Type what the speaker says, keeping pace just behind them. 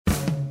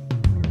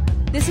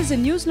This is a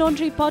News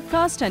Laundry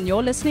podcast and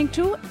you're listening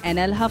to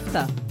NL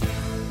Hafta.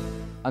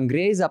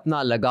 अंग्रेज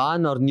अपना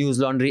लगान और न्यूज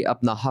लॉन्ड्री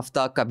अपना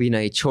हफ्ता कभी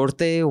नहीं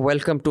छोड़ते.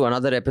 Welcome to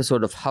another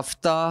episode of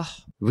Hafta.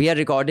 We are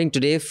recording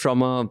today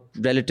from a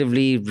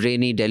relatively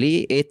rainy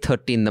Delhi,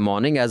 8:30 in the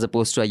morning as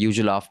opposed to our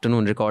usual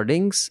afternoon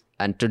recordings.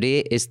 And today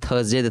is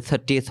Thursday, the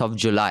 30th of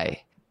July.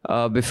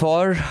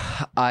 Before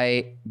I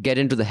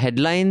get into the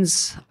headlines,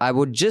 I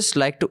would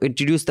just like to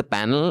introduce the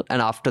panel,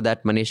 and after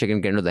that Manisha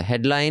can get into the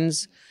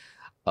headlines.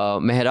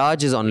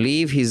 Mehraj is on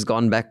leave. He's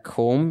gone back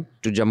home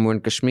to Jammu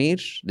and Kashmir,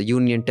 the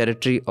Union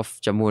Territory of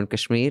Jammu and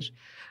Kashmir.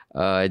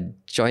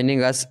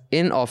 Joining us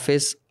in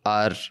office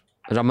are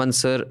Raman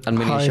sir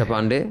and Manisha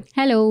Pandey.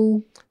 Hello.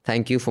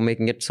 Thank you for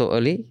making it so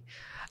early.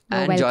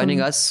 And welcome.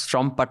 joining us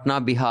from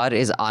Patna, Bihar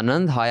is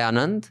Anand. Hi,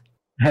 Anand.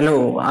 Hello,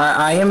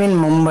 I am in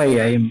Mumbai.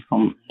 I am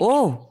from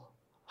Oh,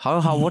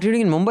 what are you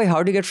doing in Mumbai?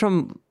 How do you get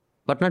from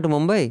Patna to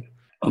Mumbai?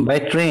 by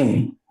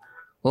train.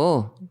 Oh,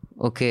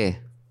 okay.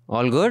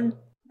 All good?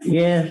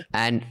 Yes.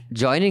 And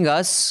joining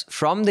us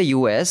from the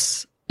US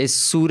is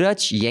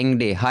Suraj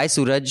Yengde. Hi,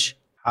 Suraj.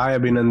 Hi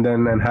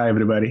Abhinandan and hi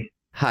everybody.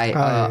 Hi.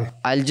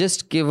 I'll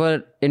just give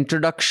an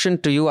introduction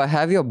to you. I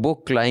have your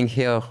book lying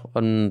here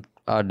on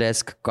our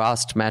desk,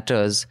 Caste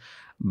Matters.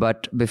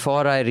 But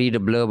before I read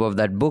a blurb of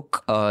that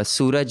book,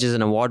 Suraj is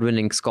an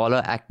award-winning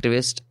scholar,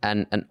 activist,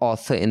 and an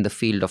author in the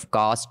field of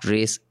caste,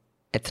 race,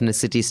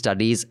 ethnicity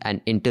studies,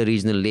 and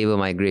inter-regional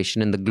labor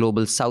migration in the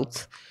global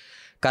south.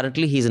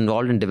 Currently, he's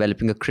involved in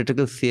developing a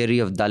critical theory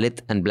of Dalit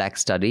and Black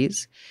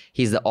studies.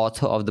 He's the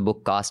author of the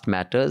book Caste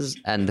Matters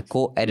and the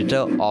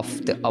co-editor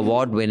of the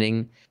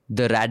award-winning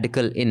The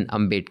Radical in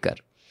Ambedkar.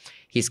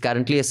 He's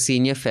currently a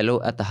senior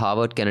fellow at the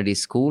Harvard Kennedy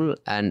School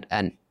and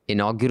an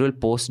inaugural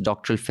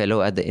postdoctoral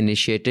fellow at the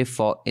Initiative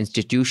for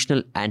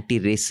Institutional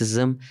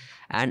Anti-Racism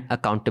and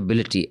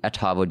Accountability at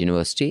Harvard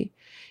University.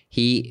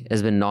 He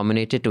has been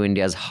nominated to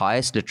India's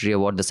highest literary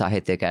award, the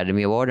Sahitya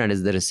Academy Award, and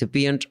is the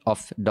recipient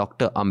of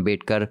Dr.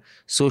 Ambedkar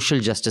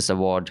Social Justice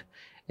Award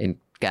in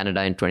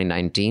Canada in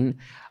 2019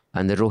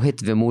 and the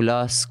Rohit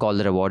Vemula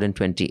Scholar Award in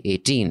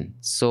 2018.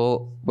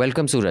 So,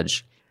 welcome,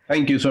 Suraj.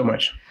 Thank you so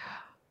much.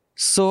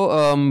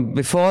 So,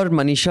 before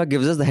Manisha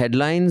gives us the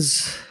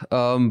headlines,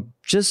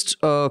 just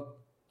a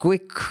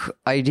quick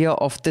idea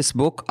of this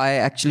book. I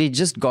actually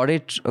just got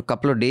it a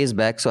couple of days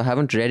back, so I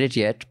haven't read it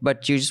yet.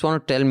 But you just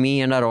want to tell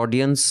me and our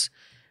audience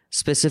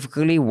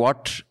specifically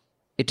what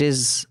it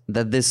is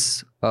that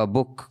this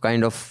book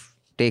kind of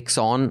takes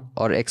on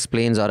or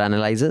explains or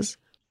analyzes?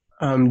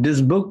 This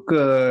book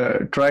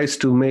tries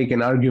to make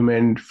an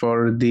argument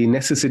for the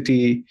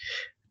necessity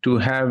to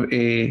have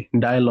a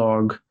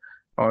dialogue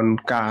on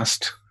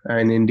caste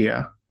in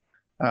India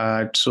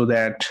so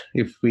that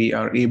if we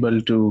are able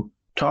to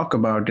talk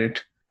about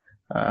it,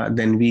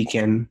 then we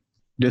can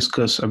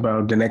discuss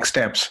about the next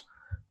steps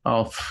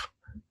of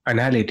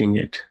annihilating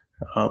it.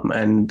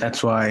 And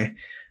that's why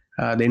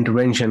the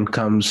intervention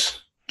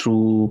comes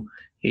through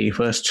a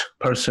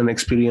first-person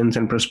experience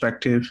and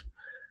perspective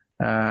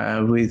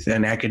with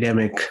an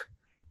academic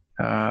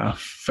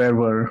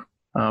fervor,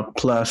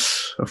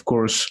 plus, of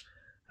course,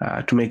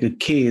 to make a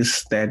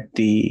case that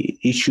the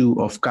issue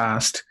of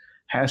caste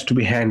has to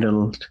be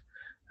handled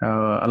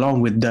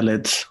along with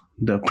Dalits,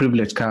 the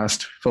privileged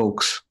caste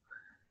folks,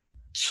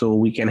 so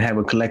we can have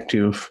a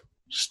collective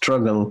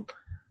struggle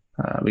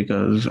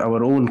because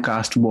our own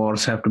caste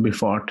wars have to be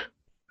fought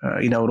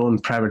in our own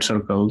private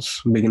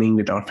circles, beginning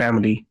with our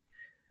family,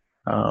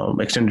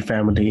 extended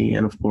family,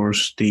 and of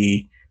course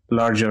the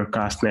larger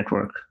caste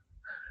network.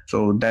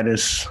 So that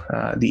is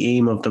the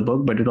aim of the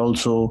book, but it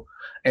also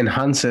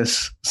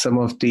enhances some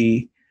of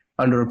the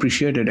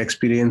underappreciated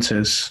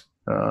experiences,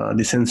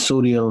 the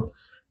sensorial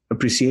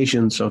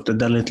appreciations of the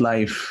Dalit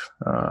life,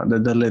 the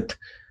Dalit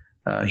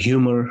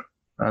humor,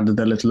 the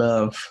Dalit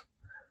love,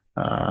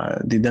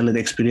 the Dalit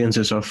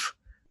experiences of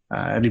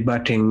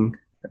rebutting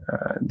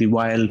the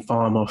wild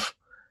form of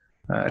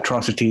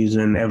atrocities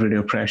and everyday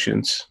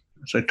oppressions.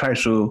 So it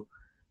tries to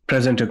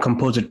present a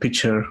composite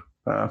picture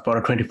for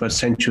a 21st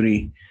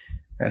century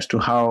as to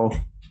how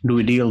do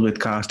we deal with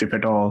caste, if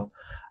at all.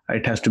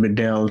 It has to be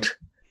dealt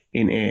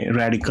in a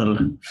radical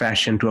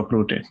fashion to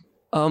uproot it.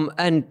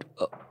 And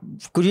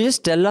could you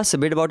just tell us a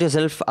bit about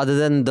yourself other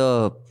than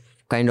the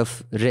kind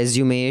of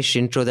resume-ish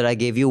intro that I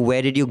gave you?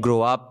 Where did you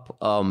grow up?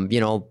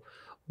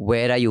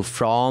 Where are you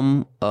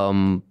from?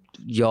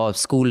 Your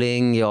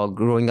schooling, your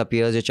growing up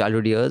years, your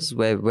childhood years.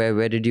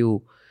 Where did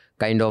you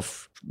kind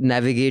of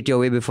navigate your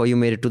way before you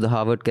made it to the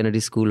Harvard Kennedy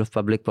School of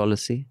Public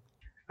Policy?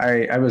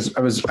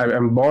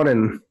 I'm born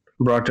and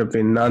brought up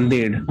in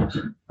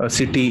Nanded, a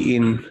city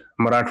in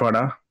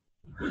Marathwada,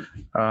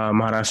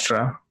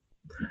 Maharashtra.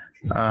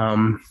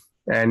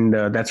 And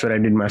that's where I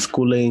did my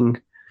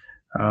schooling.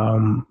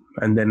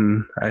 And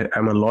then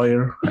I'm a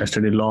lawyer. I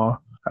studied law.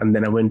 And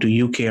then I went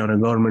to UK on a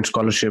government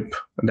scholarship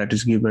that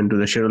is given to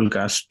the scheduled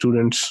caste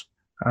students.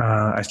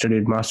 I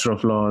studied Master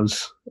of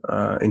Laws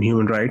in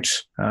Human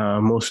Rights,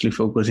 mostly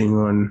focusing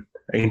on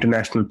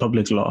international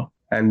public law.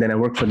 And then I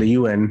worked for the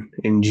UN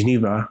in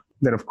Geneva.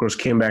 Then, of course,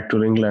 came back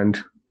to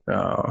England,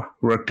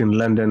 worked in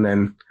London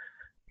and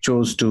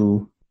chose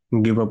to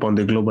give up on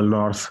the global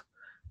north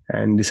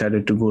and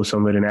decided to go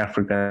somewhere in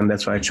Africa. And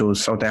that's why I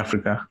chose South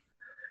Africa.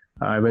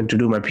 I went to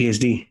do my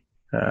PhD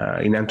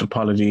in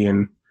anthropology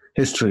and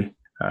history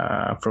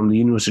from the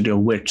University of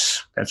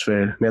Wits. That's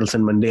where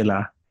Nelson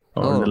Mandela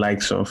or the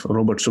likes of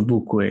Robert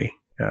Sobukwe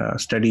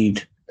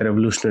studied the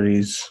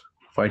revolutionaries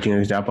fighting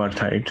against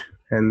apartheid.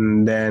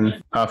 And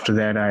then after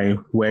that, I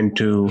went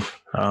to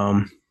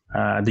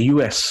the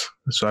US.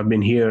 So I've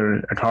been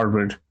here at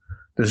Harvard.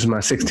 This is my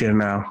 6th year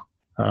now,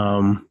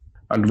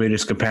 under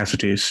various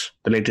capacities.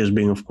 The latest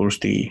being, of course,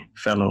 the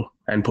fellow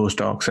and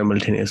postdoc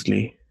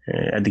simultaneously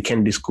at the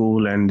Kennedy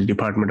School and the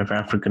Department of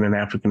African and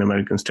African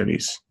American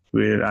Studies,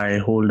 where I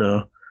hold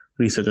a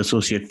research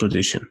associate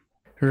position.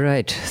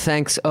 Right.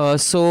 Thanks.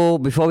 So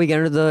before we get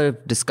into the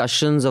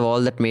discussions of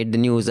all that made the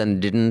news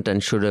and didn't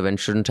and should have and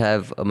shouldn't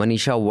have,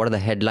 Manisha, what are the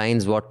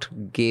headlines? What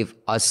gave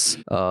us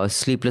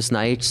sleepless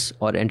nights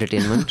or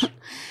entertainment?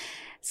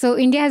 So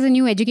India has a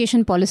new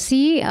education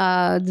policy.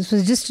 This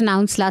was just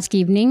announced last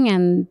evening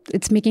and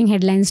it's making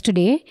headlines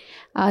today.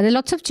 There are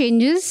lots of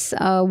changes.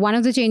 One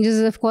of the changes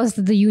is, of course,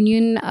 that the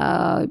Union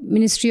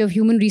Ministry of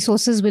Human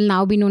Resources will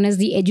now be known as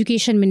the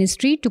Education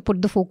Ministry to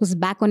put the focus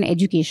back on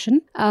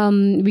education.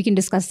 We can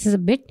discuss this a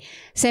bit.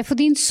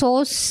 Saifuddin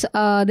Source,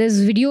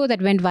 there's a video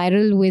that went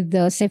viral with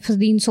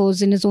Saifuddin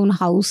Source in his own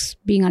house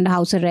being under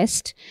house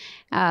arrest.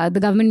 The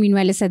government,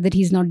 meanwhile, has said that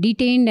he's not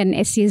detained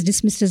and SC has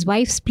dismissed his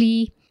wife's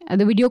plea.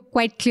 The video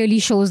quite clearly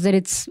shows that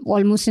it's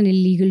almost an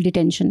illegal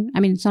detention. I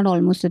mean, it's not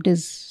almost, it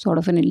is sort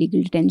of an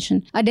illegal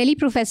detention. A Delhi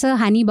professor,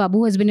 Hani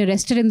Babu, has been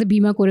arrested in the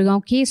Bhima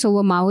Koregaon case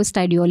over Maoist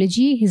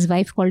ideology. His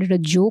wife called it a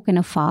joke and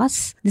a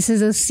farce. This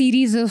is a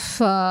series of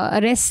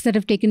arrests that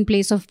have taken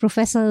place of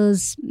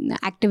professors,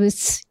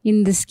 activists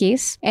in this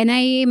case.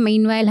 NIA,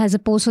 meanwhile, has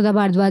opposed Sudha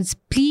Bhardwaj's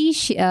plea.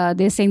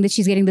 They're saying that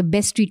she's getting the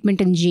best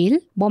treatment in jail.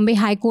 Bombay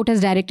High Court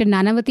has directed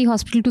Nanavati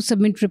Hospital to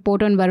submit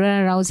report on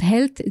Varvara Rao's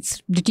health.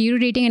 It's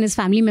deteriorating and his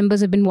family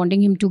members have been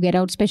wanting him to get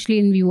out, especially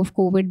in view of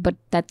COVID, but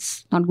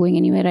that's not going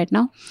anywhere right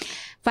now.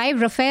 5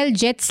 Rafale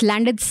jets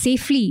landed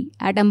safely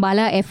at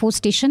Ambala Air Force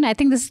Station. I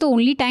think this is the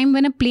only time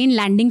when a plane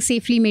landing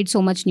safely made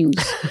so much news.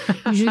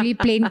 Usually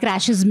plane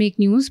crashes make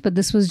news, but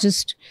this was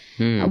just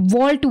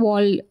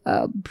wall-to-wall,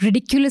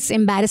 ridiculous,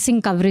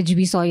 embarrassing coverage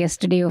we saw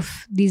yesterday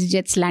of these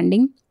jets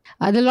landing.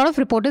 There are a lot of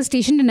reporters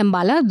stationed in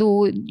Ambala,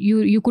 though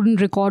you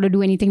couldn't record or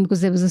do anything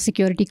because there was a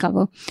security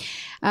cover.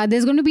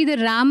 There's going to be the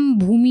Ram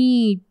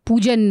Bhumi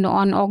Pujan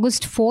on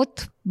August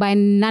 4th by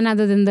none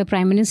other than the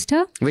Prime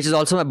Minister. Which is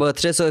also my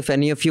birthday, so if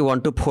any of you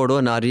want to photo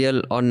an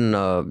Ariel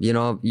on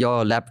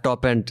your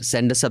laptop and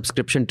send a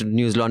subscription to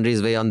News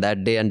Laundry's Way on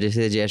that day and just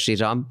say Jai Shri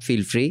Ram,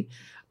 feel free.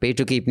 Pay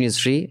to keep news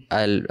free.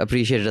 I'll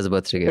appreciate it as a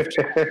birthday gift.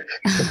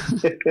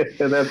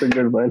 That's a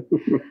good one.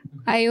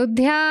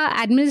 Ayodhya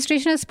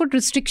administration has put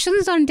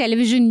restrictions on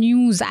television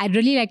news. I'd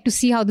really like to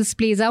see how this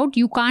plays out.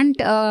 You can't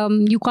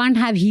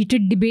have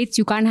heated debates.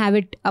 You can't have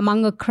it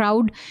among a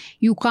crowd.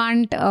 You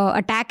can't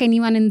attack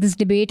anyone in this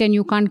debate, and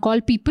you can't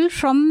call people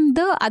from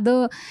the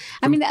other.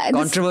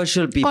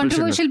 Controversial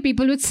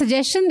people with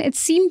suggestion. It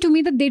seemed to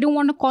me that they don't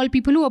want to call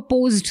people who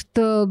opposed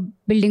the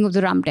building of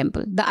the Ram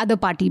temple, the other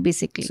party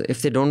basically. So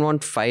if they don't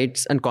want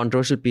fights and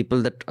controversial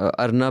people, that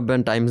Arnab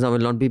and Times Now will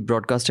not be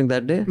broadcasting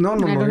that day? No.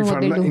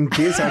 In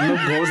case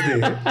Arnab goes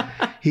there,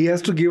 he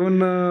has to give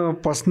a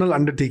personal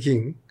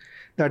undertaking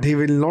that he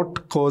will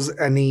not cause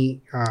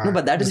any no,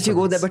 but that is if you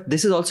go there. But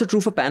this is also true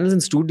for panels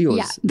and studios.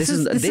 Yeah,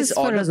 this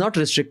order is not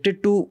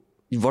restricted to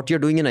what you're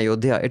doing in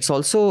Ayodhya. It's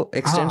also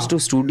extends to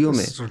studio.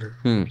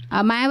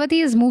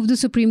 Mayawati has moved the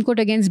Supreme Court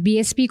against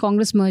BSP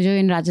Congress merger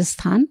in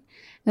Rajasthan.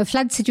 The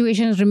flood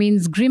situation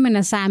remains grim in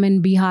Assam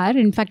and Bihar.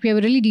 In fact, we have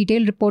a really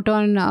detailed report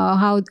on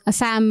how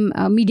Assam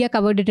media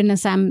covered it in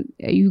Assam.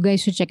 You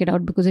guys should check it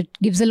out because it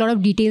gives a lot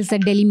of details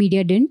that Delhi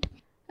media didn't.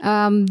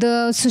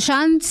 The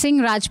Sushant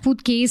Singh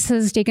Rajput case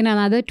has taken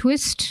another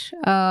twist.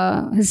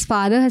 His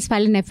father has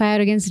filed an FIR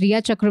against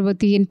Riya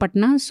Chakrabarti in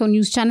Patna. So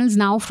news channels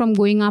now, from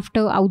going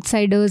after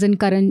outsiders in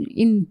Karan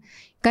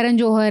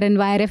Johar and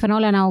YRF and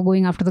all, are now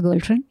going after the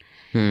girlfriend.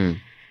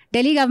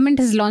 Delhi government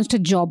has launched a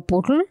job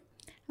portal.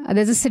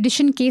 There's a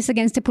sedition case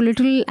against a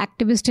political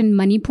activist in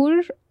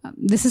Manipur.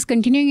 This is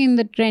continuing in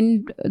the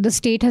trend. The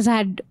state has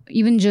had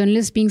even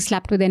journalists being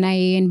slapped with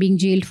NIA and being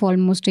jailed for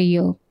almost a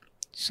year.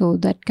 So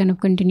that kind of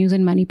continues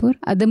in Manipur.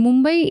 In the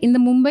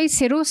Mumbai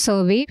Sero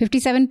survey,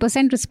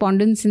 57%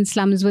 respondents in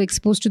slums were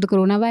exposed to the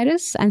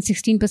coronavirus and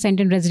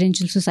 16% in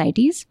residential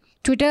societies.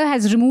 Twitter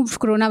has removed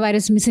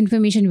coronavirus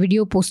misinformation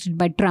video posted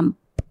by Trump.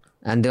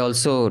 And they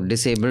also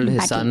disabled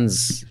his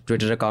son's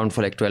Twitter account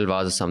for like 12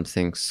 hours or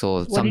something. So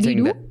what something did he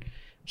do? that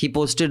he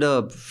posted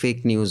a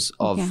fake news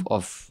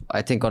of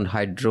I think on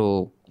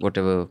hydro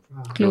whatever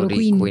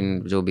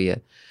chloroquine jo bhi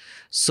hai.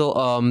 So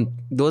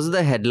those are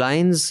the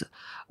headlines.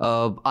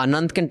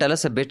 Anand can tell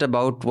us a bit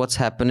about what's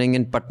happening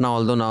in Patna,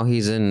 although now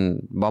he's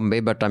in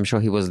Bombay, but I'm sure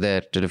he was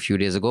there till a few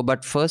days ago.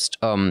 But first,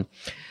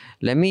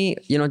 let me,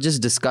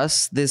 just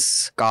discuss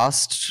this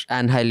caste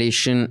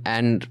annihilation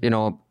and,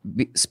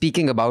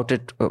 speaking about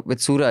it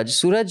with Suraj.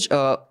 Suraj,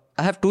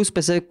 I have two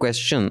specific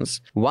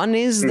questions. One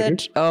is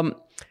that,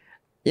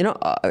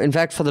 in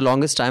fact, for the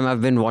longest time,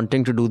 I've been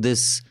wanting to do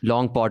this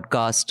long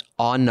podcast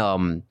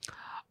on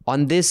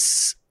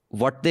this,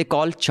 what they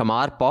call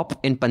Chamar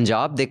pop in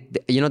Punjab.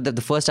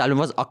 The first album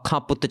was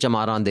Akkha Putt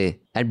Chamaran De,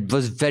 and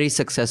was very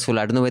successful.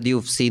 I don't know whether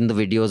you've seen the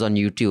videos on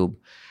YouTube.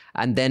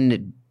 And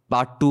then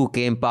part 2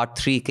 came, part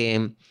 3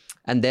 came,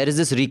 and there is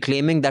this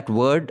reclaiming that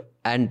word,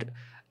 and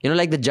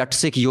like the Jat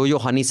Sikh, Yo-Yo,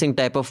 Honey Singh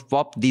type of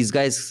pop. These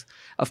guys,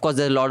 of course,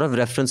 there are a lot of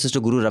references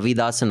to Guru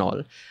Ravidas and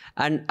all.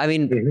 And I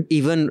mean,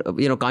 even,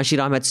 Kanshi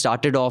Ram had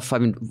started off,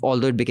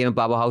 although it became a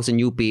powerhouse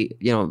in UP,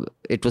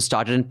 it was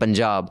started in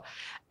Punjab.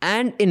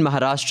 And in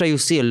Maharashtra, you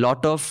see a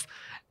lot of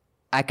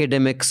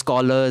academic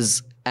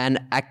scholars and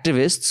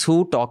activists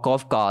who talk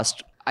of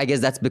caste. I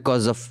guess that's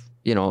because of,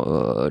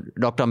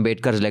 Dr.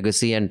 Ambedkar's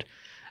legacy, and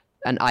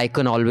an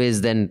icon always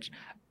then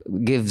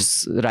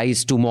gives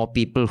rise to more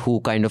people who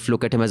kind of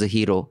look at him as a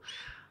hero.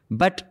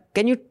 But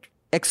can you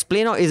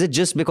explain, or is it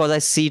just because I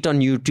see it on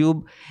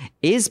YouTube?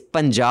 Is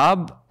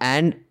Punjab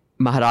and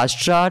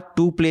Maharashtra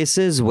two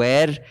places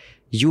where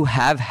you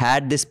have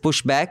had this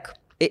pushback?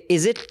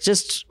 Is it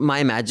just my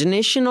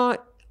imagination, or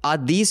are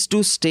these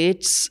two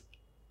states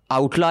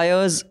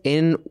outliers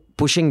in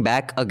pushing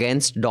back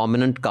against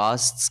dominant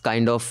castes,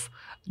 kind of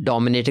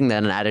dominating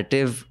their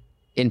narrative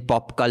in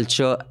pop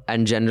culture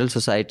and general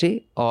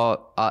society? Or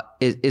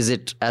is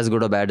it as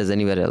good or bad as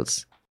anywhere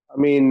else? I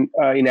mean,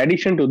 in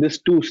addition to these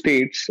two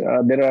states,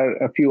 there are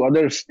a few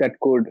others that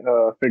could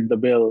fit the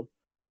bill.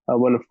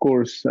 One, of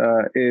course,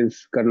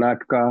 is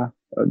Karnataka.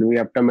 We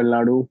have Tamil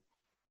Nadu,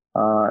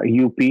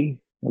 UP,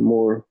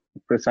 more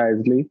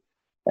precisely,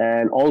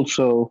 and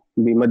also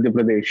the Madhya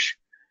Pradesh,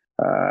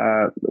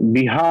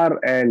 Bihar,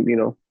 and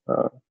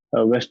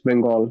West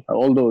Bengal.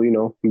 Although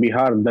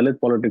Bihar Dalit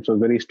politics was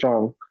very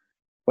strong,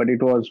 but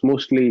it was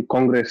mostly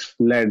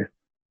Congress-led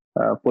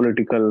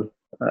political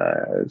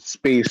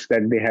space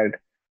that they had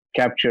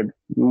captured.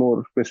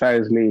 More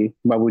precisely,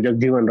 Babu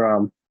Jagjivan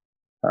Ram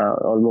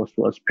almost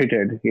was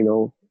pitted,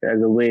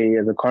 as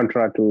a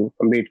contra to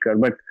Ambedkar.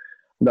 But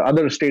the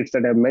other states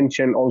that I've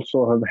mentioned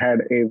also have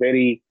had a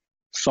very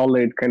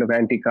solid kind of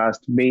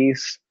anti-caste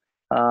base.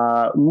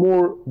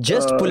 More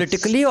just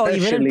politically, or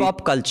even in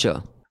pop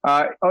culture?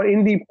 Or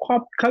in the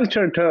pop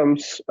culture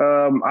terms,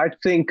 I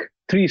think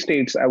 3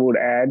 states I would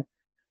add: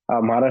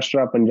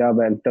 Maharashtra, Punjab,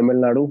 and Tamil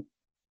Nadu.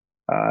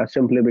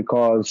 Simply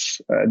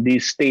because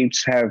these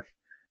states have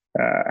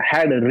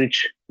had a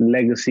rich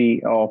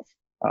legacy of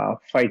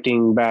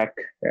fighting back,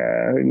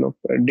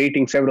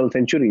 dating several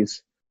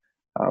centuries,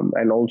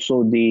 and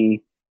also the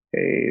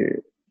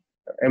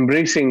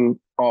embracing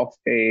of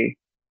a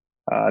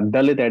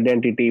Dalit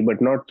identity,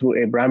 but not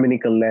through a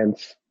Brahminical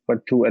lens, but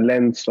through a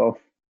lens of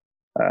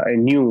a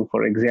new,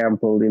 for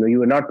example, you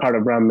were not part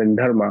of Brahmin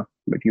Dharma,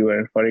 but you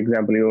were, for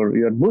example,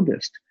 you're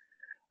Buddhist,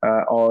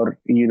 or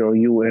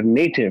you were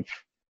native,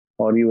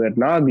 or you were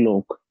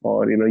Naglok,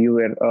 or you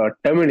were a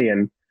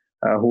Tamilian,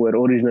 who were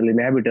original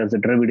inhabitants, the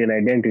Dravidian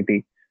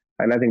identity.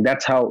 And I think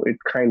that's how it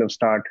kind of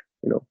start,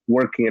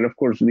 working. And of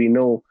course, we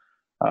know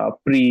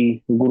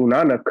pre-Guru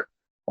Nanak,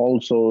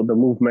 also the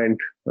movement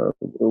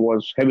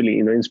was heavily,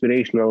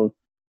 inspirational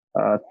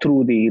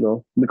through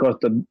because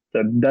the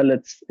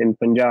Dalits in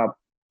Punjab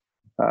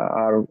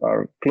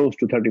are close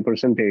to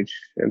 30%.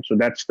 And so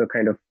that's the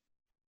kind of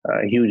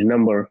huge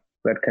number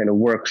that kind of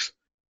works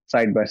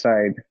side by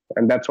side.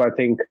 And that's why I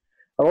think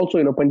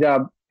also,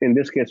 Punjab in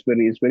this case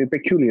is very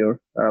peculiar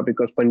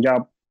because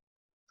Punjab,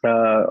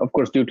 of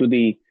course, due to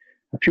the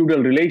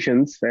feudal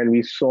relations, and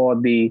we saw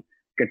the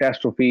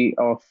catastrophe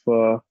of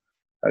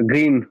a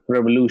green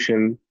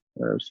revolution,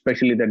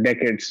 especially the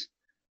decades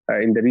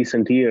in the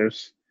recent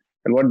years.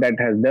 And what that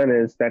has done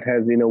is that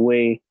has, in a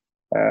way,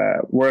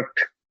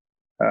 worked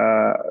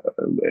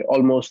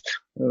almost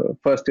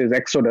first is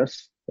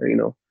exodus,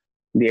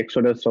 the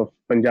exodus of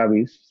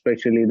Punjabis,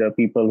 especially the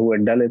people who were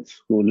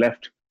Dalits who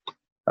left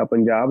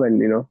Punjab,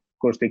 and of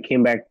course they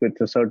came back with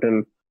a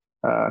certain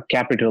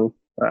capital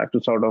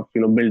to sort of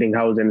building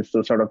houses and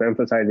to sort of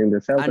emphasizing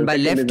themselves. And by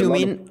left you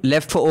mean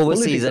left for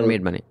overseas and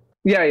made money?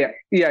 Yeah.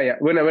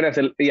 When I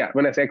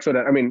say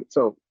exodus, I mean,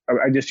 so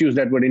I just use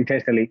that word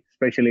intentionally,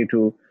 especially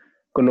to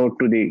connote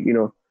to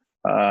the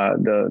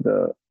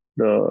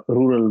the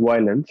rural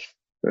violence,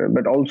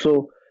 but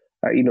also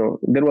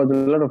there was a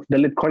lot of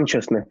Dalit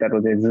consciousness that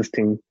was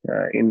existing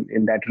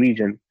in that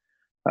region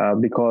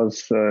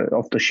because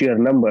of the sheer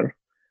number.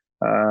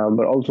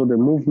 But also the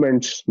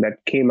movements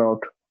that came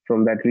out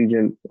from that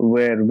region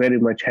were very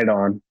much head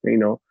on. They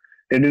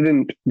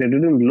didn't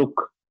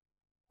look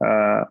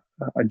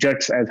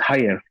Jats as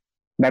higher.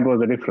 That was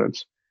the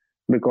difference,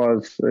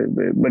 because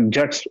but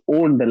Jats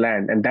owned the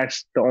land, and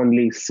that's the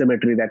only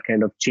symmetry that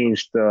kind of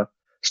changed the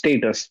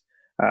status.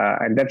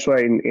 And that's why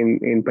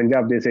in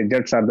Punjab they say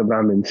Jats are the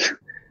Brahmins,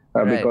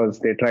 because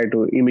they try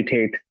to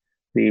imitate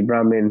the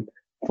Brahmin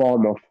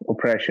form of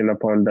oppression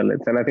upon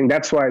Dalits. And I think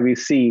that's why we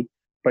see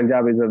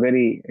Punjab is a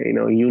very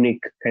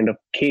unique kind of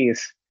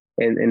case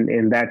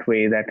in that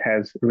way, that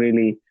has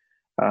really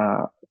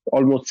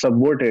almost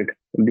subverted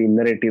the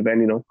narrative.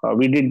 And,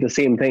 we did the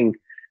same thing.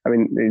 I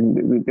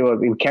mean, there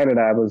was in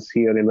Canada, I was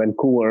here in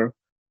Vancouver,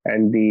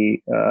 and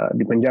the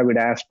Punjabi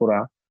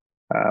diaspora,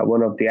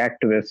 one of the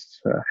activists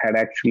had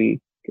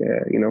actually,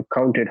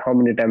 counted how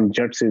many times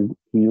Jats is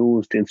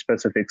used in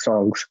specific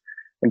songs.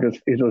 And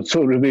it was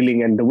so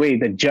revealing. And the way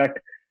the Jat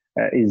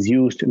is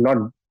used, not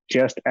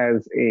just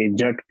as a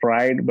Jat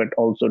pride, but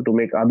also to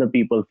make other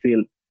people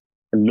feel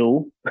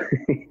low.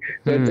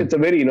 So it's a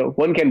very,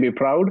 one can be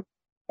proud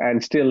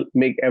and still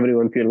make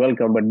everyone feel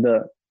welcome. But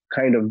the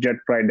kind of Jat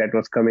pride that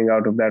was coming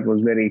out of that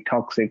was very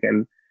toxic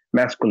and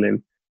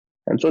masculine.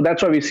 And so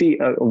that's why we see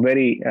a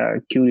very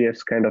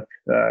curious kind of,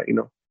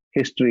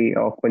 history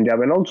of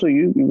Punjab. And also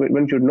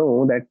one should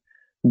know that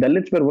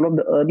Dalits were one of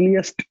the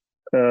earliest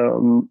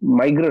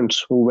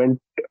migrants who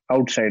went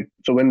outside.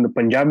 So when the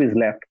Punjabis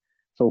left,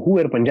 so who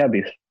were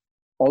Punjabis?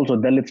 Also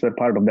Dalits were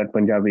part of that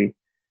Punjabi,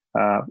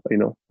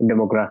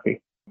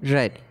 demography.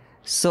 Right.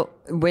 So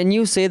when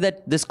you say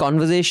that this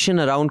conversation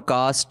around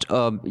caste,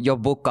 your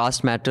book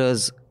Caste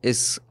Matters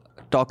is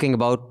talking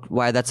about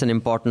why that's an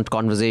important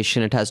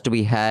conversation. It has to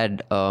be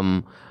had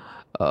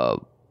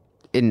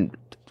in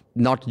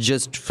not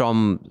just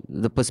from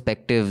the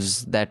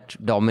perspectives that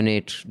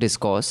dominate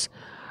discourse.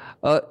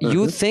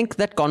 You think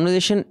that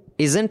conversation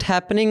isn't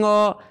happening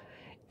or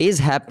is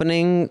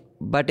happening,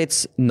 but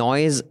it's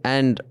noise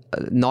and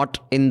not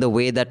in the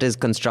way that is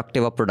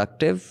constructive or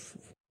productive?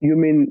 You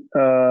mean,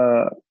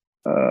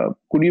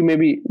 could you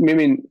maybe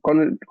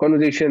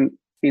conversation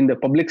in the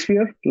public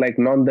sphere, like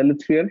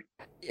non-Dalit sphere?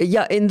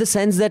 Yeah, in the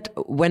sense that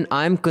when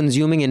I'm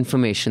consuming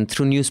information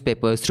through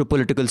newspapers, through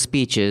political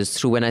speeches,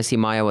 through when I see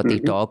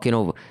Mayawati talk,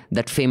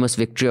 that famous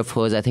victory of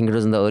hers, I think it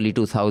was in the early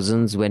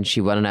 2000s when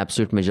she won an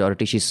absolute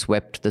majority, she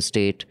swept the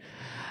state.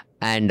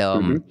 And,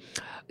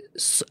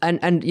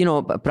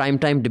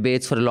 primetime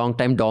debates for a long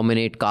time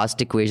dominate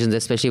caste equations,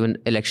 especially when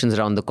elections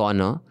around the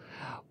corner.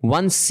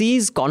 One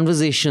sees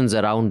conversations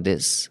around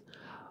this,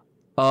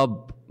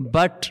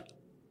 but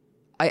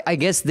I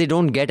guess they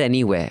don't get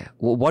anywhere.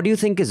 What do you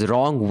think is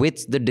wrong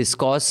with the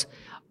discourse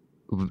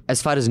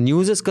as far as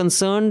news is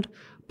concerned,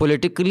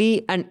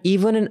 politically, and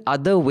even in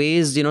other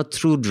ways,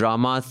 through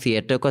drama,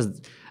 theater,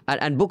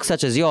 and books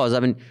such as yours? I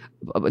mean,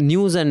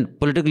 news and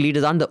political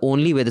leaders aren't the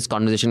only way this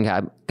conversation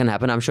can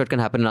happen. I'm sure it can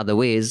happen in other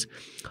ways.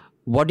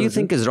 What do you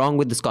think is wrong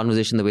with this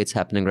conversation the way it's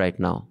happening right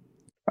now?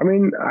 I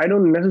mean, I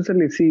don't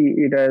necessarily see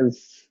it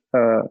as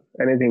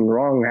anything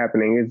wrong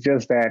happening. It's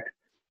just that,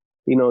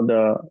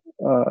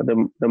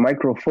 the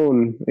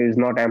microphone is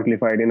not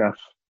amplified enough.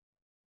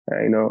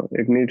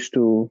 It needs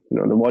to,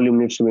 the volume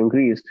needs to be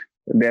increased.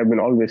 They have been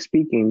always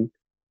speaking,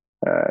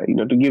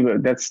 to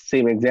give that's the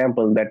same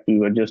example that we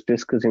were just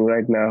discussing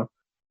right now.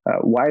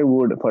 Why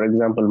would, for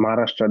example,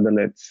 Maharashtra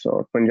Dalits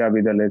or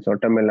Punjabi Dalits or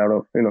Tamil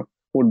Nadu,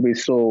 would be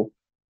so,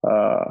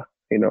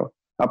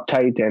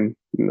 uptight and,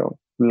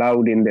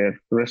 loud in their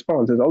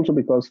response? Is also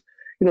because,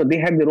 they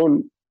had their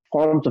own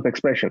forms of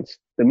expressions,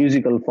 the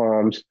musical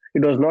forms.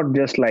 It was not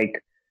just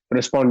like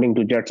responding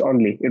to Jats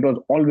only. It was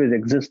always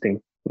existing,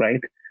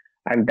 right?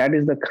 And that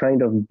is the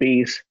kind of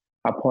base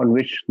upon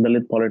which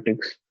Dalit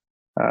politics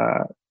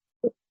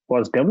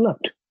was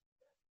developed.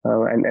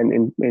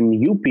 And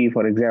in UP,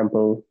 for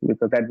example,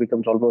 because that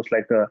becomes almost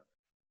like a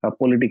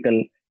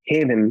political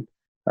haven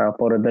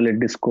for a Dalit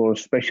discourse,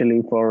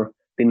 especially for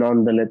the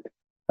non-Dalit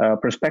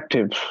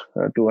perspective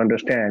to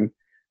understand.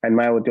 And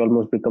Mayawati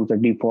almost becomes a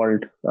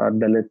default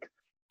Dalit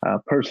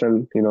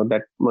person,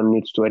 that one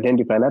needs to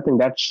identify. And I think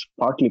that's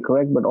partly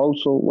correct, but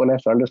also one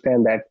has to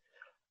understand that,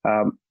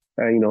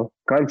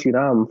 Kanchi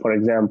Ram, for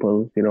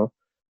example,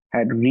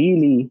 had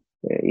really,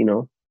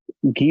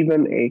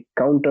 given a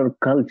counter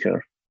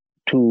culture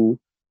to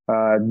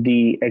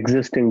the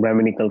existing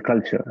Brahminical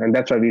culture. And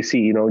that's why we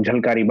see,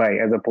 Jhalkari Bai,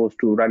 as opposed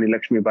to Rani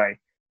Lakshmi Bai,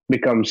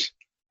 becomes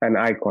an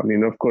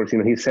icon. Of course,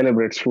 he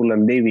celebrates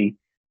Phulan Devi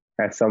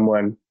as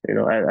someone,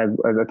 as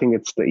I think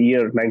it's the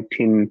year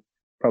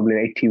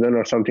 1981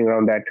 or something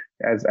around that,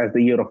 as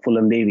the year of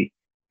Phulan Devi.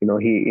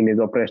 He, in his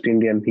Oppressed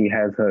Indian, he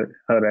has her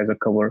as a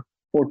cover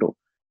photo.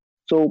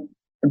 So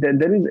there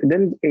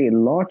is a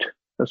lot,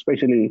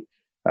 especially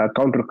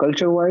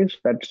counterculture wise,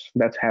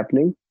 that's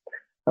happening,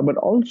 but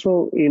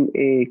also in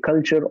a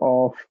culture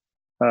of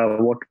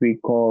what we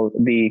call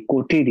the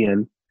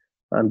quotidian.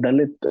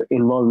 Dalit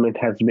involvement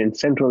has been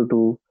central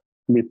to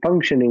the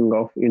functioning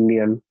of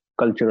Indian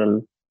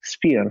cultural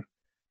sphere.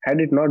 Had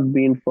it not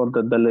been for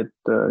the Dalit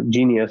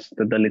genius,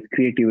 the Dalit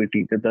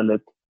creativity, the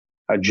Dalit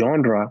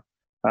genre,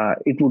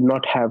 it would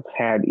not have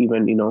had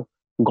even,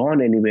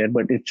 gone anywhere.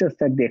 But it's just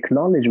that the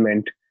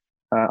acknowledgement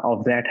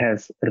of that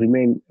has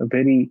remained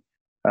very,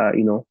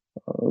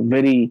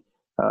 very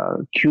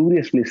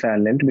curiously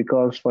silent.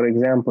 Because, for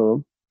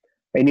example,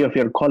 any of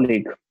your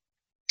colleague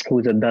who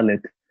is a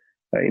Dalit,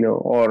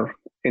 or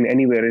in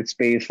anywhere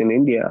space in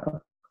India,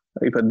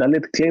 if a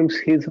Dalit claims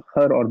his,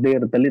 her, or their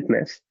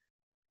Dalitness,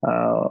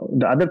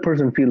 the other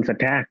person feels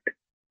attacked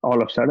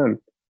all of a sudden.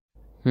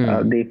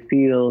 They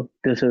feel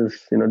this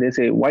is, they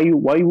say, why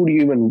would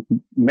you even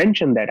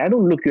mention that? I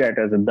don't look you at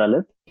as a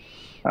Dalit.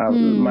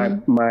 My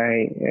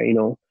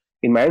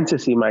in my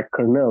NCC, my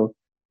colonel,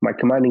 my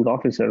commanding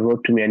officer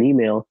wrote to me an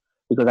email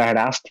because I had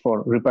asked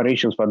for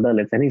reparations for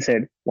Dalits, and he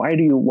said, "Why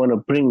do you want to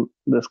bring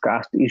this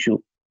caste issue?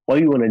 Why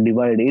do you want to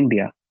divide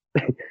India?"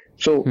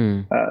 So,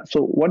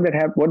 what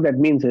that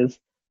means is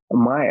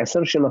my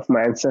assertion of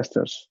my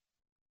ancestors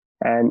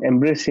and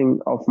embracing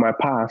of my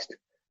past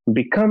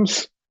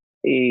becomes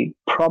a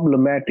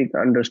problematic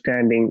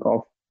understanding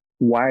of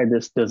why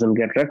this doesn't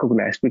get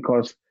recognized.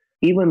 Because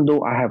even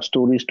though I have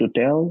stories to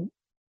tell,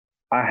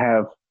 I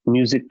have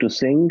music to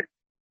sing,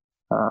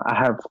 I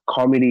have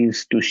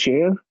comedies to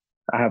share,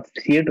 I have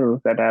theater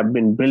that I've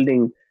been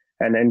building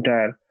an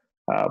entire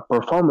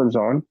performance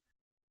on,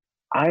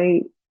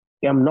 I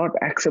am not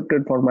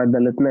accepted for my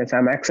Dalitness.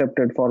 I'm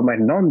accepted for my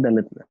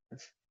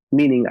non-Dalitness,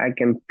 meaning I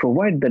can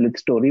provide Dalit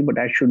story, but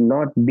I should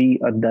not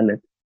be a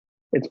Dalit.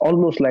 It's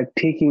almost like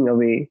taking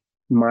away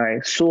my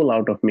soul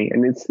out of me.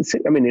 And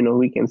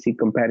we can see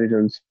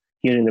comparisons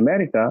here in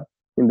America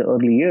in the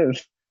early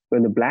years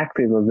when the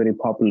blackface was very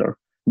popular.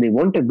 They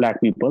wanted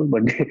black people,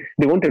 but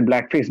they wanted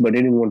blackface, but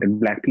they didn't want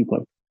black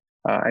people.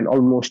 And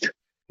almost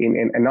in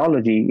an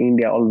analogy,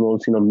 India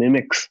almost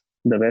mimics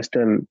the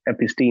Western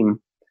episteme.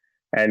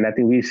 And I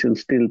think we should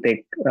still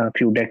take a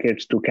few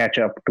decades to catch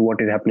up to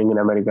what is happening in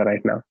America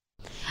right now.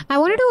 I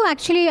wanted to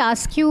actually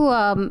ask you,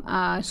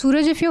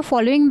 Suraj, if you're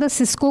following the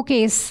Cisco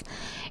case.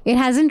 It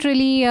hasn't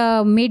really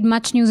made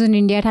much news in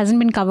India. It hasn't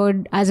been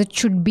covered as it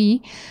should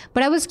be.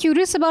 But I was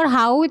curious about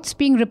how it's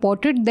being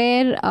reported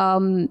there.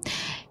 And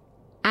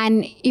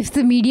if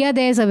the media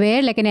there is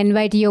aware, like an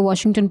NYT or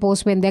Washington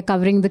Post, when they're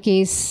covering the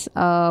case,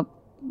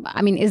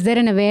 is there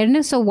an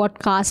awareness of what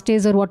caste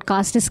is or what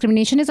caste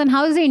discrimination is? And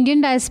how is the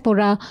Indian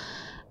diaspora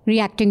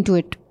reacting to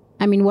it?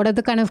 What are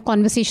the kind of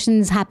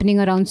conversations happening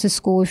around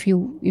Cisco, if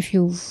you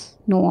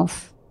know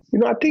of?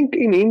 I think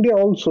in India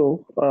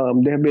also,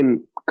 there have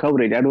been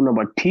coverage. I don't know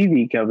about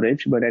TV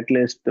coverage, but at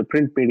least the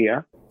print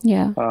media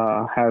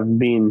have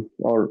been,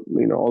 or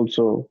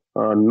also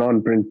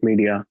non-print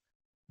media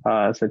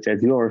such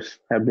as yours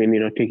have been,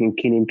 taking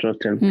keen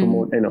interest and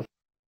promote,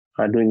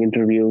 doing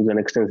interviews and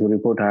extensive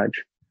reportage.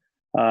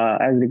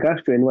 As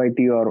regards to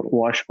NYT or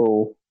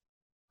WASHPO,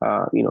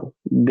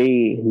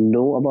 they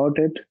know about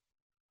it,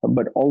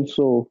 but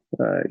also,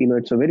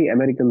 it's a very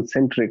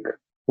American-centric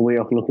way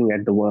of looking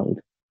at the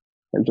world.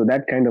 And so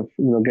that kind of,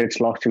 gets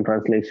lost in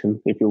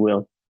translation, if you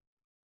will.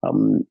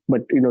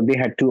 But, they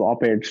had two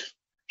op-eds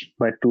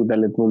by two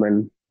Dalit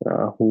women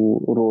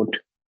who wrote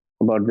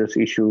about this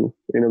issue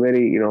in a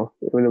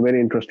very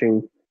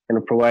interesting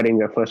and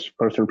providing a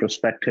first-person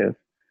perspective.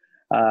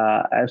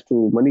 As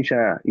to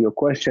Manisha, your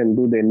question,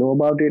 do they know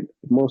about it?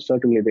 Most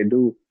certainly they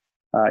do.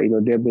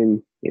 They've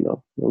been,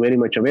 very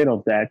much aware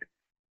of that.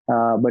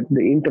 But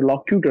the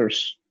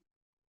interlocutors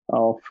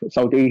of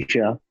South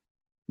Asia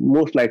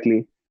most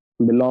likely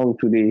belong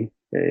to the,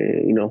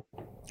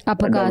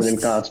 upper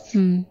dominant castes.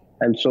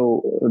 And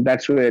so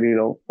that's where,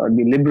 the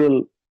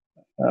liberal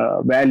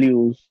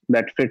values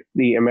that fit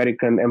the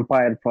American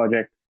empire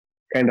project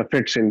kind of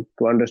fits in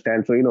to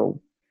understand. So,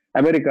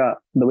 America,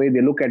 the way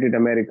they look at it,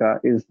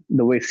 America is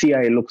the way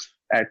CIA looks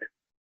at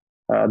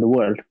the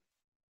world.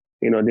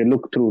 They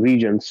look through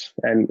regions,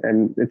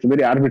 and it's a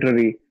very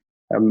arbitrary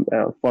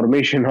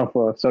formation of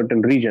a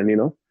certain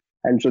region,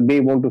 and so they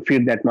want to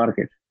feed that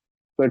market.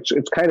 So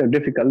it's kind of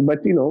difficult,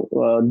 but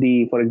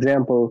for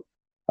example,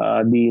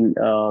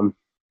 the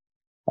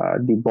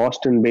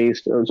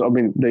Boston-based,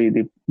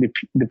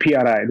 the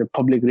PRI, the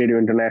Public Radio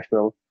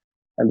International,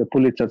 and the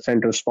Pulitzer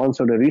Center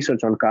sponsored a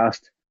research on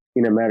caste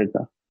in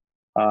America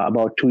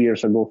about 2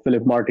 years ago.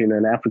 Philip Martin,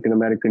 an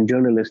African-American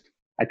journalist,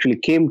 actually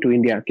came to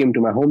India, came to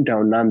my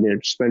hometown,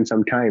 Nanded, spent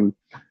some time.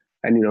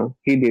 And,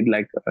 he did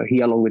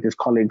he along with his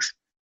colleagues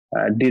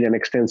did an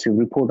extensive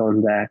report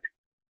on that.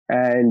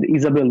 And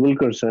Isabel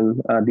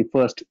Wilkerson, the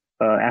first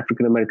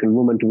African-American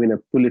woman to win a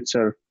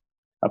Pulitzer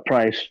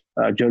Prize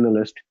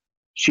journalist,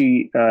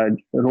 she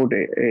wrote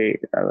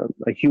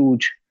a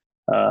huge,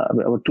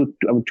 about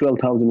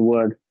 12,000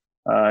 word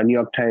New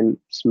York Times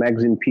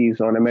magazine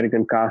piece on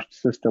American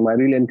caste system. I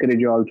really encourage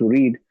you all to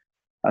read,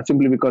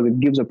 simply because it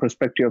gives a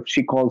perspective.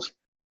 She calls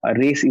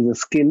race is a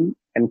skin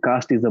and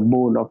caste is a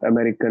bone of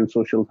American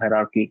social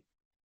hierarchy.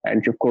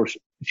 And of course,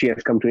 she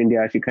has come to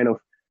India. She kind of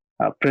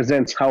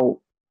presents how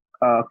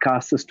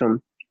caste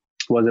system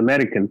was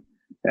American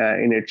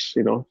in its,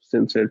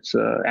 since its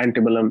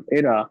antebellum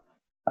era,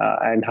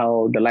 and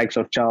how the likes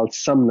of Charles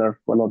Sumner,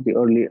 one of the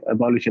early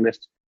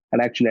abolitionists,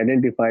 had actually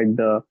identified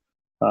the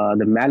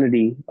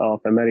malady of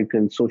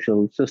American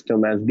social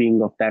system as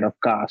being of that of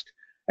caste.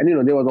 And,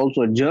 there was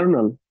also a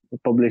journal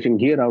publishing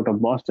here out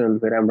of Boston,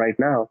 where I'm right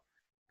now,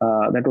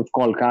 that was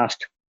called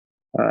Caste,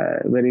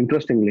 very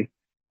interestingly.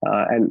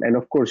 And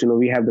of course,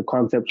 we have the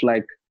concepts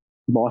like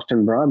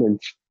Boston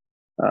Brahmins,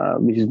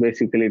 which is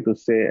basically to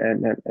say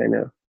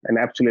an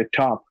absolute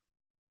top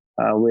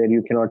where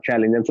you cannot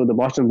challenge. And so the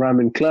Boston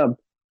Brahmin Club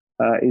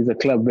is a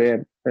club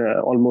where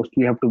almost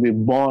you have to be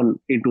born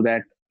into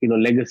that,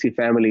 legacy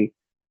family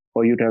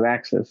for you to have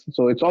access.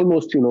 So it's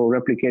almost,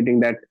 replicating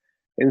that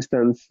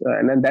instance,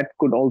 and then that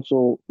could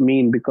also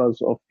mean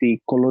because of the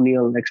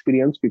colonial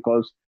experience,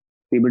 because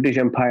the British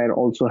Empire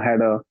also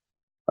had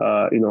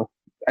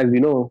as we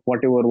know,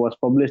 whatever was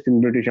published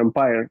in British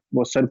Empire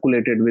was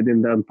circulated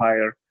within the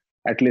empire,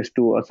 at least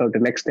to a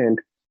certain extent,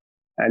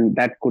 and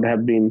that could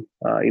have been,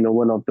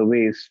 one of the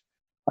ways.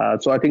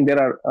 So I think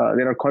there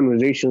are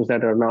conversations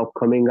that are now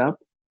coming up,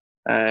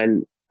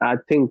 and I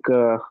think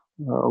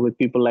with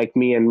people like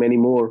me and many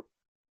more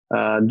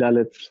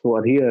Dalits who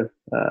are here,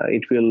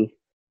 it will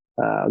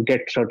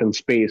get certain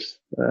space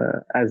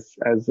as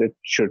it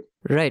should.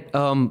 Right.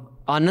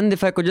 Anand,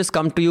 if I could just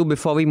come to you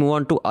before we move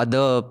on to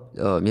other,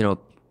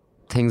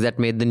 things that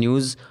made the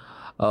news.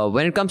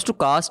 When it comes to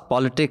caste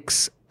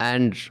politics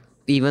and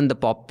even the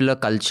popular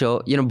culture,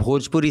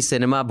 Bhojpuri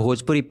cinema,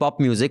 Bhojpuri pop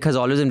music has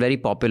always been very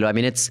popular. I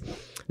mean, it's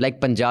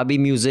like Punjabi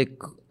music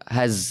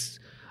has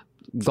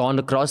gone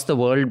across the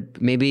world.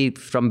 Maybe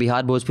from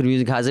Bihar, Bhojpuri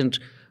music hasn't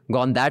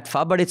gone that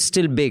far, but it's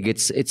still big.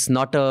 It's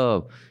not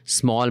a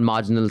small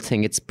marginal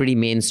thing. It's pretty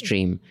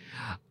mainstream.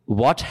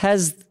 What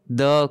has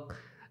the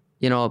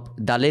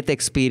Dalit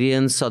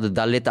experience or the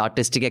Dalit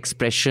artistic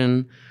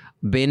expression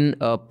been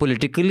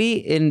politically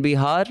in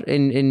Bihar,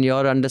 in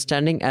your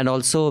understanding, and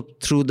also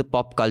through the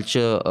pop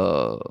culture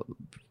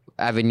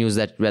avenues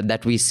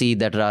that we see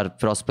that are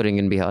prospering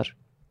in Bihar?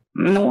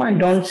 No, I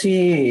don't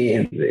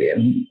see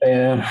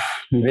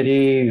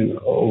very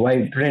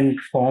vibrant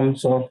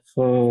forms of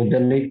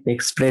Dalit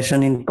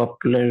expression in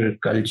popular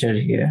culture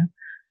here.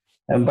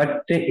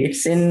 But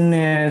it's in,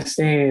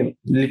 say,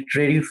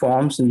 literary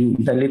forms.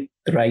 Dalit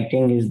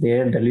writing is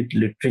there, Dalit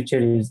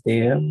literature is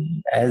there.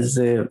 As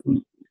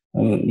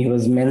he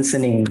was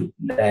mentioning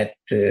that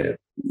the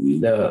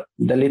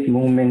Dalit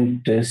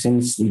movement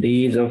since the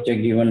days of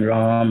Jagjivan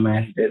Ram,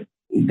 and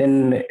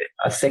then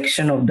a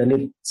section of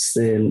Dalits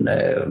in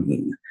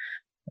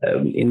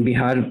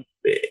Bihar,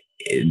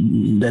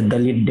 the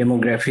Dalit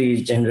demography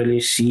is generally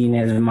seen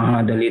as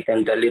Mahadalit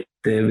and Dalit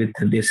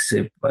with this,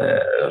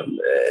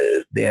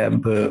 they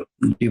have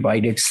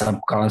divided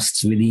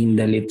subcastes within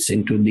Dalits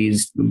into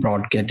these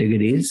broad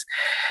categories.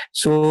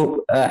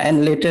 So,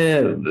 and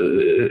later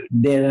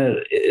there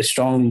are a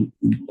strong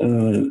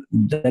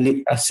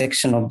Dalit, a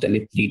section of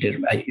Dalit leader,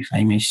 if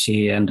I may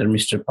say, under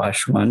Mr.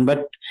 Pashwan.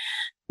 But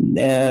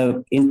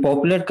in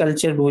popular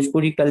culture,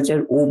 Bhojpuri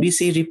culture,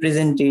 OBC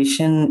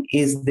representation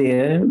is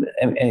there.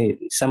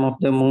 Some of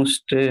the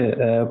most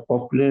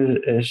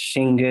popular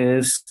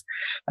singers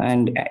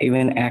and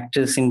even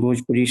actors in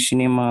Bhojpuri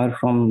cinema are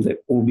from the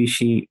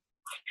OBC.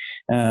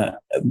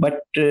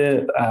 But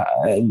the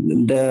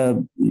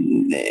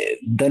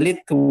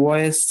Dalit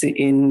voice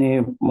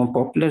in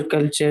popular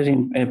culture,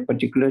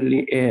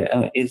 particularly,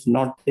 is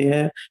not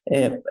there.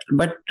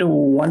 But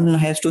one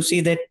has to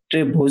see that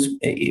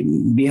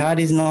Bihar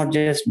is not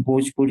just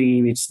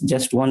Bhojpuri; it's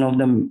just one of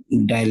the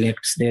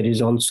dialects. There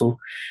is also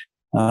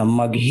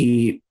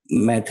Maghi,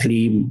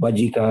 Maithili,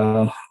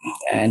 Bajika,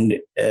 and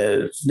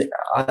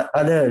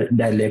other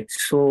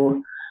dialects.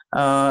 So.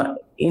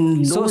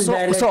 In those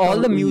so all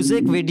the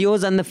music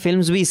videos and the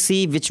films we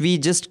see, which we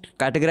just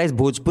categorize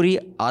Bhojpuri,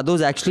 are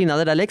those actually in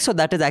other dialects, or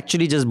that is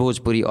actually just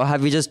Bhojpuri, or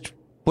have we just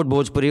put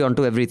Bhojpuri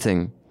onto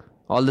everything?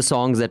 All the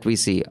songs that we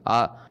see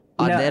are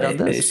there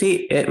others?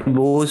 See,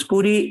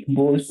 Bhojpuri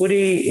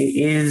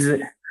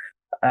is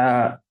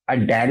a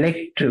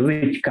dialect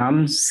which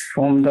comes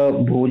from the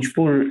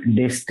Bhojpur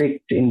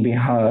district in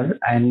Bihar,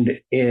 and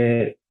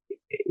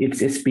its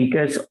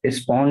speakers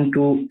spawn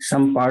to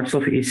some parts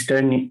of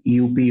eastern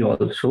UP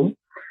also.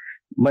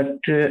 But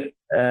it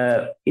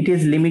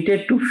is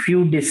limited to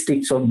few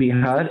districts of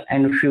Bihar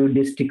and few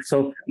districts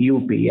of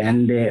UP.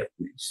 And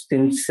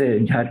since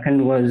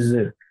Jharkhand was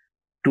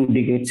 2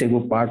 decades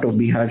ago part of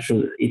Bihar,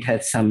 so it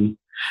has some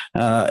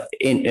a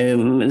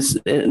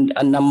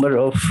number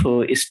of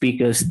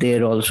speakers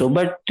there also.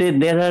 But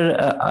there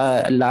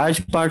are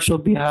large parts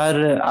of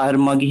Bihar are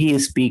Maghi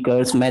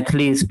speakers,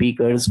 Maithili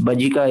speakers,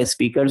 Bajika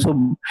speakers.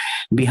 So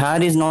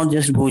Bihar is not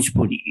just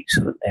Bhojpuri.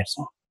 So that's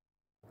all.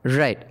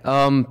 Right.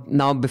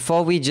 Now,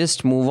 before we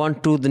just move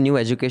on to the new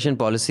education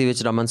policy,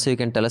 which Raman, so you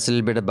can tell us a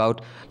little bit about.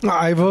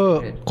 I have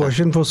a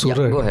question for Suraj.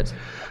 Yeah, go ahead.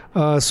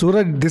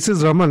 Suraj, this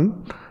is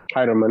Raman.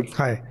 Hi, Raman.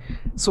 Hi.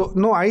 So,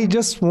 no, I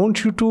just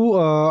want you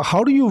to,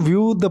 how do you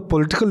view the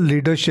political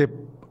leadership,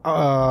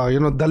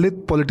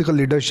 Dalit political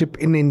leadership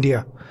in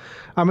India?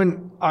 I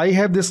mean, I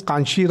have this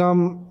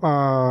Kanshiram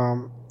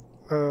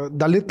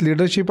Dalit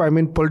leadership, I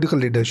mean political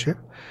leadership.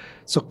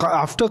 So,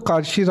 after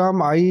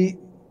Kanshiram, I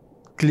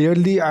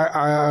clearly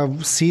I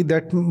see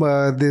that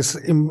this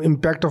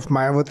impact of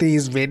Mayawati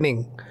is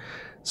waning.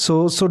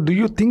 So do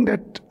you think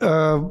that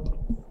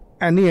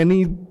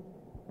any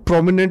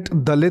prominent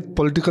Dalit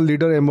political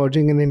leader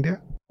emerging in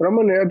India?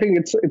 Raman, I think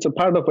it's a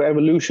part of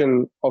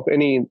evolution of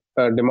any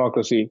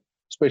democracy,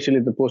 especially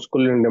the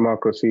post-colonial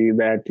democracy,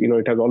 that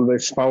it has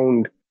always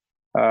found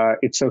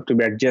itself to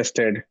be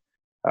adjusted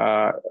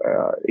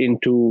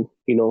into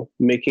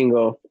making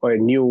a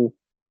new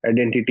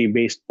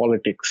identity-based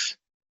politics.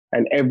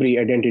 And every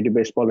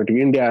identity-based politics,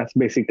 India is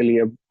basically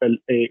a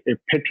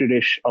petri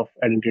dish of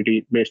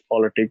identity-based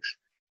politics.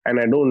 And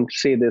I don't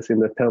say this in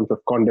the terms of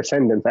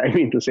condescendence. I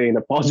mean to say in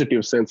a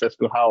positive sense as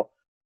to how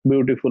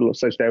beautiful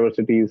such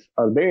diversities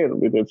are there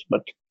with it.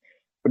 But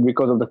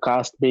because of the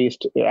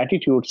caste-based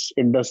attitudes,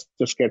 it does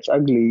just gets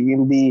ugly.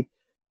 In the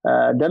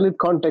Dalit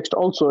context,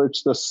 also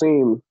it's the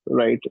same,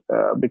 right?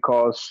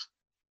 Because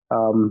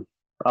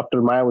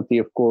after Mayawati,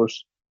 of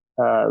course,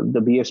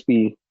 the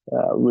BSP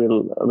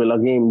will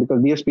again,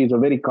 because BSP is a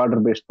very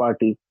cadre-based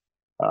party.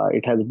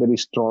 It has very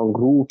strong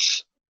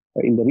roots.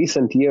 In the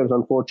recent years,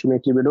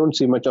 unfortunately, we don't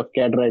see much of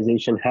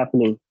cadreization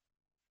happening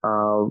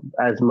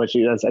as much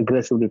as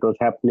aggressively it was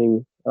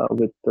happening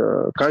with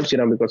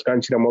Kanchiram, because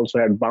Kanchiram also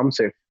had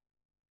BAMSEF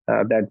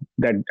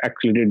that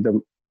actually did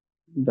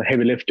the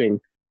heavy lifting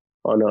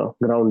on a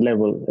ground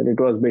level. And it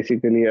was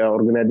basically an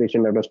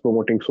organization that was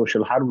promoting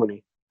social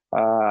harmony.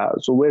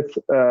 So with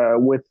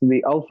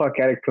the alpha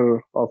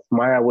character of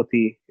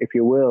Mayawati, if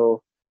you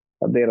will,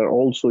 there are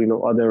also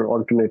other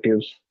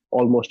alternatives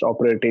almost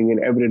operating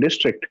in every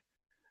district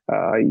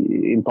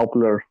in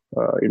popular,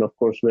 of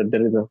course, where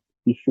there is a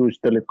huge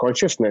Dalit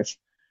consciousness.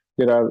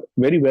 There are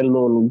very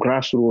well-known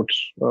grassroots,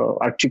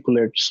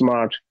 articulate,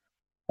 smart,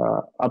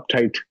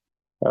 uptight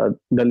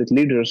Dalit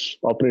leaders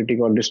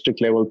operating on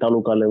district level,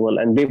 taluka level,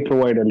 and they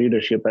provide a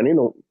leadership. And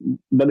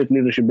Dalit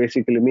leadership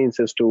basically means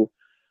is to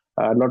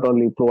not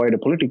only provide a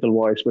political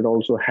voice, but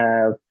also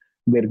have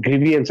their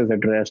grievances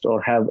addressed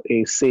or have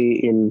a say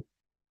in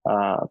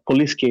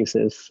police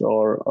cases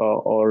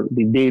or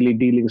the daily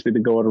dealings with the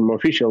government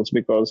officials,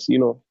 because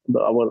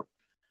our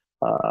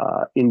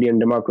Indian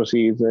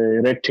democracy is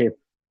a red tape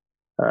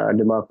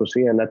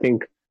democracy, and I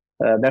think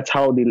that's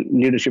how the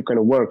leadership kind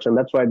of works, and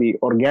that's why the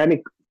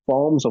organic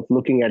forms of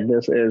looking at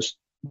this is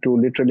to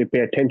literally pay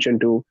attention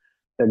to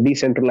the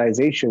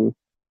decentralization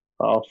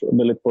of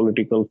the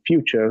political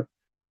future.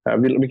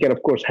 We can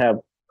of course have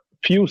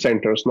few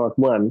centers, not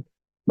one,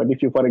 but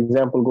if you, for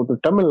example, go to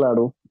Tamil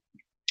Nadu,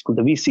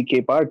 the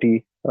VCK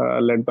party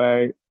led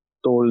by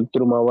Tol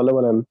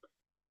Tirumavallavalan,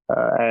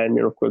 and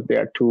of course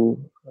there are two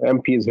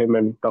MPs, him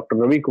and Dr.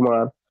 Ravi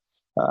Kumar.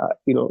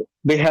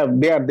 They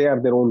are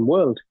their own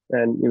world,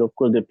 and of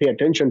course they pay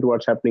attention to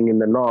what's happening in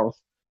the north,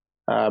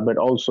 but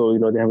also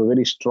they have a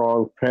very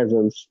strong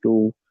presence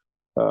to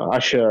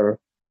usher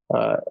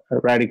a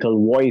radical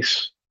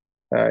voice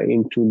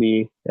into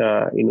the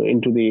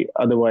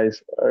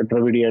otherwise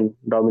Dravidian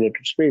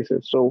dominated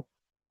spaces. So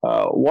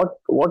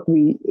what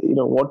we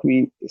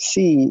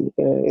see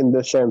in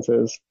this sense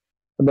is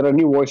there are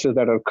new voices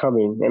that are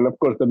coming, and of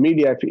course the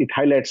media, if it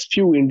highlights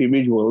few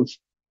individuals,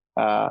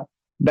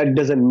 that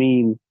doesn't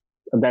mean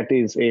that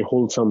is a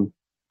wholesome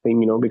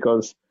thing,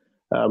 because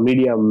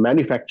media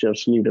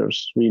manufactures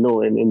leaders. We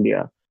know in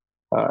India,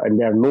 and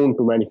they are known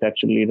to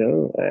manufacture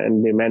leader,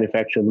 and they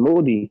manufactured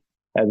Modi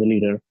as a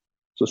leader.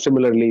 So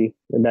similarly,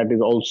 that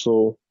is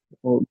also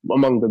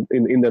among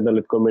in the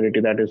Dalit community,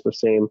 that is the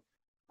same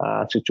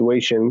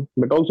situation.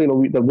 But also,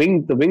 the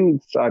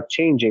wings are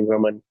changing,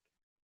 Raman,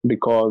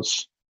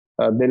 because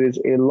there is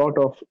a lot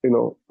of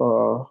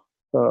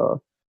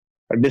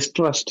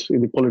distrust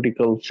in the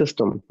political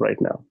system right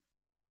now.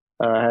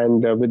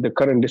 And with the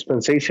current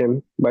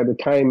dispensation, by the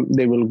time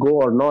they will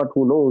go or not,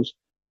 who knows?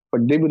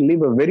 But they will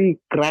leave a very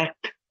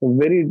cracked,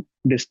 very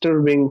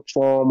disturbing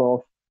form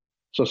of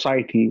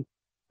society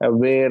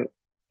where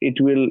it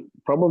will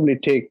probably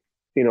take,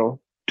 two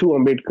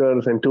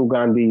Ambedkars and two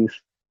Gandhis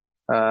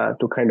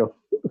to kind of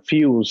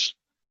fuse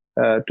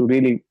to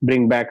really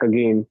bring back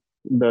again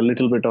the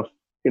little bit of,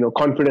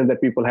 confidence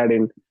that people had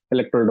in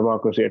electoral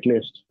democracy, at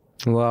least.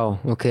 Wow.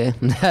 Okay,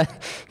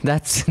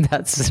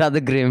 that's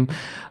rather grim.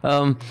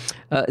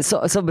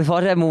 So before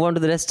I move on to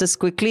the rest, just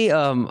quickly,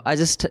 I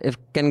just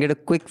can get a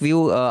quick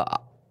view.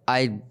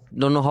 I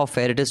don't know how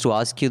fair it is to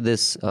ask you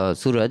this,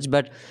 Suraj,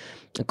 but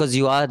because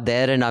you are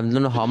there, and I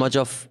don't know how much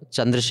of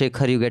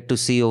Chandrasekhar you get to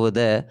see over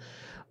there,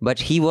 but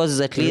he was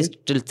at least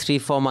till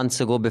 3-4 months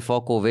ago,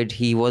 before COVID,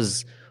 he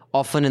was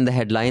often in the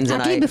headlines.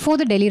 Actually, before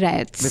the Delhi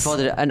riots.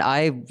 And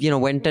I,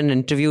 went and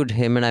interviewed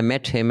him, and I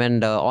met him,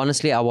 and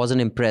honestly, I wasn't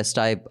impressed.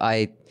 I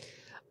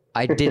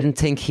didn't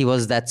think he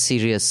was that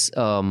serious.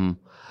 But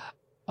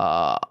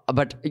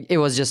it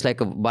was just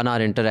like a 1-hour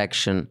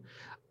interaction.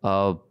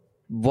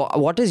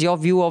 What is your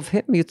view of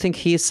him? You think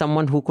he is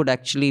someone who could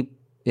actually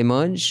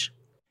emerge?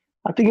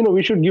 I think,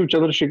 we should give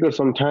Chandrasekhar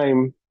some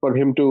time for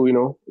him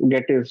to,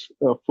 get his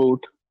foot.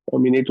 I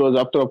mean, it was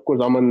after, of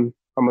course, Aman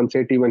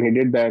Sethi, when he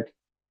did that,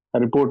 a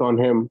report on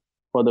him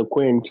for the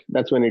Quint,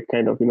 that's when it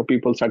kind of,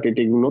 people started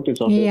taking notice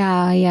of it.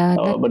 Yeah.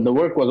 But the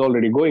work was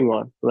already going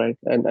on, right?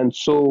 And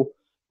so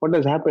what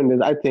has happened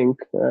is, I think,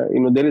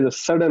 there is a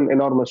sudden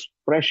enormous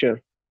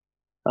pressure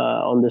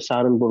on the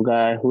Saharanpur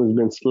guy who has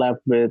been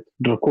slapped with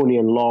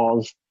draconian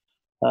laws.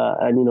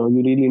 And,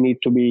 you really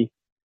need to be,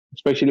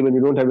 especially when you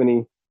don't have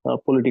any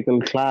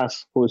political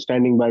class who is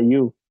standing by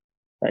you.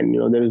 And,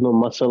 there is no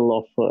muscle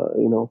of,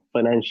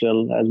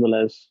 financial as well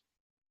as,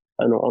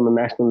 on a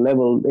national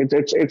level.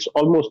 It's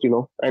almost,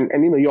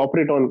 and you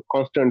operate on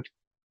constant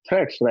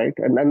threats, right?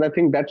 And I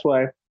think that's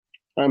why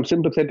I'm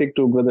sympathetic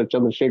to Brother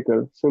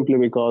Chandrasekhar, simply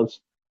because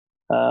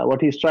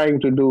what he's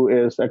trying to do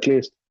is at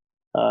least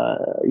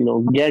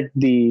get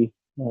the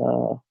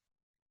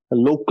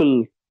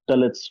local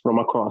Dalits from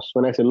across.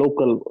 When I say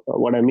local,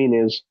 what I mean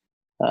is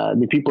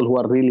the people who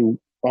are really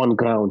on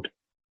ground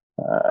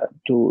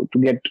to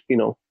get,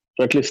 to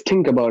at least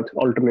think about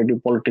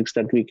alternative politics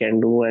that we can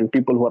do, and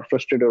people who are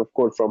frustrated, of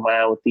course, from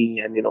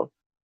Mayawati and,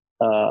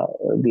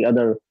 the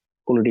other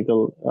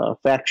political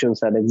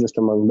factions that exist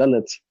among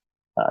Dalits,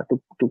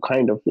 to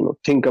kind of,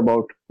 think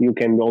about you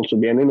can also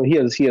be. And, he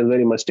has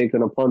very much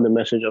taken upon the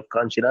message of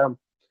Kanchiram,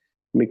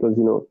 because,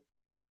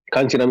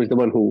 Kanchiram is the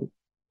one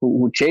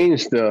who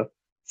changed the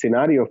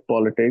scenario of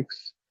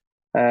politics.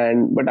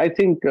 But I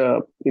think,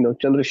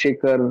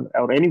 Chandrasekhar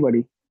or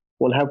anybody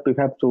will have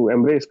to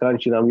embrace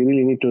Kanchiram. You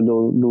really need to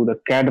do the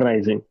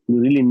cadreizing. You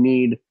really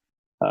need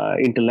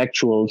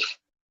intellectuals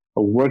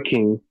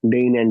working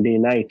day in and day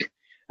night,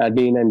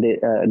 day in and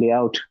day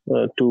out,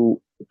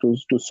 to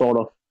sort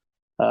of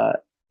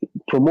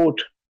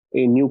promote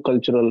a new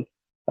cultural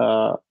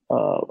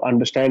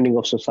understanding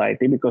of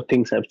society, because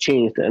things have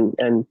changed.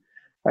 And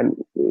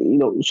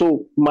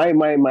so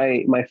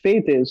my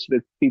faith is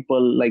with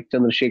people like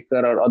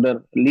Chandrasekhar or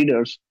other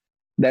leaders,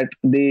 that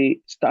they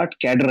start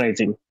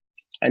cadreizing,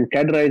 and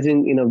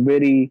cadreizing in a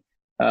very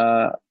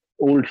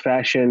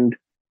old-fashioned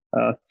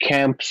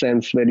camp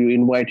sense, where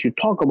you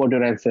talk about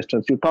your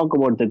ancestors, you talk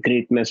about the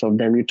greatness of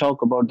them, you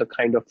talk about the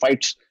kind of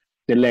fights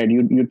they led,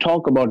 you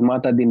talk about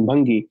Mata Din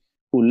Bhangi,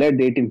 who led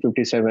the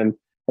 1857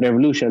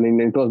 revolution,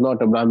 and it was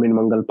not a Brahmin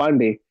Mangal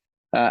Pandey,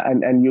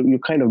 and you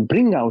kind of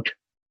bring out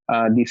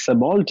the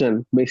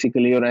subaltern,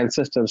 basically your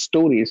ancestors'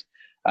 stories,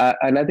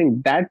 and I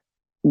think that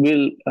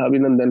will,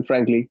 Abhinandan,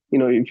 frankly,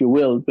 if you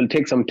will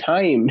take some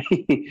time.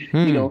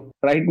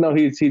 Right now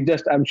he's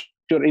just, I'm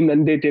sure,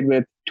 inundated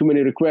with too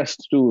many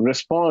requests to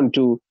respond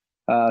to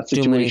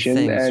situations,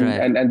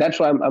 and that's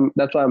why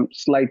I'm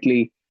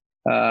slightly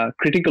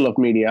critical of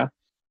media,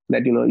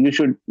 that you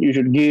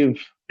should give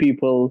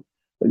people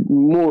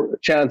more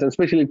chance, and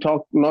especially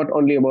talk not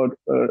only about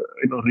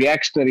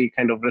reactionary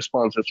kind of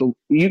responses. So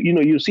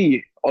you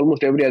see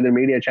almost every other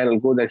media channel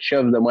goes and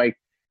shoves the mic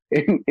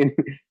in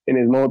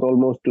his mouth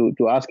almost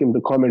to ask him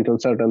to comment on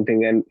certain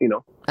thing,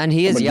 and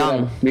he is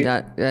young,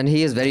 and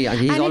he is very young.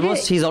 He's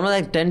almost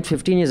like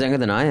 10-15 years younger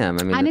than I am.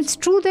 And it's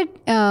true that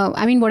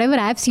whatever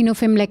I've seen of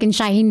him, like in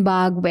Shaheen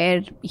Bagh,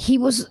 where he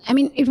was,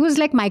 it was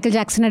like Michael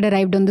Jackson had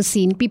arrived on the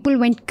scene. People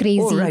went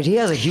crazy. Oh right, he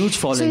has a huge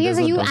following. So he has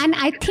and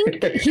I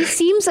think he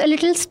seems a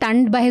little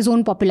stunned by his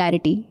own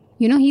popularity.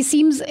 He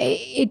seems,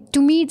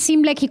 to me it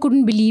seemed like he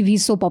couldn't believe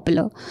he's so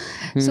popular.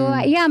 So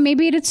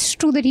maybe it's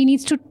true that he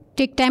needs to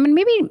take time and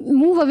maybe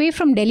move away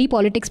from Delhi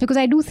politics, because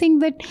I do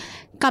think that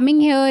coming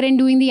here and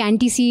doing the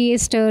anti-CAA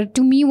stir,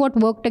 to me what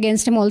worked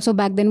against him also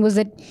back then was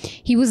that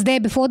he was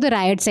there before the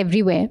riots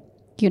everywhere,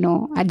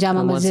 at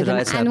Jama Masjid.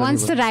 And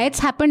once the riots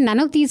happened, none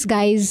of these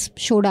guys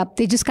showed up.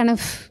 They just kind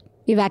of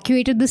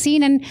evacuated the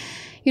scene, and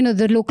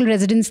the local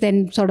residents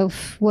then sort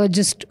of were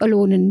just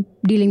alone and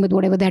dealing with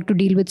whatever they had to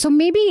deal with. So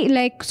maybe,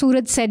 like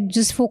Suraj said,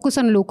 just focus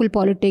on local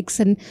politics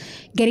and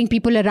getting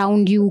people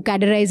around you,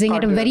 categorizing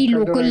at a very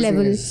local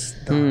level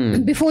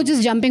before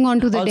just jumping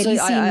onto the Delhi scene.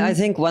 I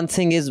think one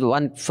thing is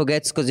one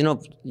forgets, because,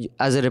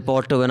 as a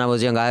reporter when I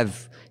was young,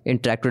 I've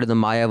interacted with the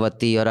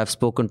Mayawati, or I've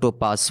spoken to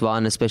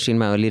Paswan, especially in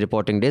my early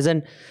reporting days,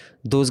 and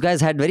those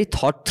guys had very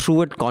thought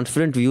through and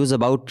confident views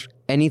about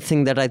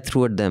anything that I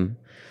threw at them.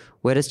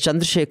 Whereas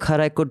Chandrasekhar,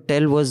 I could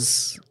tell,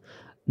 was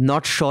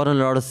not sure on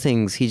a lot of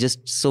things. He just,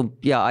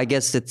 I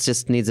guess it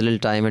just needs a little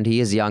time, and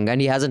he is young,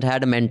 and he hasn't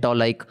had a mentor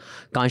like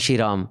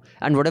Kanchiram.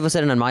 And whatever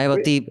said, and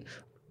Mayawati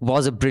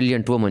was a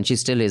brilliant woman. She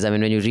still is.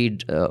 When you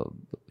read,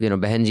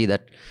 Behenji,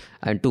 that,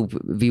 and to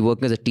be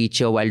working as a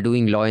teacher while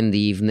doing law in the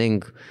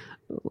evening,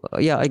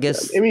 I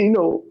guess.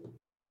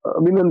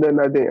 Abhinandan,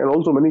 I think, and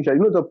also Manisha,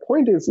 the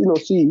point is,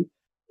 see,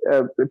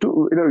 you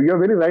have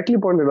very rightly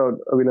pointed out,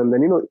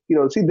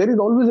 Abhinandan, see, there is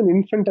always an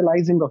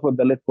infantilizing of a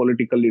Dalit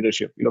political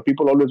leadership.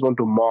 People always want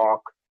to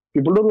mock.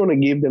 People don't want to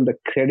give them the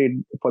credit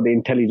for the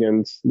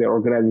intelligence, their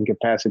organizing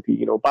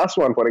capacity.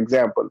 Paswan, for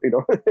example,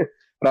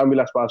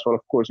 Ramvilas Paswan,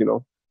 of course,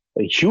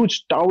 a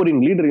huge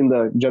towering leader in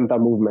the Janta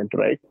movement,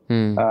 right?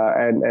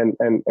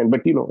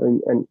 But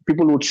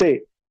people would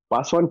say,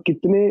 Paswan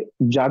kitne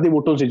jade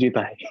voton se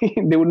jeeta hai.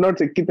 They would not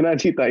say kitna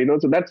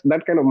jeeta, so that's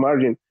that kind of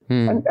margin.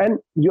 And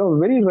you're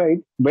very right.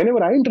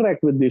 Whenever I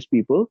interact with these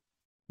people,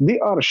 they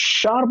are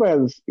sharp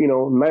as,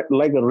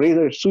 like a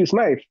razor Swiss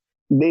knife.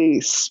 They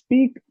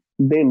speak,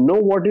 they know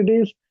what it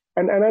is.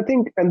 And I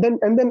think, and then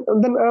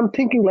I'm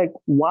thinking, like,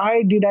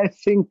 why did I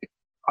think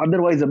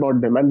otherwise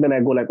about them? And then I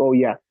go like, oh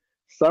yeah,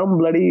 some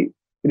bloody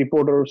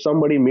reporter,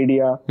 somebody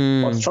media,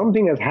 or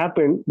something has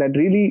happened that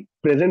really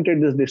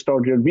presented this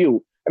distorted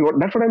view.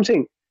 And that's what I'm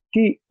saying.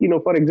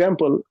 For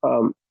example,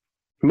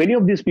 many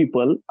of these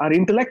people are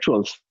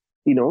intellectuals,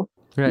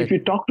 Right. If you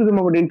talk to them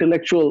about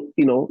intellectual,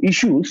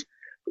 issues,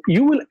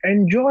 you will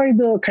enjoy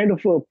the kind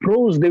of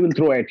prose they will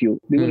throw at you.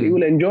 You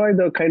will enjoy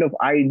the kind of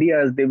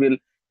ideas they will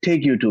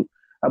take you to.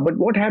 But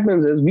what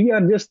happens is we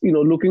are just,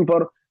 looking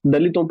for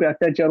Daliton pe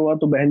atyachar hua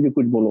to behan ji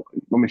kuch bolo.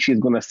 She's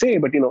going to say,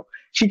 but,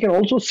 she can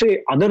also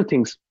say other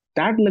things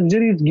that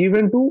luxury is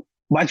given to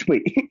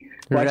Vajpayee.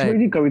 Vajpayee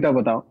ji कविता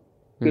बताओ,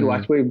 फिर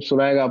वाजपेयी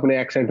सुनाएगा अपने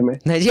accent में.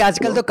 नहीं जी,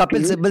 आजकल तो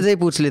कपिल सिब्बल से ही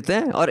पूछ लेते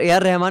हैं और ए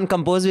आर रहमान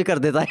कंपोज भी कर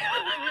देता है.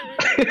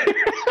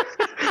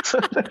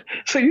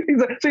 So you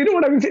know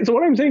what I'm saying. So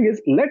what I'm saying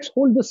is, let's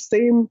hold the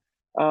same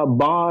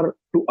bar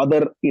to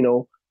other,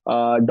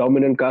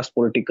 dominant caste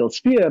political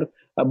sphere,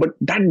 but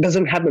that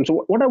doesn't happen.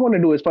 So what I want to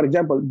do is, for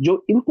example,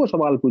 जो इनको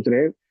सवाल पूछ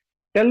रहे हैं,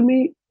 tell me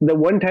the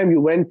one time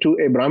you went to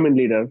a Brahmin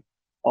leader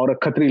or a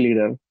Khatri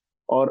leader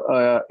or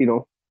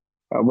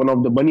one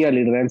of the Baniya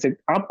leader and said,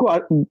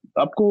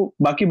 आपको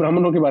बाकी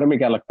ब्राह्मणों के बारे में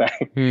क्या लगता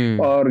है,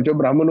 और जो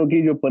ब्राह्मणों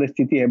की जो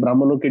परिस्थिति है,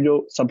 ब्राह्मणों के जो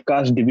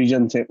सबकास्ट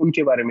डिविजन्स है,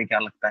 उनके बारे में क्या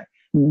लगता है.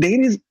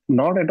 There is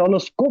not at all a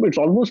scope. It's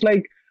almost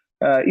like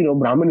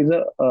Brahman is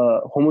a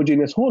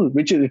homogeneous whole,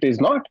 which it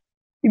is not.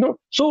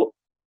 So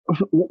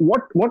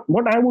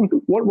what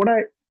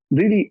I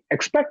really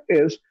expect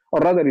is,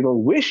 or rather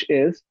wish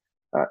is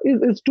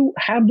to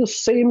have the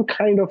same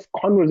kind of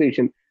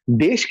conversation.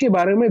 देश के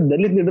बारे में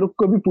दलित leader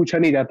को भी पूछा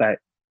नहीं जाता है.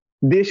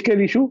 देश के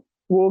इशू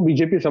वो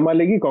बीजेपी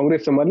संभालेगी,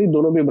 कांग्रेस संभाली,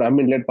 दोनों भी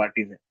ब्राह्मण लेड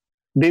पार्टीज है.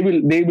 They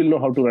will know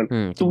how to run.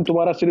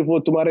 तुम्हारा सिर्फ वो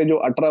तुम्हारे जो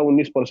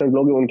 18-19%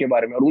 लोग हैं उनके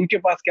बारे में, और उनके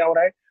पास क्या हो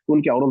रहा है,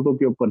 उनकी औरतों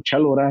के ऊपर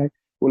छल हो रहा है,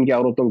 उनकी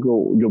औरतों को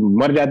जो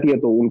मर जाती है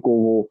तो उनको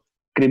वो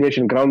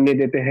क्रिमेशन ग्राउंड नहीं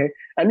देते हैं.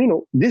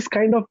 And this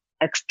kind of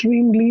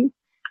extremely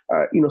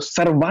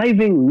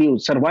surviving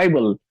news,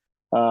 survival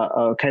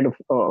kind of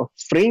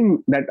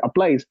frame that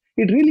applies,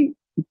 it really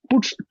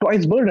puts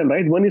twice burden,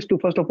 right? One is to,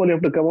 first of all, you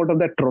have to come out of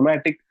that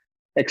traumatic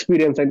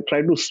experience and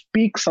try to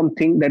speak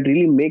something that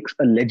really makes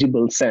a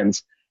legible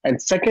sense.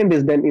 And second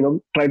is then,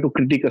 try to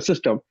critique a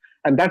system.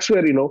 And that's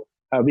where,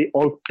 we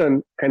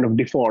often kind of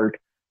default.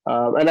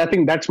 And I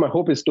think that's my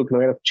hope, is to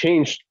kind of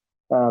change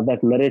that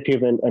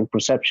narrative and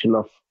perception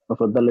of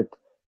a Dalit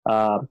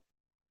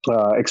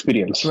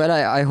experience. Well,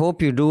 I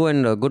hope you do,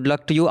 and good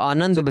luck to you.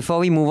 Anand, before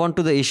we move on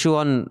to the issue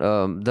on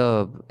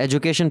the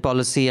education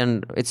policy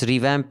and its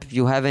revamp,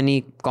 you have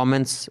any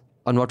comments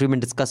on what we've been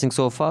discussing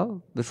so far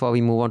before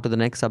we move on to the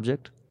next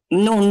subject?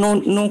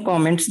 No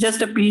comments.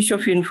 Just a piece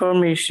of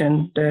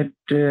information that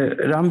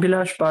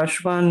Ramvilas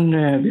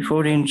Paswan,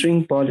 before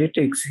entering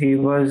politics, he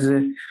was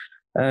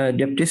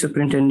deputy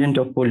superintendent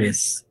of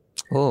police.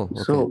 Oh,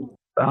 okay. So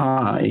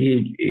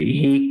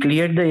he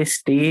cleared the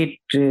state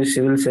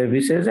civil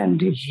services,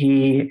 and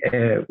he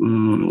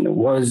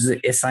was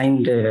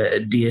assigned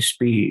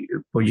DSP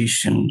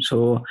position.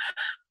 So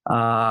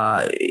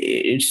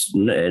it's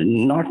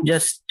not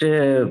just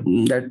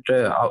that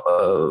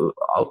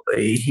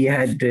he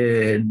had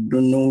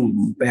no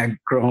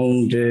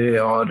background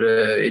or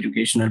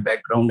educational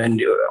background,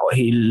 and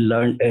he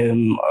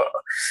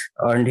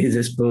earned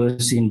his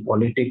spurs in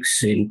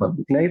politics, in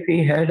public life.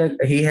 He had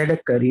a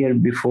career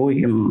before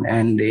him,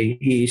 and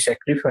he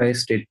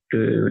sacrificed it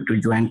to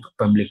join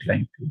public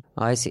life.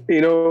 I see.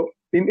 It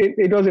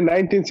was in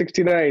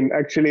 1969,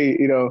 actually.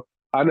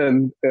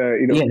 Anand,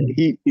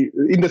 he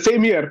in the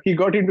same year he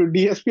got into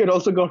DSP and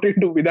also got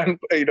into Vidhan,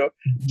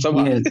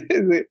 Sabha.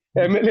 Yes.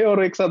 MLA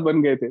और एक साथ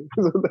बन गए थे.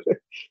 So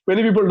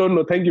many people don't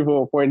know. Thank you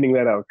for pointing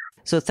that out.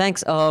 So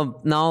thanks.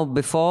 Now,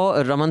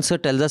 before Raman sir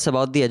tells us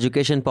about the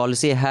education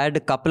policy, I had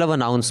a couple of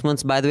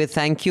announcements. By the way,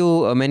 thank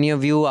you, many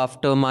of you.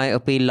 After my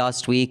appeal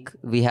last week,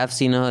 we have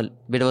seen a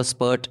bit of a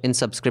spurt in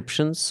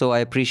subscriptions, so I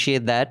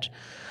appreciate that.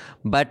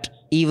 But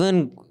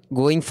even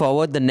going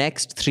forward, the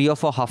next 3 or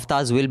 4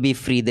 haftas will be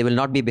free. They will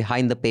not be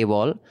behind the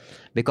paywall,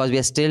 because we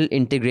are still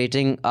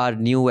integrating our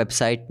new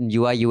website,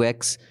 UI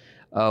UX,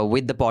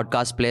 with the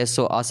podcast player.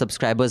 So our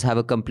subscribers have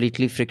a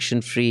completely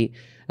friction-free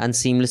and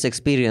seamless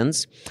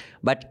experience.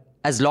 But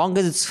as long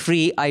as it's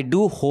free, I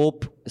do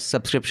hope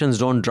subscriptions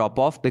don't drop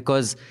off,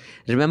 because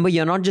remember,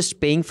 you're not just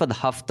paying for the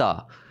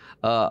hafta.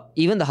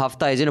 Even the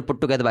hafta is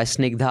put together by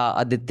Snigdha,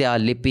 Aditya,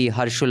 Lipi,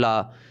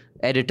 Harshula,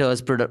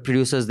 editors,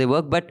 producers, they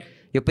work. But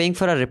you're paying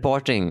for our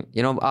reporting,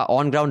 our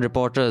on-ground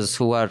reporters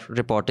who are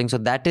reporting. So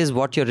that is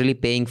what you're really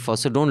paying for.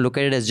 So don't look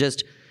at it as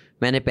just,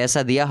 maine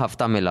paisa diya,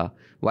 hafta mila.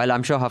 While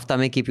I'm sure hafta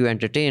may keep you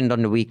entertained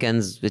on the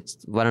weekends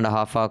with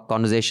 1.5 hour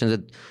conversations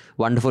with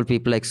wonderful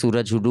people like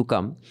Suraj who do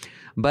come.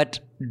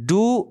 But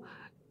do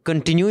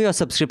continue your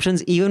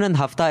subscriptions even when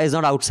hafta is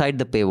not outside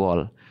the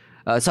paywall.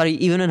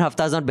 Even when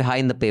hafta is not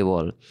behind the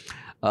paywall.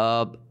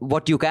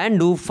 What you can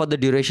do for the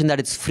duration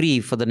that it's free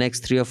for the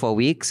next 3 or 4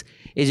 weeks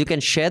is you can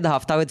share the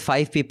hafta with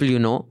 5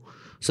 people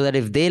so that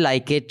if they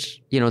like it,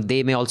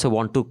 they may also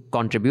want to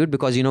contribute,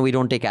 because we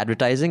don't take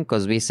advertising,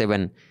 because we say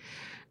when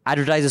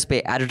advertisers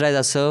pay, advertisers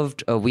are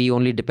served, we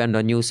only depend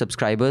on new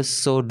subscribers.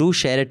 So do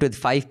share it with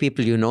 5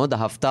 people the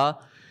hafta,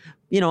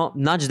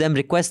 nudge them,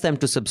 request them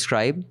to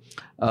subscribe.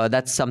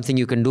 That's something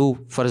you can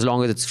do for as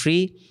long as it's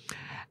free.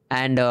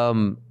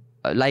 And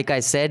like I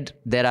said,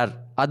 there are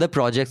other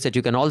projects that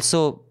you can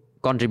also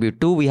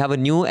contribute to. We have a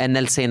new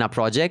NL Sena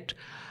project.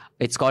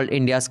 It's called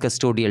India's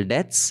Custodial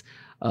Deaths.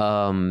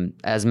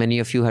 As many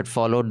of you had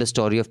followed the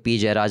story of P.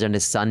 Jayaraj and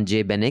his son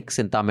J. Benix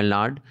in Tamil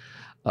Nadu,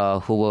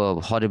 who were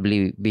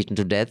horribly beaten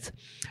to death.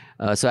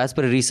 So as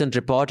per a recent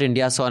report,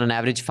 India saw on an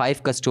average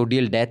 5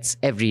 custodial deaths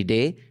every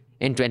day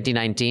in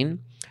 2019.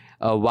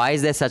 Why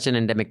is there such an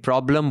endemic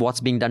problem?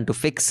 What's being done to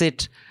fix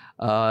it?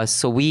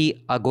 So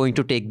we are going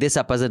to take this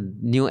up as a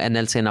new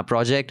NL Sena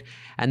project.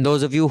 And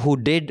those of you who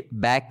did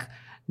back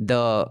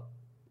the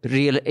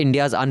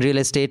India's Unreal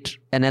Estate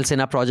NL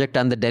Sena project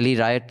and the Delhi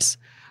riots,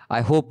 I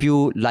hope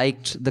you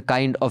liked the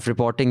kind of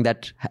reporting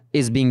that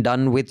is being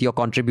done with your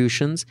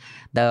contributions.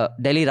 The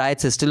Delhi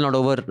riots is still not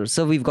over.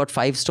 So we've got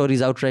 5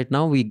 stories out right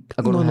now. We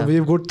are going to have...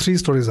 we've got 3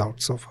 stories out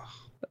so far.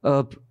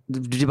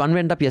 One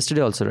went up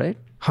yesterday also, right?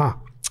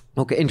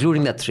 Okay,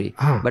 including that 3.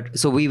 But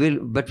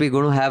we're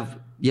going to have,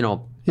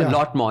 a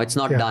lot more. It's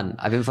not done.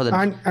 I mean, for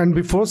the... And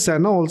before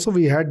Sena also,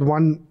 we had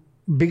one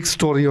big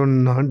story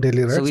on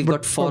Delhi riots. So we've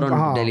got 4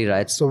 on Delhi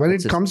riots. So when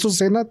it comes to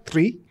Sena,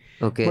 3.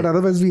 Okay. But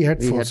otherwise we had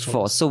 4. We had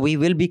 4. So we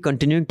will be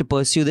continuing to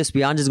pursue this.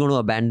 We aren't just going to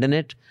abandon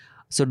it.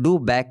 So do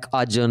back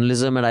our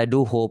journalism, and I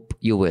do hope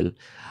you will.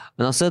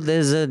 Now, sir,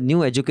 there's a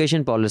new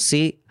education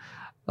policy.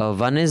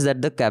 One is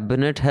that the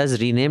cabinet has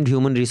renamed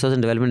Human Resource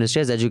and Development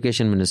Ministry as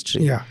Education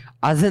Ministry. Yeah.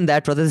 Other than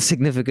that, what are the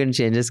significant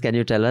changes? Can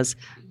you tell us?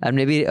 And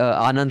maybe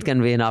Anand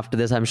can weigh in after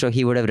this. I'm sure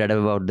he would have read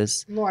about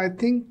this. No, I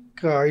think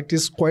it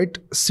is quite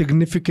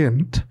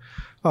significant.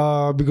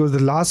 Because the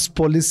last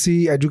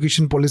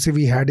education policy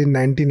we had in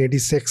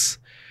 1986.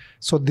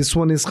 So this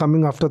one is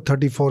coming after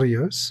 34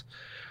 years.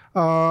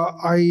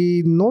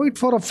 I know it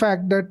for a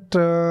fact that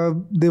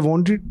they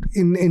wanted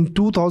in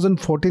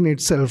 2014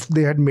 itself,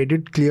 they had made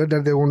it clear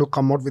that they want to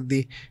come out with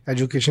the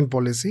education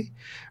policy.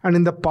 And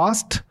in the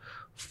past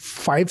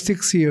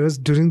 5-6 years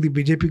during the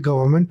BJP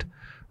government,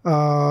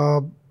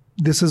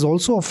 this is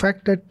also a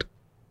fact that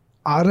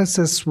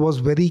RSS was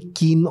very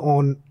keen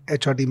on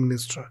HRD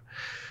minister.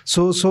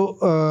 So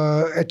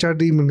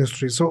HRD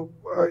ministry. So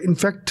in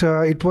fact,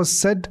 it was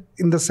said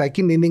in the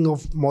second inning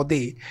of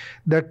Modi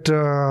that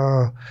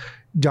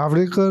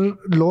Javadekar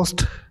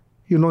lost,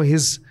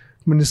 his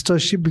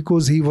ministership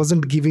because he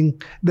wasn't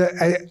giving the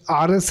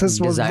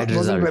RSS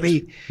wasn't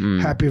very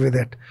happy with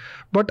it.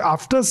 But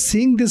after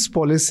seeing this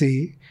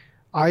policy,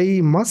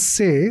 I must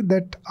say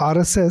that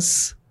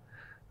RSS,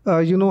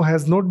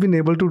 has not been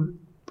able to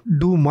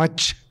do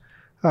much,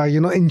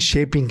 in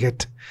shaping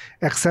it.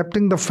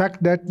 Accepting the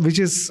fact that, which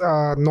is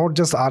not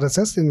just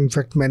RSS, in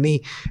fact,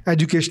 many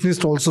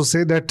educationists also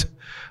say that,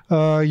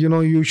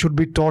 you should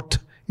be taught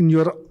in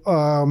your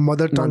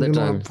mother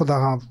tongue, for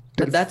the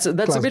But that's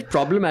a bit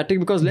problematic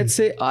because let's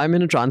say I'm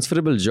in a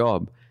transferable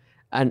job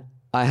and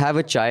I have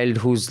a child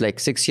who's like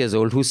 6 years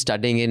old who's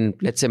studying in,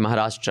 let's say,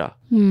 Maharashtra.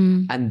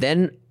 And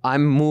then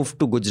I'm moved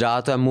to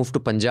Gujarat or I'm moved to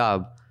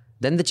Punjab.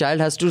 Then the child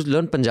has to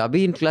learn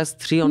Punjabi in class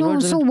 3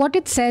 onwards. No, so what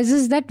it says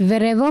is that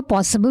wherever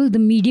possible, the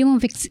medium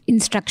of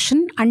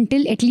instruction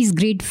until at least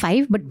grade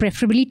 5, but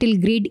preferably till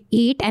grade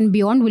 8 and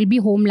beyond will be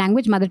home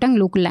language, mother tongue,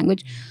 local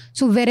language.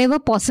 So wherever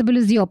possible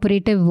is the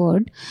operative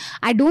word.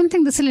 I don't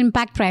think this will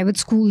impact private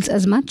schools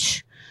as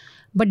much,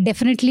 but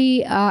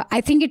definitely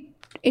I think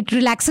it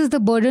relaxes the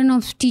burden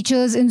of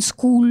teachers in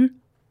school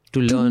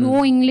to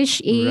know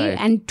English,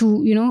 and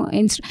to,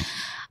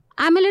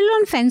 I'm a little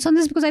on fence on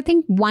this because I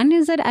think one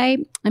is that I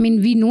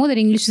mean, we know that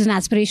English is an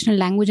aspirational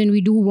language and we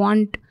do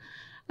want,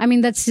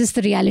 that's just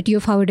the reality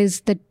of how it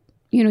is that,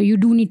 you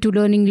do need to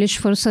learn English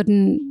for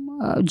certain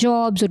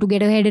jobs or to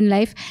get ahead in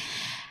life.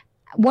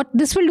 What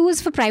this will do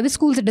is for private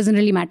schools, it doesn't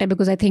really matter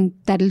because I think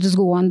that'll just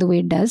go on the way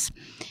it does.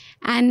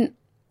 And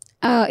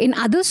in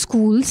other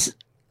schools,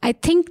 I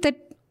think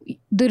that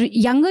the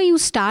younger you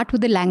start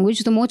with the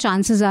language, the more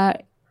chances are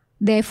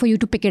there for you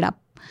to pick it up.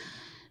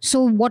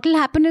 So what will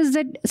happen is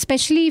that,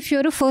 especially if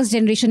you're a first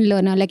generation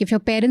learner, like if your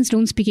parents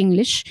don't speak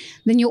English,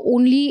 then your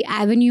only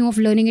avenue of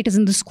learning it is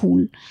in the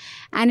school.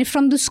 And if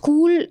from the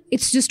school,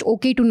 it's just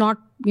okay to not,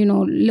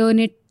 learn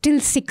it till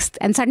 6th.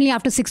 And suddenly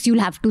after 6th, you'll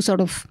have to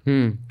sort of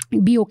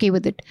be okay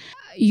with it.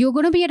 You're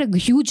going to be at a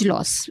huge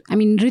loss.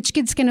 Rich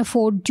kids can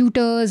afford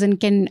tutors and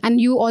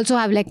you also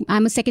have, like,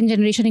 I'm a second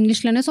generation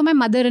English learner. So my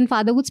mother and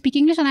father would speak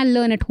English and I'll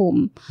learn at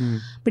home.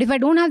 But if I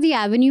don't have the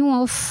avenue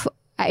of,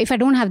 if I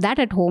don't have that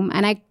at home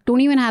and I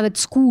don't even have at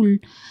school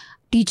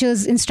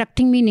teachers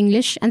instructing me in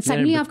English, and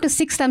suddenly after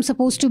 6th I'm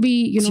supposed to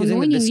be,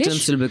 knowing English,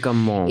 distance will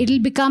become more. It'll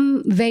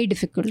become very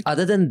difficult.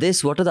 Other than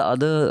this, what are the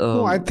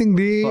other I think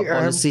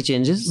policy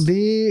changes?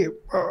 They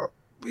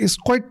is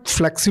quite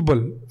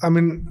flexible.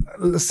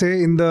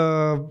 Say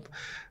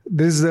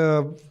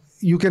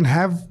you can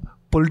have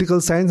political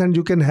science and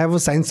you can have a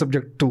science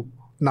subject too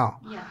now.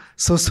 Yeah.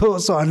 So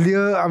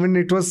earlier,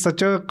 it was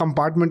such a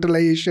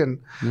compartmentalization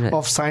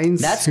of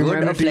science. That's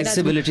good.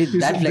 Flexibility.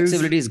 That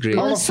flexibility is great.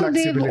 Also,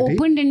 they've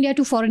opened India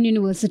to foreign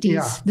universities.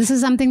 Yeah. This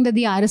is something that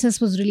the RSS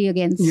was really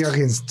against. Yeah,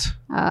 against.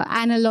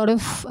 And a lot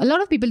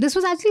of people. This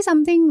was actually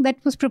something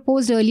that was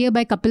proposed earlier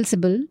by Kapil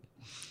Sibal.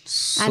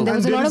 And there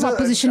was a lot of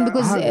opposition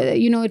because,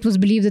 it was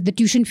believed that the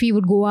tuition fee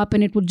would go up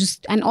and it would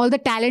and all the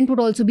talent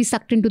would also be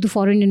sucked into the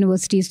foreign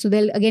universities. So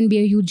there'll again be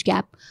a huge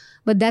gap.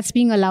 But that's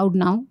being allowed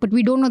now. But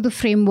we don't know the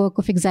framework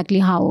of exactly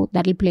how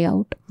that'll play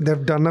out.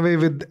 They've done away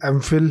with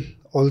MPhil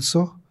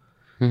also.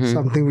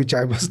 Something which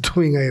I was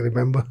doing, I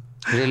remember.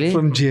 Really?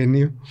 From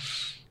GNU.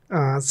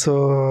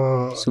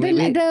 So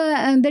maybe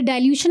The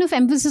dilution of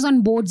emphasis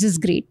on boards is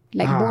great.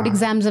 Like board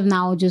exams have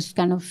now just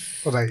kind of...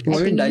 Right.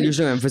 what in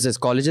dilution of emphasis?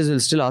 Colleges will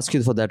still ask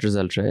you for that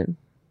result, right?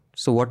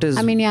 So what is?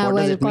 I mean, yeah, what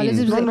well, does it mean?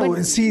 colleges-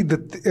 No. See,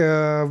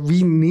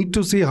 we need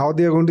to see how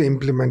they are going to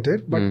implement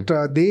it. But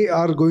they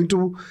are going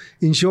to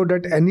ensure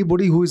that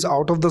anybody who is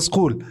out of the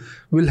school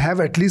will have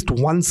at least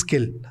one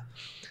skill.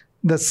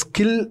 The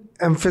skill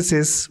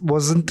emphasis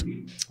wasn't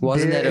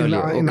there in earlier.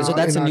 our- Okay, in so our-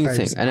 that's a in our new times.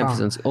 thing. An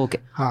emphasis. Okay.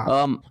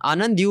 Haan.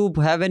 Anand, do you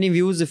have any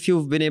views if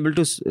you've been able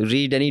to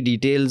read any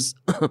details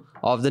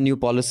of the new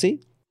policy?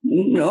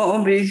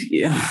 No,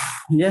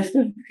 just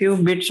a few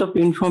bits of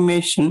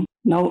information.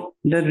 Now,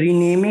 the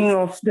renaming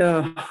of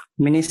the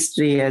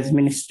ministry as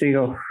Ministry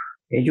of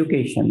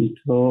Education.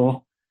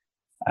 So,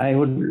 I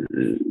would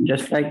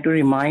just like to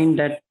remind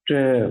that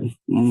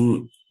in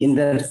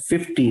the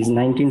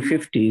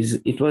 1950s,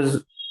 it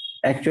was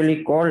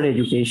actually called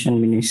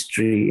Education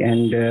Ministry,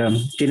 and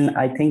till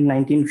I think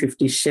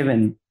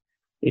 1957,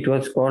 it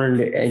was called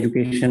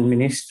Education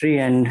Ministry,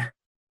 and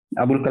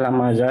Abul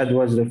Kalam Azad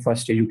was the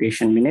first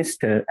education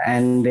minister,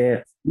 and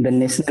the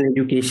National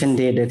Education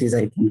Day, that is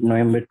I think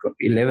November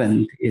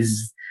 11th,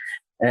 is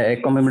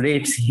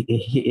commemorates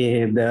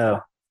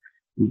the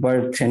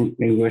birth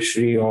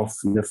anniversary of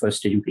the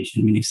first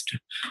education minister.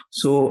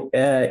 So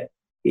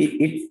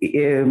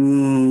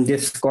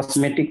this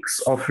cosmetics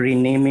of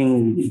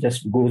renaming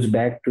just goes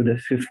back to the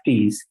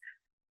 50s.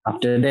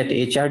 After that,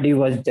 HRD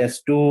was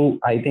just to,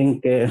 I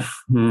think,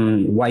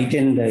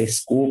 widen the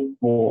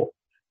scope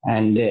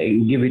and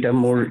give it a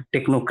more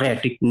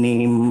technocratic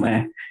name,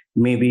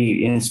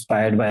 maybe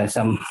inspired by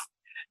some.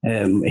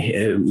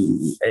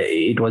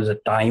 It was a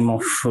time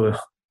of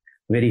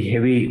very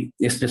heavy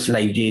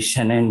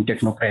specialization and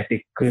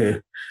technocratic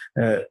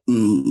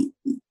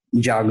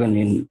jargon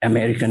in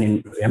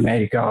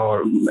America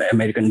or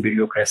American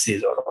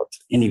bureaucracies or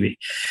anyway.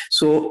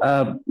 So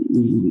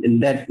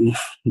that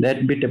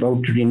bit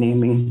about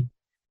renaming.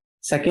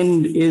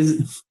 Second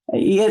is,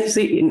 yes,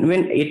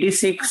 when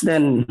 86,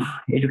 then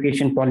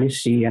education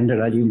policy under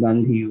Rajiv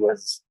Gandhi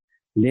was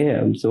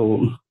there.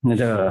 So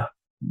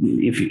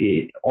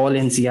if all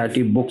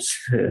NCERT books,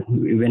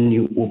 when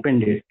you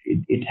opened it,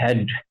 it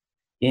had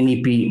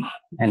NEP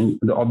and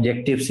the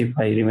objectives, if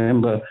I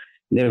remember,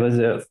 there was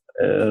a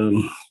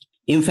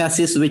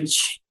emphasis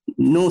which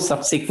no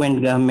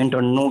subsequent government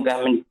or no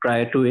government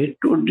prior to it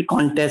would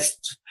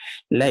contest,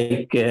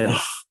 like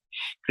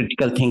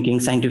critical thinking,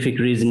 scientific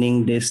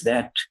reasoning, this,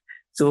 that.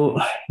 So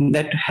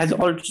that has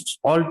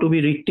all to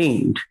be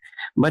retained.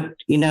 But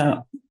in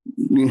a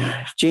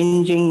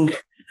changing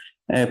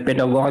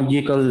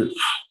pedagogical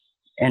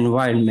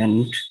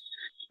environment,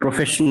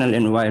 professional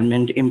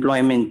environment,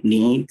 employment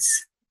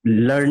needs,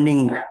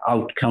 learning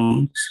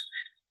outcomes,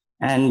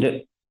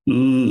 and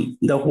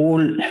the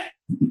whole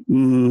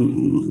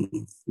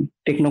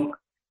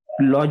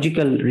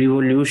technological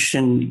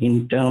revolution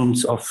in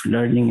terms of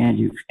learning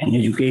and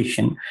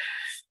education,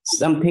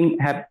 something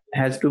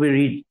has to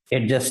be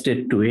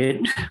readjusted to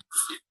it.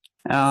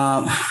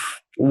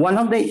 One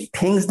of the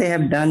things they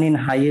have done in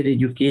higher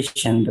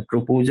education, the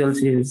proposals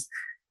is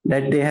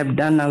that they have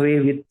done away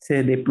with,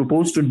 they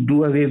propose to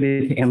do away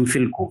with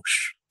MPhil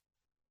course.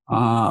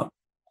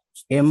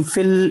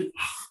 MPhil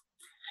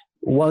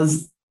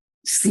was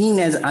seen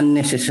as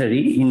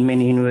unnecessary in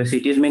many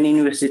universities. Many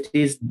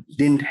universities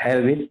didn't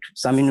have it.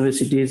 Some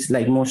universities,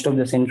 like most of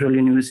the central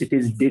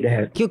universities, did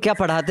have it. क्यों, क्या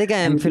पढ़ाते क्या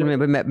MPhil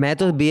में? मैं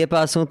तो BA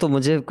पास हूँ, तो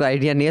मुझे कोई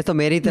आइडिया नहीं है, तो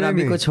मेरी तरह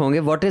भी कुछ होंगे.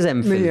 What is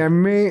MPhil? नहीं,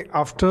 MA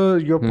after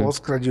your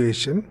post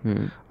graduation,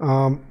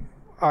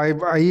 I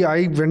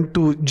went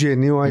to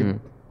JNU. I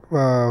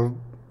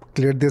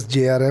cleared this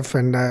JRF,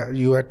 and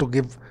you had to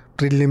give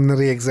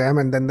preliminary exam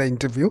and then the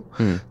interview.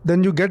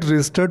 Then you get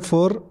registered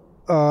for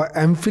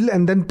MPhil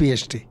and then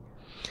PhD.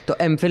 So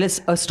MPhil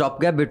is a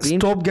stopgap between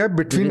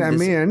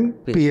MA and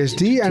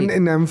PhD, and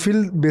in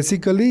MPhil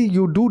basically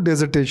you do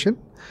dissertation.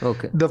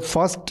 Okay. The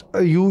first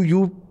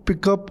you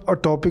pick up a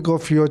topic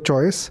of your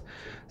choice.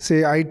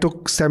 Say I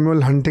took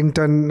Samuel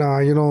Huntington,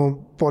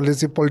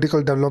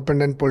 political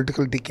development and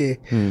political decay.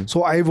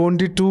 So I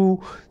wanted to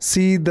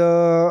see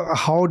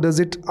how does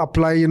it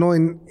apply,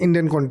 in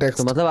Indian context.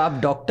 तो मतलब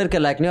आप doctor के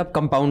लायक नहीं, आप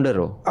compounder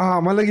हो.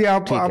 हाँ, मतलब कि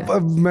आप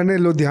मैंने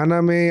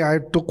लुधियाना में I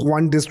took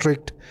one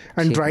district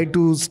and tried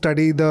to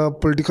study the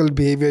political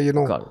behavior,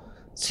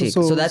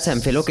 So that's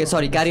MPhil. Okay,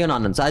 sorry, carry on,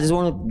 Anand. So I just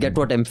want to get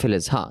what MPhil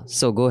is.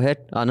 So go ahead,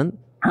 Anand.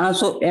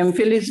 So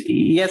MPhil is,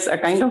 yes, a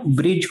kind of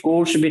bridge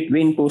course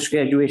between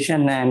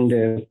post-graduation and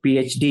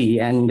PhD,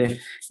 and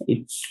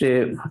it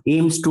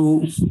aims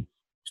to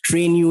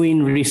train you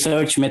in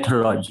research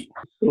methodology.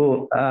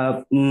 So,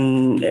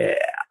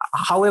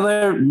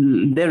 however,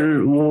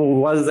 there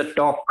was a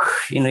talk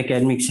in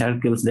academic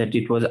circles that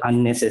it was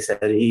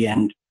unnecessary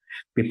and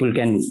people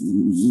can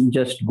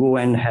just go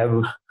and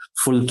have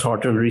full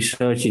throttle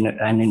research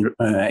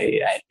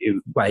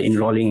by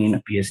enrolling in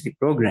a PhD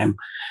program.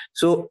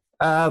 So,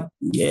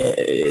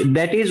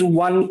 that is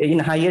one in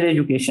higher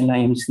education. I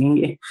am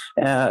saying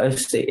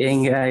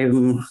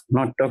I'm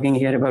not talking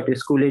here about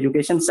school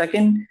education.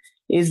 Second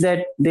is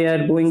that they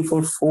are going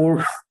for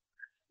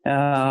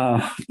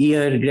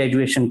 4-year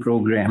graduation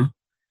program.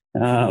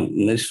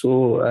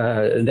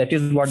 That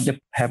is what they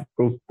have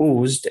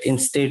proposed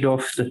instead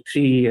of the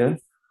 3-year.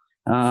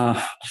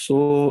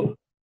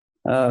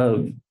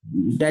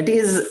 That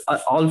is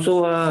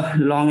also a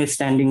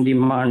long-standing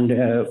demand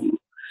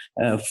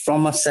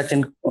from a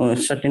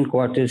certain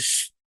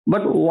quarters.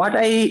 But what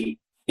I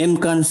am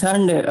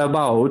concerned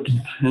about,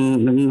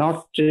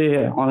 not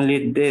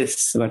only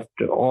this, but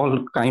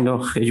all kind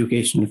of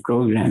educational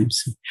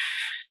programs,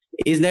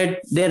 is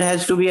that there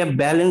has to be a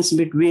balance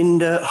between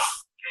the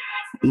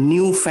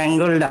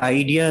newfangled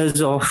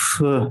ideas of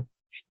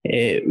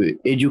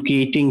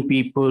educating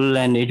people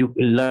and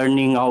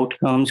learning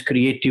outcomes,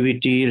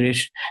 creativity,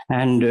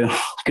 and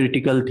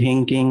critical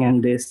thinking,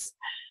 and this.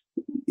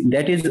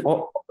 That is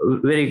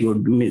very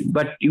good,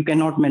 but you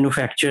cannot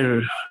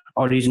manufacture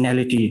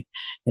originality.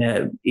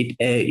 You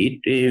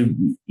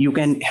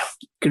can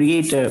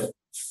create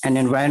an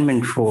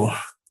environment for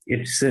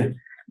its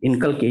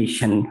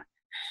inculcation,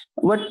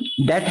 but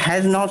that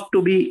has not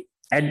to be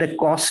at the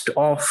cost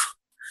of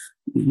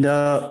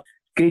the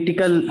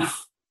critical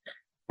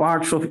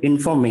parts of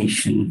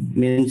information.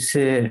 Means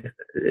the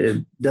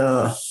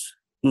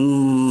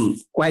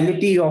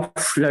quality of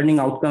learning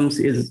outcomes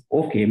is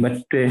okay,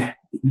 but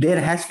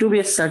there has to be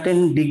a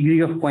certain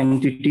degree of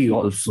quantity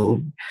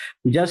also.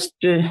 Just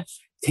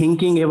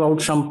thinking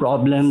about some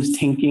problems,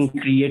 thinking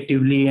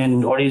creatively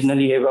and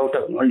originally about,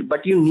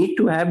 but you need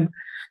to have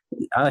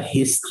a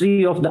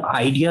history of the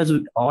ideas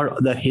or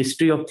the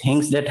history of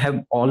things that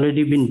have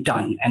already been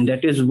done. And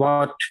that is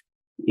what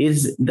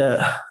is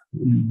the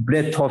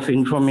breadth of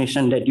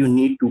information that you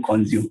need to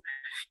consume.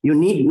 You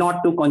need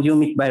not to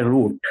consume it by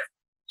rote.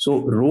 So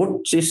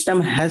rote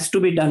system has to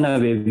be done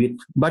away with,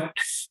 but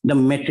the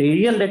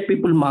material that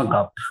people mug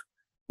up,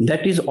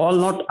 that is all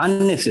not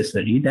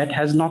unnecessary. That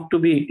has not to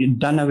be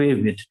done away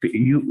with.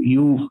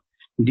 You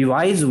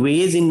devise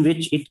ways in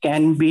which it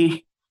can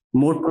be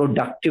more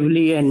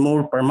productively and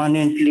more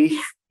permanently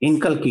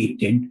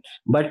inculcated,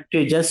 but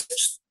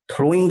just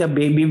throwing the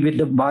baby with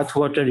the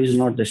bathwater is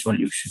not the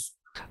solution.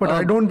 But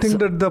I don't think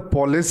that the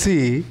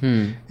policy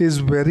is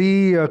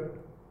very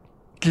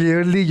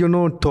clearly,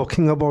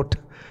 talking about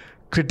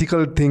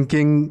critical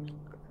thinking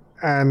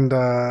and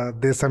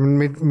this. I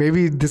mean,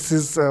 maybe this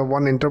is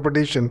one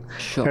interpretation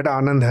that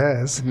Anand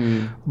has,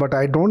 but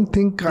I don't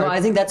think. No,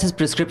 I think that's his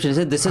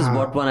prescription. This is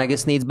what one, I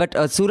guess, needs. But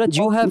Suraj,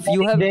 you have.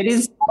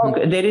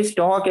 There is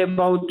talk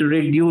about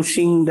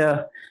reducing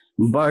the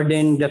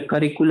burden, the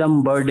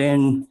curriculum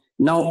burden.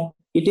 Now,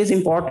 it is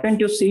important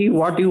to see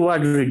what you are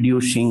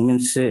reducing.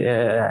 Means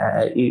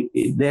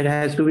there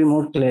has to be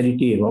more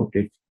clarity about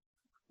it.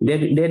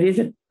 There is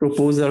a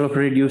proposal of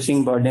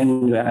reducing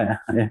burden.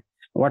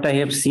 What I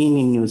have seen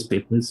in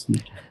newspapers.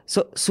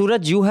 So,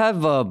 Suraj, you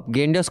have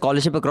gained your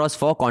scholarship across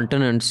 4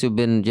 continents. You've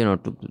been, to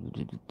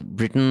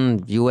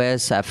Britain,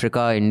 US,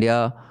 Africa,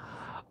 India,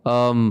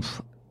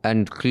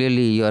 and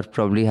clearly you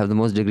probably have the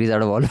most degrees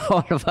out of all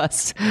of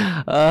us.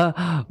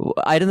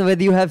 I don't know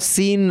whether you have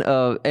seen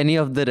any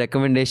of the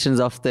recommendations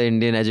of the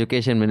Indian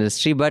Education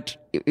Ministry, but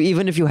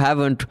even if you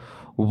haven't,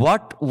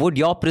 what would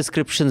your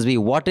prescriptions be?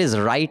 What is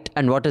right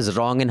and what is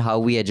wrong in how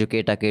we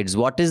educate our kids?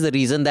 What is the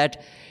reason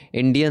that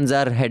Indians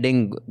are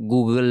heading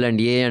Google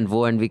and ye and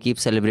wo and we keep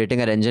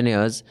celebrating our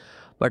engineers,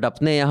 but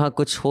apne yahan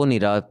kuch ho nahi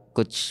raha,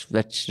 kuch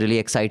which really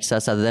excites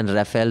us other than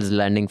Rafales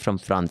landing from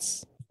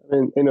France? I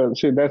mean,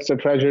 see, that's the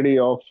tragedy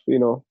of,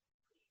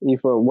 if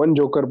one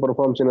joker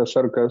performs in a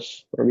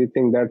circus, we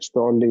think that's the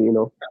only,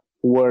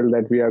 world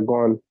that we are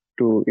gone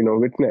to,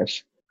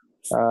 witness.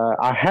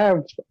 I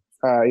have,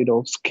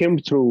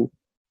 skimmed through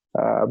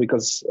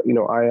because,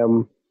 I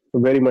am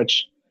very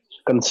much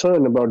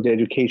concerned about the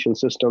education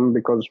system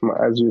because,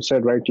 as you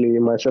said rightly,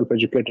 myself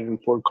educated in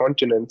 4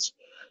 continents.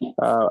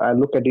 I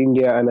look at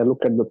India and I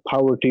look at the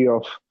poverty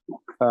of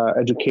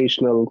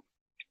educational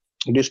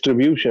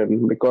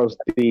distribution because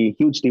the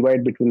huge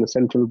divide between the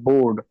central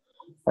board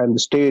and the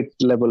state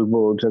level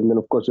boards. And then,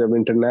 of course, we have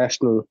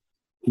international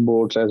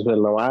boards as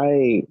well. Now,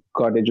 I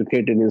got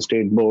educated in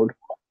state board,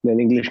 then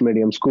English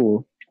medium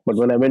school. But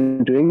when I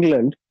went to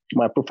England,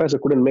 my professor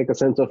couldn't make a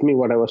sense of me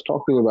what I was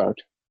talking about.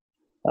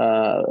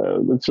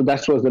 So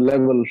that was the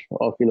level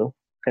of,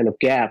 kind of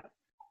gap,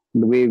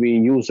 the way we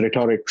use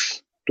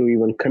rhetorics to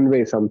even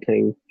convey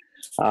something.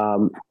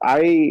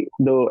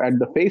 Though at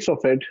the face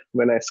of it,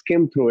 when I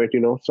skim through it,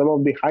 some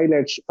of the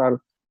highlights are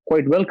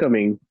quite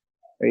welcoming.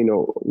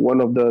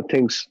 One of the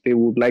things they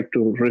would like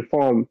to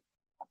reform,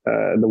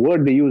 the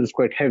word they use is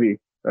quite heavy,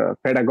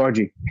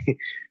 pedagogy.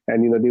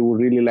 And, they would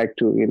really like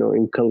to,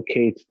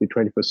 inculcate the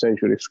 21st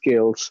century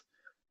skills.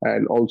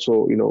 And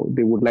also,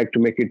 they would like to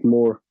make it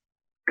more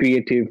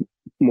creative,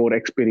 more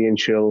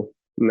experiential.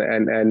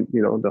 And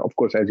of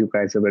course, as you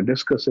guys were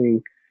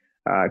discussing,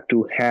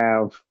 to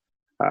have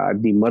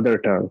the mother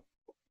tongue,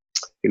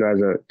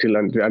 as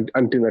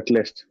until at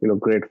least,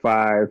 grade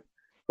 5,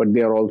 but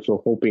they are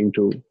also hoping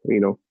to,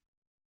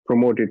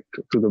 promote it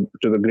to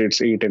the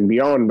grades 8 and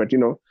beyond. But,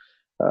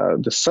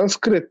 the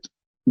Sanskrit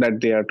that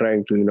they are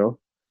trying to,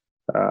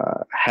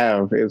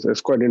 have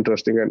is quite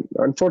interesting. And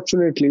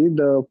unfortunately,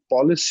 the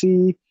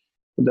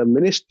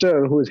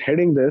minister who is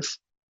heading this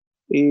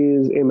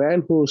is a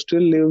man who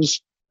still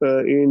lives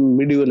in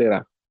medieval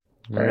era.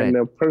 Right. And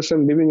a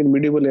person living in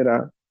medieval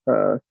era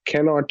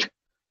cannot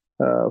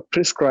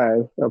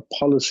prescribe a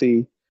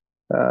policy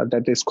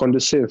that is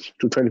conducive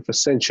to 21st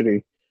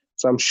century.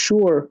 So I'm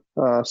sure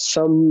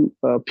some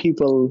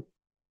people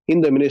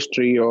in the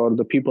ministry or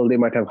the people they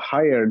might have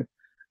hired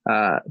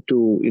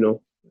to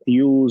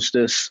use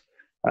this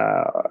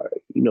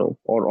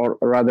or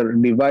rather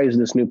devise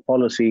this new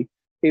policy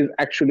is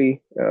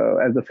actually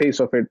as the face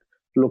of it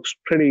looks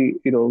pretty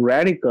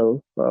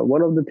radical.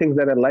 One of the things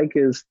that I like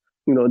is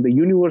the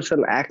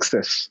universal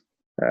access,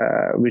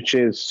 which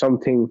is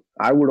something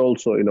I would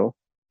also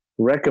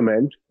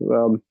recommend.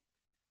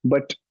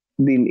 But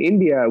in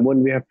India, what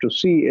we have to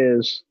see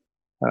is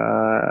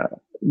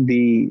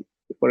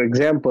for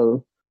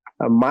example,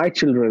 my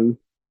children,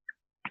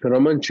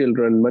 Raman's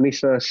children,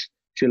 Manisha's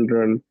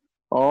children,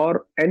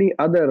 or any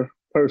other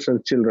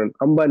person's children,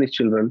 Ambani's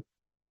children,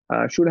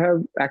 should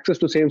have access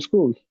to same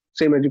schools,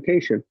 same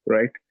education,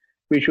 right?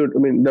 We should. I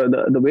mean,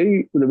 the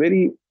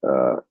very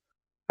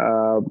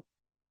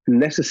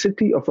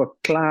necessity of a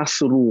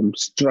classroom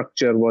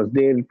structure was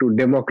there to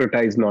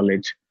democratize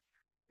knowledge.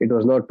 It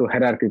was not to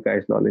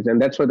hierarchize knowledge,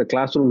 and that's why the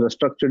classrooms are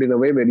structured in a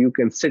way where you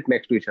can sit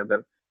next to each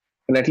other.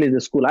 And at least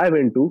the school I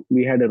went to,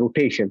 we had a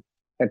rotation.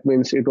 That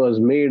means it was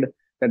made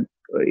that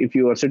if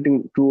you are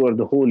sitting through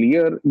the whole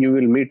year, you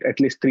will meet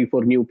at least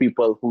 3-4 new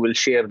people who will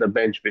share the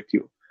bench with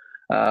you.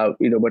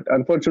 But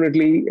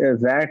unfortunately,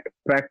 that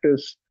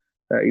practice,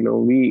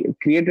 we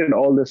created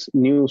all this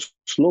new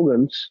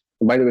slogans.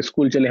 By the way,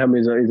 School Chale Hum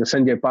is a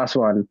Sanjay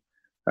Paswan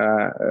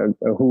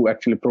who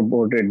actually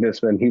promoted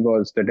this when he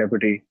was the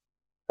deputy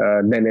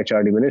then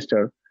HRD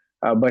minister.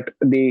 But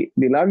the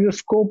larger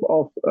scope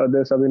of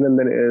this,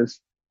 Abhinandan,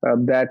 is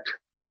that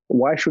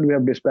why should we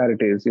have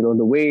disparities? The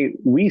way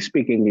we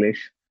speak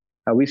English,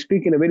 we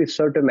speak in a very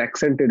certain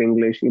accented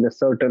English, in a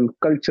certain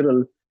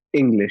cultural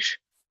English,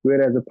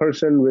 whereas a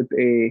person with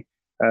a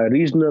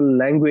regional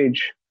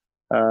language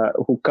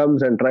who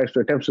comes and tries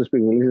to attempt to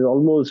speak English is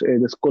almost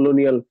this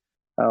colonial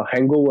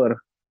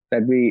hangover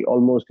that we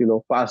almost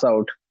pass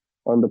out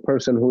on the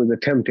person who is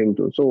attempting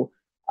to. So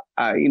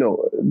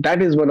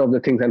that is one of the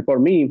things. And for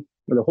me,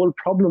 the whole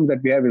problem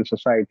that we have in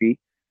society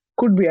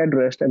could be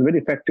addressed, and very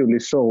effectively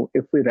so,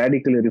 if we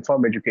radically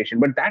reform education.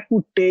 But that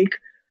would take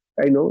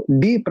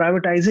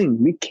deprivatizing.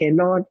 We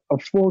cannot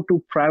afford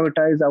to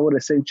privatize our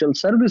essential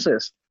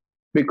services,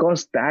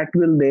 because that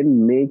will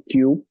then make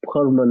you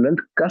permanent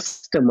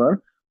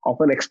customer of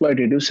an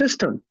exploitative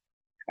system.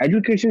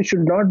 Education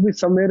should not be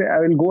somewhere I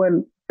will go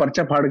and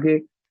parcha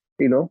phadke.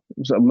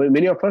 So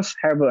many of us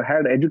have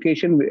had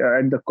education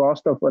at the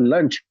cost of a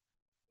lunch,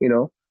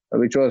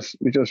 which was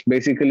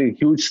basically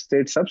huge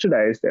state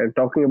subsidized. And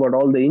talking about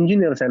all the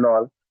engineers and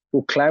all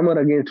who clamor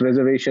against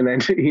reservation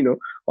and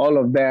all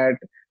of that,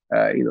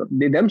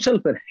 they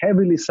themselves were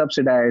heavily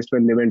subsidized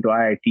when they went to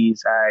IITs,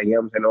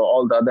 IIMs, and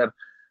all the other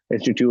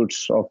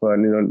institutes of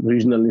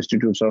regional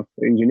institutes of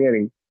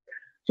engineering.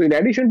 So in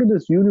addition to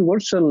this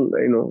universal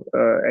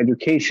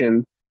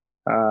education,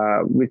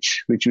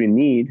 which we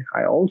need,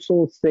 I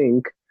also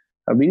think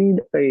we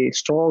need a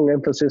strong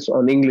emphasis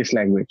on English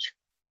language.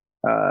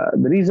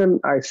 The reason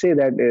I say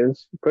that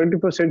is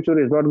 21st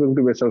century is not going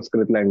to be a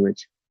Sanskrit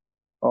language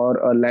or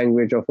a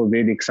language of a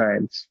Vedic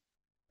science.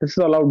 This is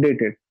all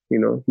outdated.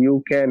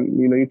 You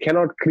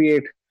cannot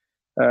create,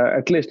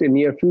 at least in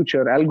near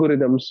future,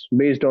 algorithms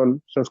based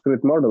on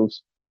Sanskrit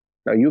models.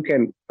 Now you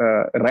can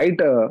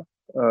write a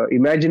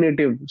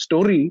imaginative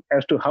story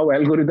as to how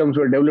algorithms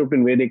were developed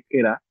in Vedic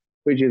era,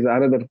 which is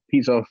another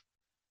piece of,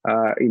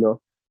 had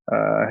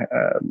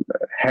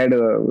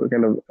a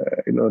kind of,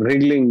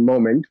 wriggling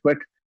moment. But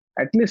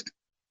at least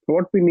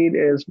what we need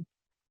is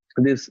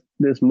this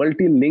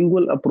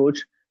multilingual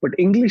approach, but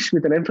English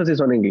with an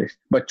emphasis on English.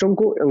 बच्चों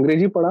को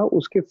अंग्रेजी पढ़ाओ,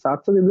 उसके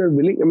साथ साथ if they're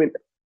willing,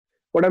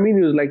 what I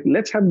mean is like,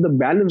 let's have the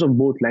balance of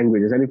both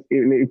languages. And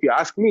if you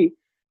ask me,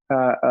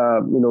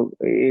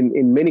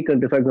 in many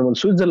countries, for example,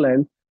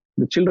 Switzerland,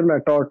 the children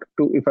are taught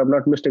to, if I'm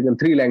not mistaken,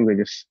 3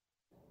 languages.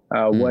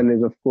 One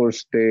is, of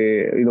course,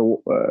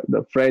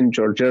 the French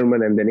or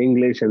German, and then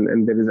English,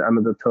 and there is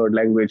another third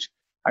language,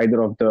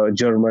 either of the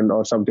German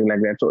or something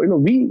like that. So,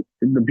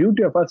 the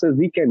beauty of us is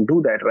we can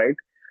do that, right?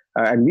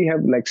 And we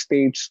have like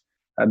states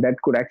that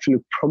could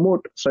actually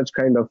promote such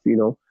kind of,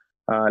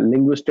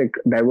 linguistic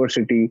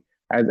diversity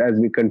as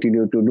we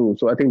continue to do.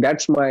 So I think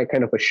that's my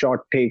kind of a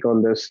short take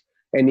on this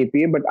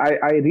NEP. But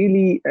I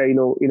really,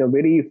 in a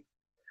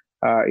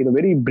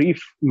very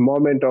brief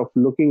moment of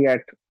looking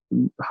at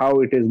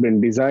how it has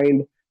been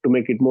designed to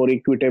make it more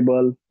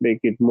equitable, make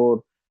it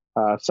more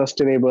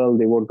sustainable.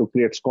 They want to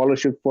create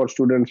scholarship for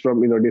students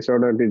from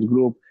disadvantaged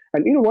group.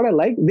 And what I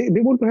like,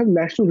 they want to have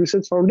National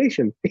Research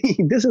Foundation.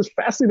 This is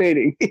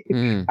fascinating.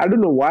 I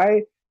don't know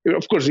why.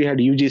 Of course, we had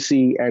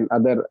UGC and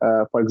other,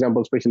 for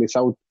example, especially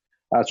South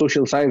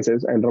social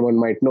sciences, and Raman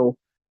might know,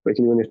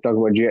 especially when he's talking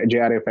about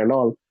JRF and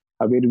all.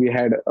 where we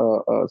had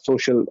a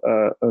social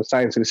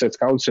science research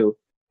council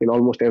in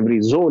almost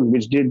every zone,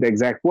 which did the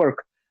exact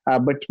work.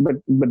 But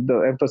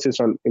the emphasis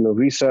on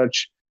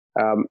research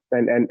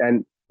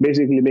and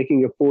basically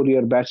making a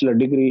 4-year bachelor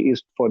degree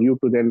is for you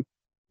to then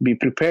be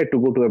prepared to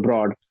go to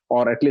abroad,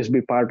 or at least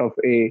be part of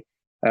a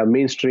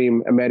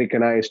mainstream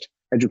Americanized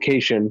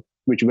education,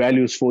 which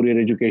values 4-year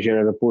education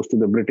as opposed to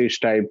the British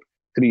type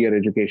 3-year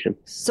education.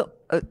 So,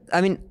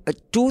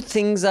 two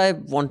things I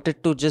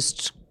wanted to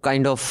just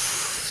kind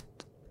of,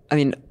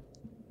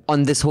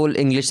 on this whole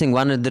English thing.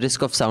 One, at the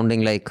risk of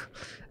sounding like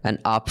an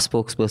AAP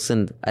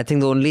spokesperson, I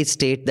think the only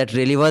state that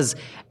really was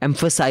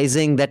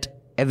emphasizing that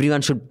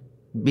everyone should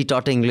be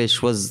taught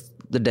English was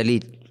the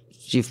Delhi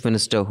chief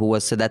minister, who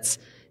was said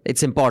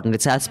it's important,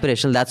 it's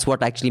aspirational, that's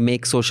what actually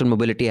makes social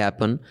mobility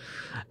happen.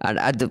 And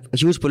at the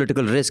huge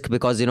political risk,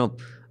 because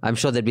I'm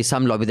sure there'd be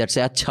some lobby that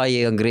say, "Acha,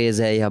 ye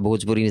Angrez hai, ya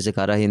Bhojpuri nahi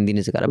sikha raha, Hindi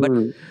nahi sikha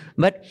raha."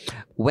 But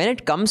when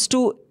it comes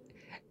to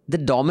the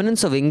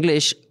dominance of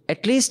English,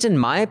 at least in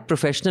my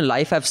professional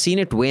life, I've seen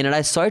it wane, and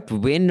I saw it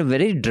wane in a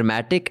very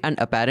dramatic and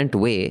apparent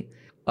way.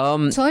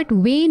 Saw it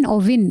wane or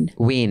win?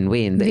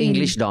 Wane, the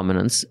English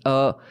dominance.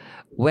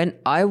 When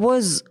I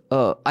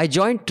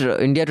joined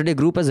India Today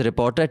Group as a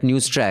reporter at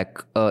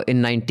Newstrack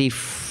in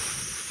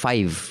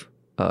 95,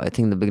 I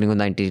think the beginning of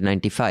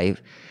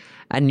 1995.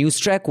 And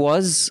Newstrack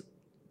was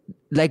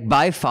like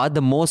by far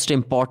the most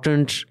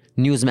important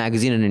news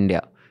magazine in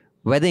India.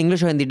 Whether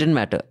English or Hindi didn't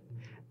matter.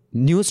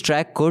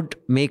 Newstrack could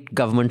make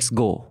governments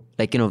go.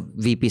 Like,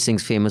 VP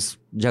Singh's famous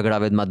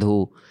Jhagda with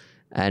Madhu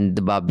and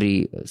the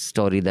Babri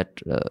story that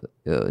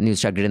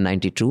Newstrack did in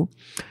 92.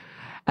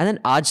 And then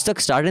Aaj Tak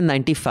started in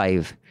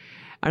 95.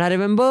 And I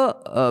remember,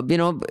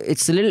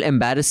 it's a little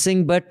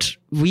embarrassing, but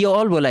we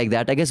all were like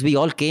that. I guess we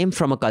all came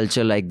from a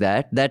culture like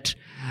that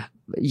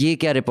ये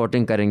क्या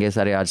reporting करेंगे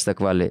सारे आज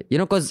तक वाले,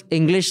 because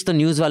English तो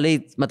news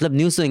वाले, मतलब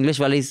न्यूज़ तो इंग्लिश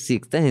वाले ही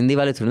सीखते हैं, हिंदी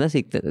वाले थोड़ी ना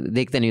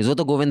देखते हैं न्यूज़, वो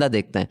तो गोविंदा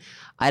देखते हैं.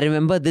 I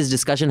remember this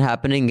discussion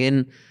happening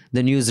in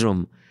the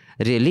newsroom.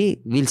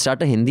 Really? We'll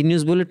start a Hindi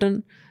news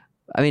bulletin?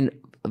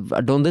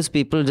 Don't these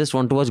people just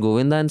want to watch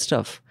Govinda and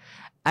stuff?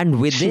 And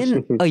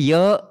within a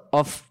year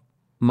of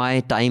my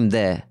time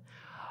there,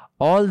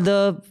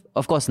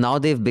 of course, now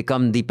they've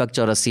become Deepak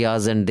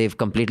Chaurasias and they've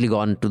completely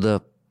gone to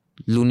the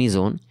loony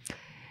zone.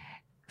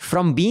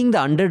 From being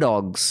the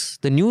underdogs,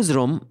 the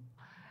newsroom,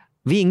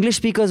 we English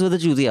speakers were the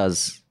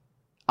chudiyas.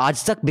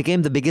 Aaj Tak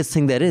became the biggest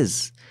thing there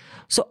is.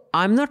 So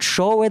I'm not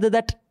sure whether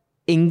that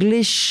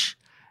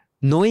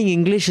knowing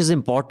English is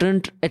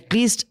important, at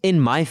least in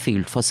my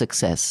field, for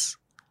success.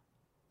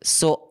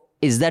 So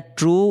is that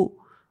true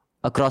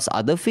across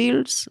other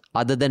fields,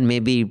 other than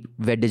maybe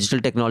where digital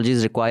technology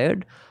is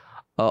required?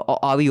 Or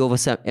are we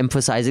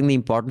emphasizing the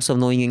importance of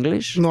knowing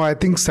English? No, I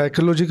think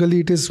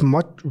psychologically it is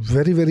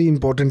very, very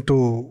important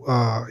to,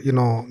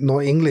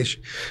 know English.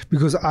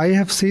 Because I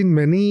have seen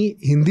many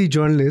Hindi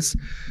journalists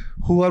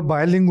who are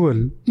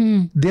bilingual.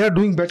 They are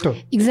doing better.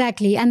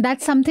 Exactly. And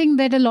that's something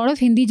that a lot of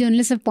Hindi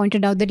journalists have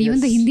pointed out, that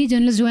even the Hindi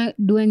journalists are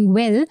doing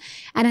well.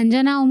 And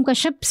Anjana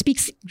Kashyap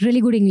speaks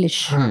really good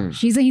English.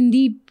 She's a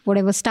Hindi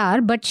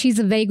star, but she's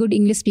a very good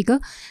English speaker.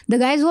 The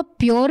guys who are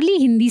purely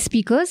Hindi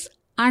speakers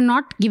are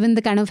not given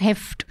the kind of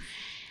heft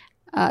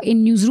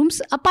in newsrooms,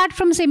 apart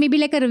from, say, maybe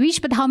like a Ravish.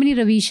 But how many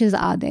Ravishes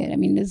are there?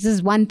 This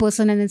is one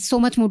person and it's so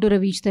much more to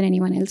Ravish than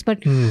anyone else.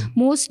 But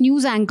most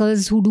news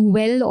anchors who do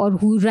well or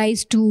who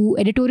rise to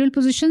editorial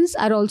positions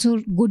are also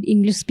good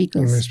English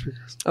speakers.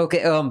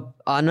 Okay,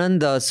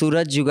 Anand,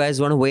 Suraj, you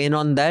guys want to weigh in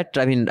on that?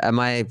 Am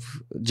I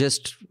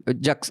just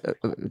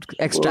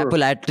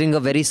extrapolating a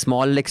very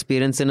small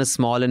experience in a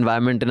small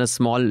environment, in a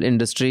small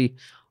industry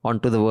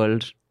onto the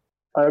world?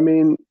 I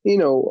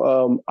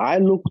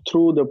look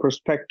through the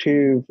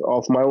perspective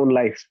of my own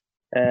life,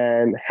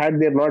 and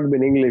had there not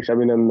been English,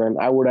 then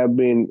I would have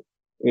been,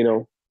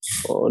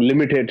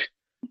 limited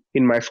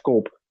in my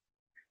scope.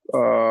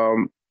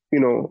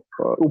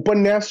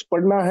 उपन्यास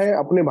पढ़ना है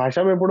अपने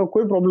भाषा में पढ़ो,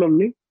 कोई problem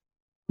नहीं.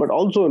 But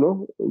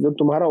also, जब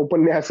तुम्हारा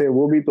उपन्यास है,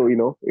 वो भी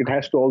तो, it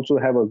has to also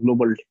have a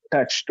global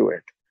touch to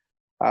it.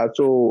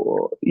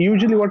 So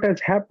usually what has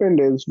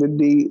happened is with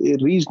the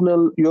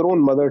regional, your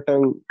own mother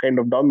tongue kind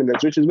of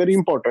dominance, which is very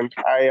important.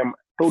 I am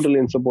totally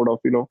in support of,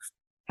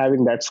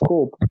 having that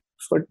scope.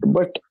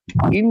 But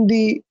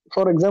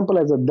for example,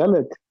 as a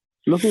Dalit,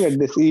 looking at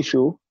this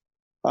issue,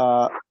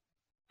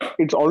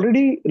 it's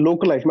already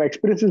localized. My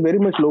experience is very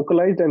much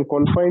localized and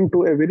confined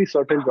to a very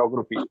certain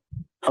geography.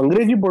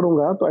 Angrezi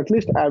padunga, so at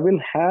least I will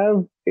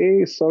have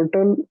a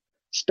certain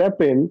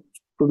step in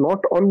to not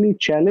only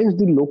challenge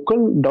the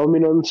local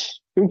dominance.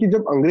 क्योंकि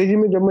जब अंग्रेजी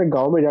में जब मैं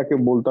गांव में जाके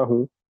बोलता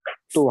हूँ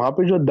तो वहां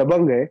पे जो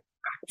दबंग है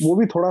वो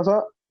भी थोड़ा सा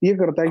ये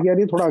करता है कि यार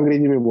ये थोड़ा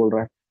अंग्रेजी में बोल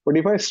रहा है. But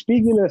if I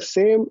speak in a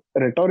same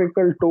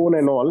rhetorical tone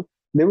and all,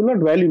 they will not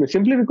value me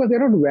simply because they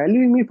are not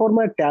valuing me for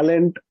my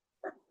talent,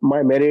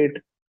 my merit,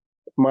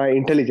 my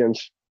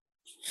intelligence.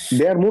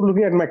 They are more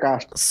looking at my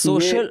caste.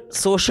 Social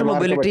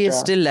mobility is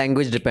still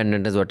language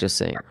dependent, is what you're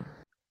saying.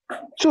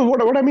 So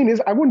what I mean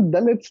is, I want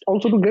Dalits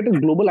also to get a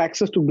global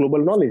access to global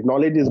knowledge.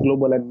 Knowledge is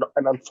global, and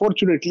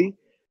unfortunately,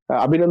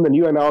 Abhinandan,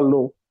 you and I all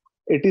know,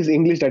 it is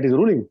English that is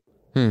ruling.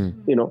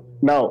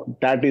 Now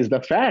that is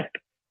the fact.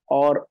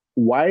 Or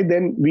why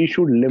then we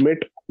should limit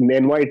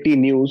NYT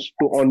news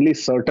to only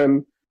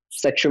certain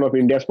section of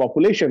India's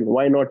population?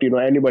 Why not,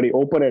 anybody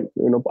open and,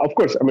 of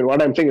course, I mean,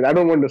 what I'm saying is I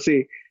don't want to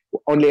say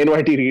only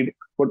NYT read,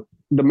 but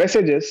the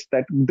message is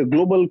that the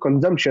global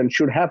consumption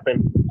should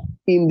happen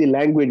in the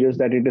languages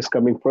that it is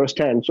coming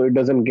firsthand, so it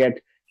doesn't get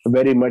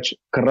very much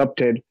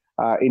corrupted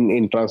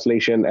in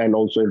translation and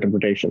also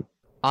interpretation.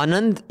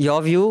 Anand,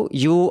 your view,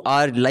 you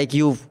are, like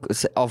you've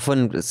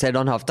often said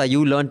on Hafta,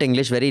 you learnt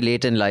English very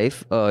late in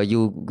life.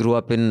 You grew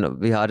up in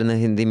Bihar in a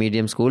Hindi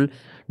medium school.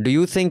 Do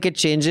you think it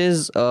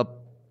changes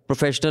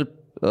professional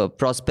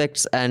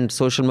prospects and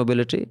social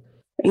mobility?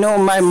 No,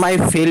 my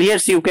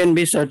failures, you can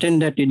be certain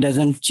that it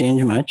doesn't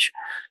change much.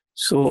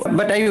 So,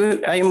 but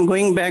I am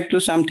going back to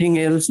something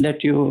else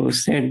that you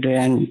said,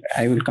 and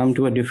I will come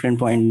to a different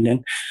point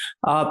then.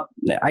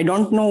 I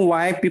don't know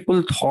why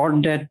people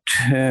thought that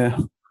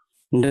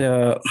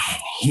the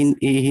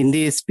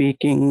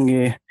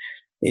Hindi-speaking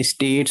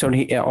states or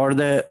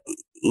the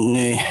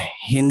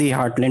Hindi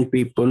heartland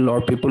people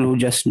or people who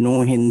just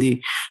know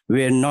Hindi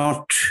were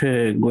not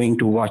going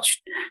to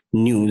watch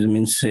news.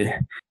 Means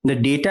the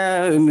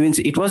data means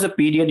it was a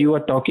period you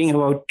were talking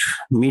about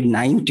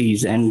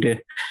mid-90s,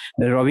 and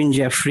Robin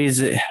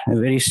Jeffries'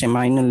 very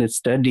seminal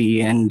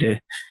study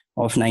and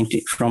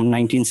from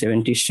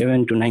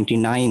 1977 to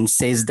 99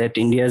 says that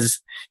India's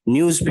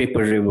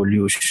newspaper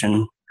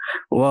revolution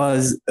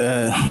was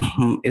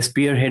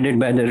spearheaded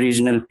by the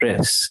regional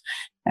press,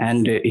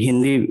 and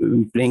Hindi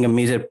playing a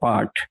major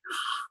part.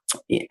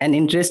 An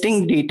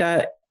interesting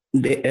data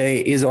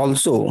is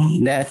also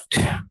that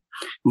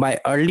by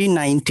early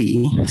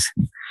 90s,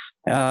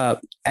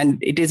 and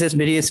it is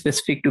very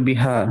specific to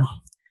Bihar,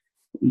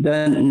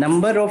 the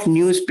number of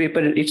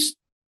newspaper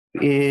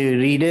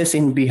readers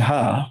in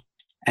Bihar,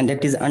 and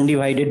that is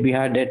undivided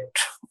Bihar that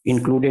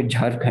included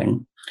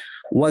Jharkhand,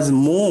 was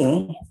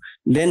more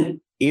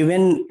than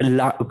even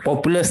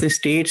populous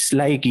states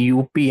like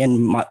UP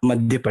and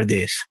Madhya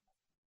Pradesh.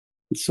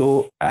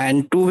 So,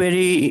 and two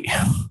very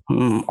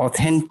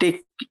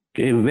authentic,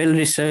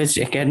 well-researched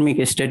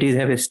academic studies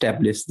have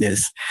established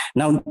this.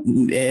 Now,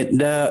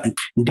 the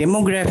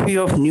demography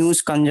of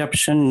news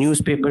consumption,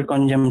 newspaper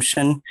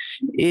consumption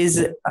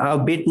is a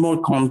bit more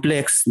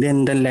complex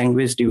than the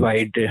language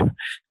divide.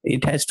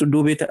 It has to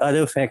do with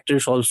other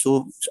factors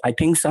also. I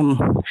think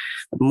some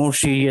more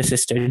serious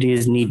study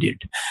is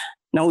needed.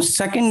 Now,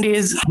 second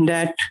is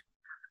that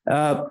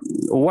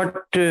what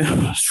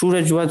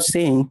Suraj was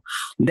saying,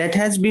 that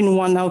has been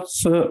one of,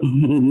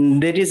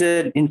 there is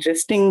an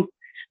interesting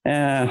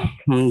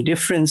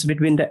difference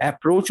between the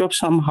approach of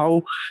some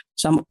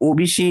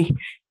OBC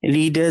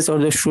leaders or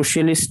the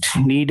socialist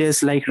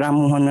leaders like Ram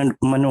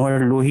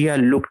Manohar Lohia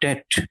looked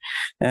at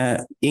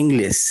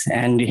English,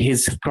 and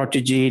his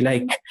protege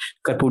like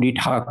Karpuri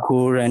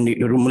Thakur and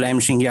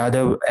Mulayam Singh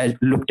Yadav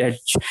looked at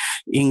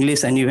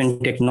English and even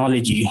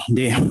technology.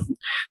 They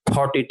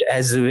thought it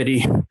as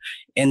very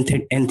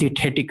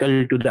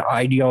antithetical to the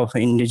idea of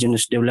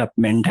indigenous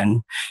development,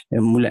 and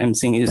Mulayam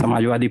Singh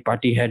Samajwadi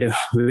Party had a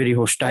very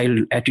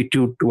hostile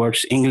attitude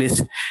towards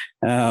English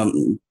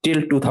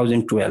till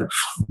 2012.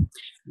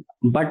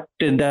 But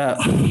like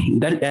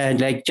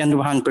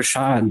Chandrabhan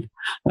Prasad,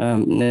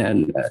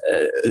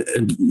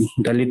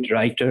 Dalit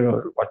writer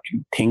or what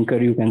you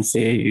thinker you can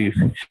say,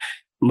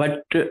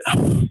 but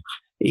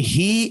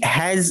he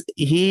has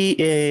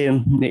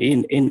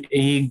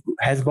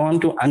gone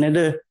to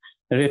another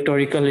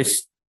rhetorical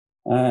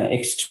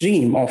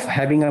extreme of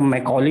having a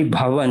Macaulay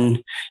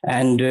Bhavan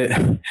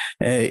and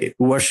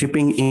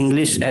worshipping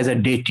English as a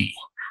deity.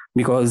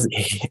 Because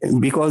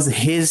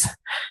his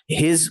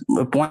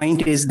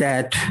point is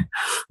that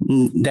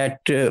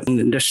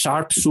the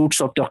sharp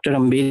suits of Dr.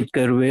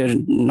 Ambedkar were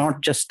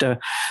not just a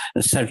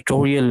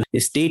sartorial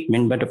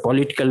statement, but a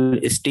political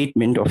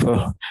statement of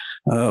a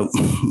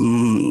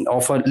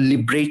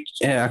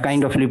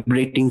kind of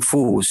liberating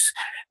force,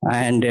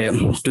 and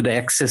to the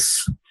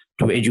access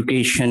to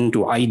education,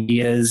 to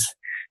ideas.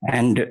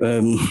 And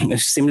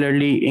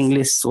similarly,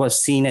 English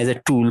was seen as a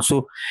tool.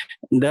 So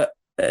the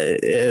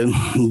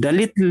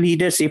Dalit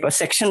leadership, a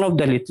section of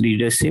Dalit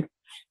leadership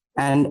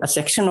and a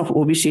section of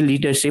OBC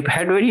leadership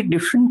had very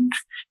different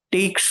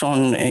takes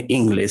on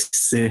English.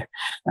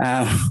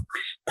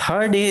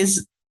 Third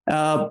is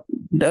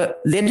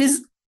there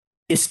is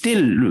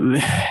still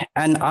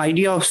an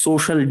idea of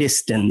social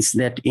distance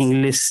that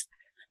English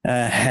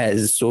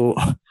has. So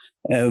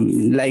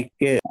and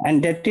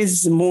that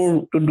is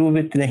more to do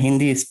with the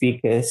Hindi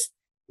speakers.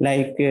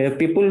 Like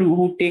people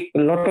who take a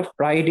lot of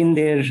pride in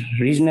their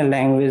regional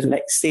language,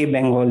 like say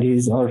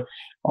Bengalis or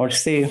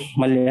say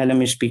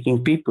Malayalam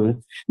speaking people,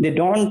 they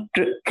don't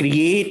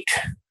create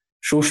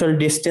social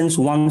distance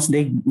once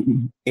they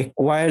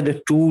acquire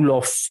the tool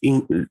of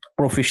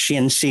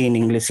proficiency in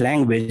English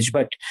language.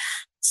 But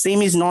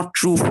same is not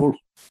true for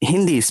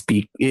Hindi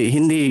speaking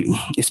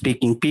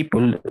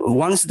people,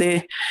 once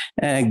they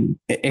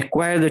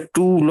acquire the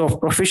tool of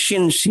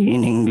proficiency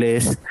in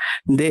English,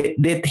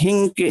 they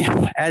think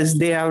as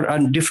they are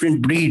a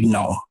different breed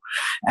now,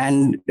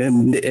 and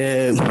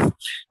they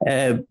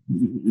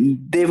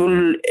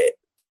will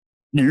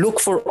look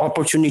for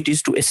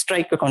opportunities to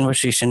strike a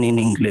conversation in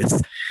English.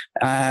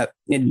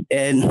 And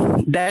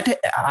that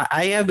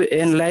I have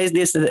analyzed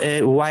this,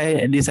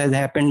 why this has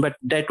happened, but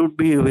that would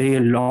be a very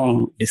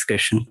long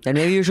discussion. And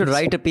maybe you should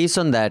write a piece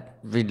on that.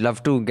 We'd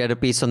love to get a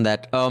piece on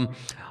that.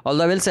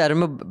 Although I will say, I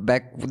remember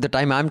back the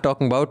time I'm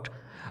talking about,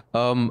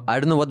 I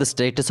don't know what the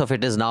status of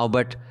it is now,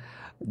 but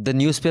the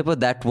newspaper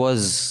that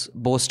was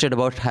boasted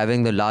about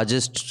having the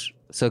largest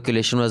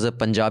circulation was a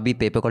Punjabi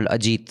paper called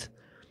Ajit,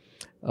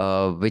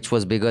 which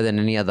was bigger than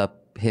any other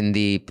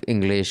Hindi,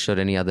 English or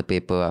any other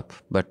paper.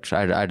 But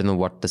I don't know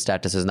what the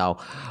status is now.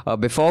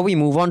 Before we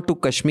move on to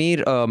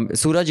Kashmir,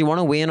 Suraj, you want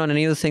to weigh in on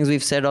any of the things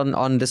we've said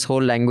on this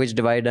whole language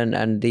divide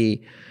and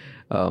the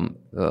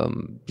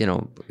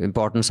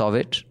importance of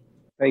it?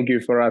 Thank you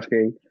for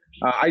asking.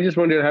 I just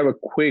wanted to have a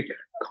quick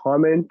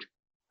comment.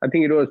 I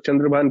think it was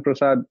Chandrabhan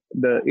Prasad,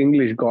 the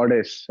English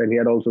goddess, and he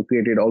had also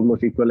created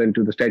almost equivalent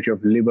to the Statue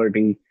of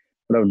Liberty,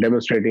 sort of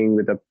demonstrating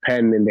with a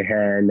pen in the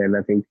hand. And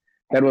I think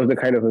that was the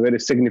kind of a very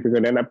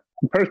significant. And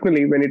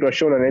personally, when it was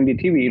shown on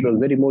NDTV, it was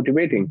very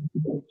motivating,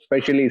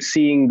 especially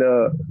seeing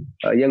the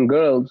young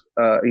girls,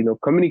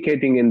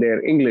 communicating in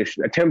their English,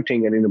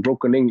 attempting and in a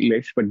broken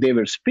English, but they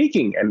were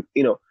speaking, and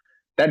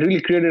that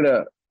really created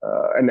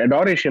an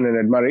adoration and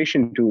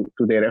admiration to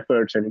their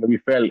efforts. And we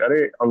felt,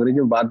 "Arey, Angrezi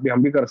mein baat bhi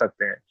hum bhi kar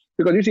sakte hain."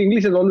 Because you see,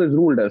 English has always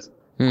ruled us,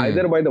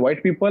 either by the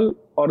white people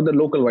or the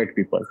local white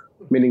people,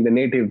 meaning the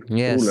native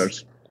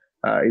rulers.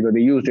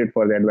 They used it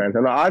for the advance.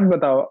 And आज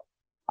बताओ,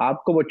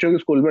 आपको बच्चों के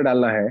school में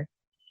डालना है,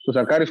 तो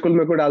सरकारी स्कूल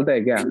में कोई डालता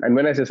है क्या? And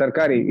when I say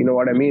सरकारी,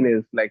 what I mean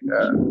is like,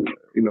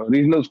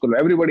 regional school.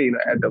 Everybody,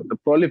 the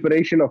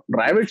proliferation of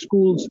private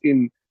schools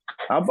in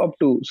up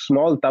to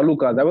small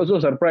talukas. I was so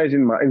surprised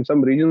in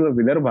some regions of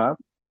Vidarbha,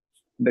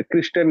 the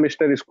Christian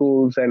missionary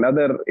schools and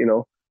other,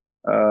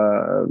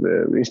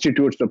 the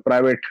institutes, the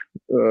private,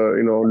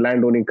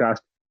 landowning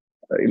caste,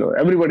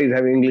 everybody is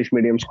having English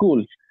medium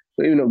school.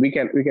 So, we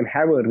can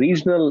have a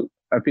regional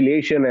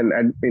affiliation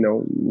and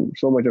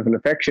so much of an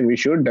affection. We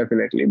should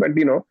definitely, but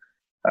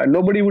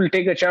nobody will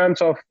take a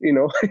chance of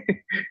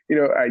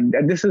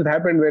this has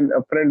happened when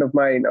a friend of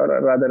mine, or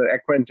rather an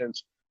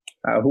acquaintance,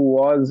 who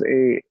was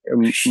a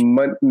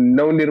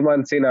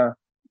Navnirman Sena,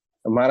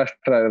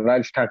 Maharashtra,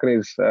 Raj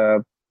Thakre's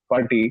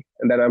party,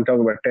 and that I'm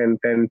talking about 10,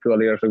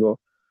 12 years ago.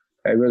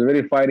 He was a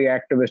very fiery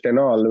activist and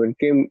all. When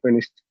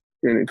his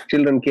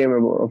children came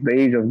of the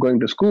age of going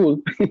to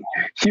school,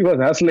 he was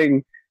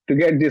hustling to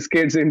get these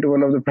kids into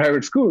one of the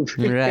private schools.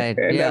 Right.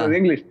 And that was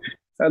English.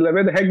 I was like,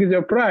 where the heck is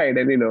your pride?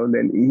 And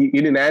then he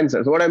didn't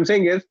answer. So what I'm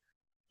saying is,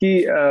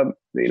 see,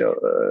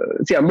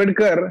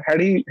 Ambedkar,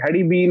 had he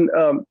been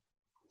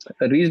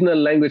a regional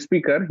language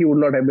speaker, he would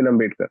not have been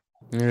Ambedkar.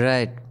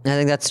 Right. I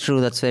think that's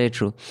true. That's very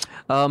true.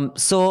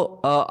 So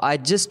I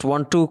just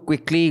want to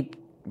quickly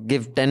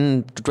give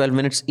 10 to 12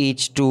 minutes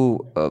each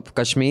to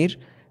Kashmir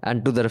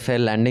and to the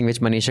Rafale landing,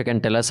 which Manisha can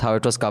tell us how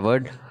it was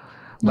covered.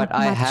 But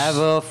I have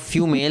a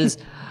few mails.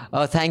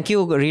 Thank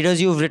you,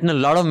 readers. You've written a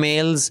lot of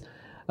mails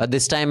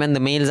this time, and the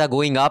mails are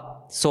going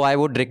up. So I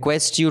would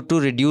request you to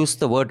reduce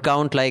the word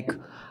count. Like,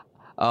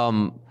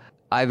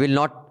 I will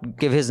not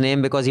give his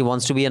name because he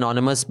wants to be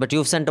anonymous, but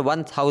you've sent a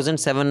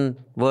 1,007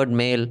 word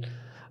mail.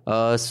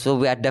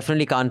 So I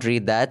definitely can't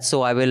read that.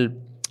 So I will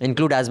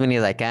include as many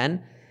as I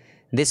can.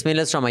 This mail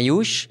is from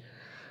Ayush.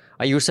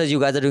 Ayush says, you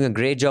guys are doing a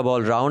great job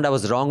all round. I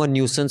was wrong on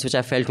nuisance, which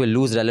I felt will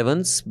lose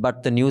relevance,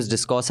 but the news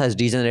discourse has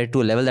degenerated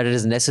to a level that it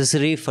is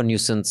necessary for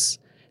nuisance.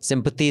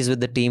 Sympathies with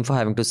the team for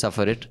having to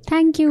suffer it.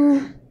 Thank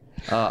you.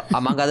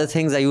 Among other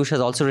things, Ayush has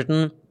also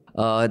written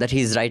that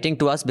he's writing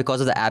to us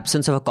because of the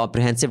absence of a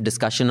comprehensive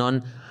discussion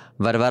on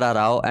Varvara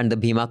Rao and the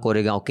Bhima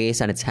Koregaon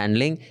case and its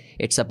handling.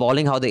 It's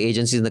appalling how the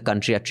agencies in the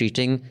country are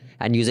treating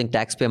and using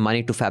taxpayer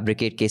money to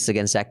fabricate cases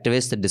against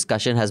activists. The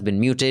discussion has been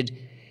muted.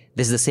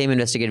 This is the same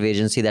investigative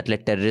agency that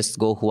let terrorists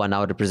go who are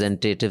now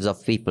representatives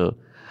of people.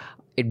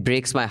 It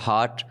breaks my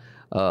heart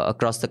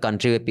across the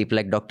country where people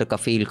like Dr.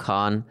 Kafil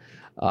Khan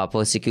are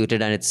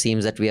persecuted, and it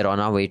seems that we are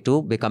on our way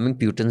to becoming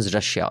Putin's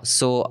Russia.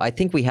 So I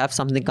think we have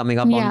something coming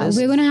up on this.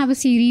 Yeah, we're going to have a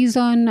series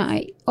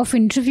of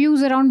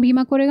interviews around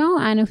Bhima Koregaon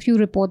and a few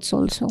reports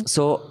also.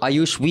 So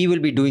Ayush, we will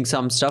be doing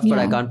some stuff, but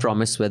I can't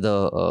promise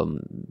whether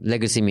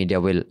Legacy Media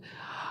will.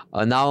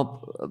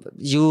 Now,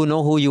 you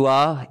know who you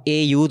are.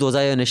 AU, those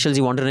are your initials.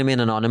 You want to remain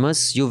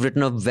anonymous. You've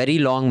written a very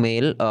long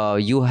mail.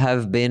 You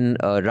have been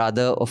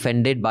rather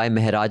offended by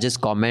Mehraj's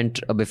comment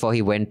before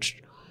he went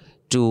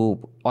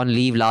on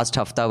leave last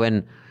hafta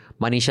when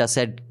Manisha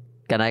said,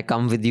 can I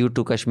come with you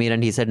to Kashmir?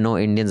 And he said, no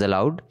Indians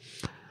allowed.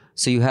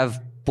 So you have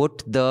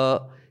put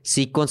the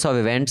sequence of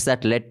events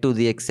that led to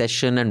the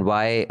accession and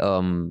why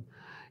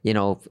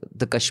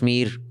the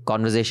Kashmir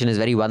conversation is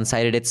very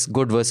one-sided. It's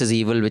good versus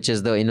evil, which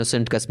is the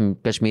innocent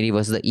Kashmiri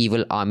versus the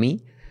evil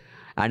army.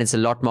 and it's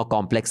a lot more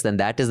complex than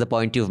that, is the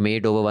point you've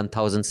made over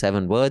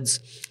 1007 words.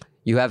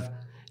 You have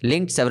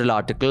linked several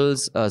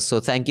articles, so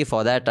thank you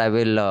for that. I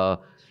will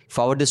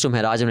forward this to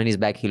Mehraj, and when he's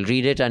back, he'll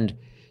read it. And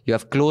you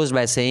have closed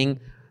by saying,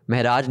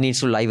 Mehraj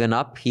needs to liven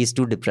up. He's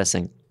too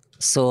depressing.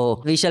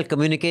 So we shall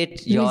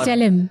communicate your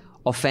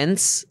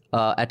offense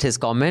at his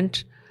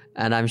comment,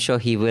 and I'm sure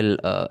he will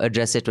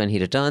address it when he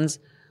returns.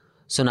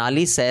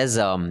 Sonali says,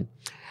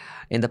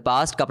 in the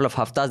past couple of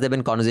haftas, there have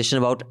been conversation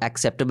about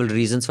acceptable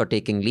reasons for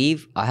taking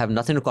leave. I have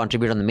nothing to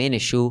contribute on the main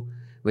issue,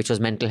 which was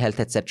mental health,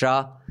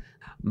 etc.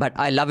 But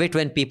I love it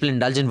when people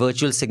indulge in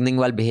virtual signaling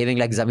while behaving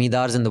like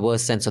zamindars in the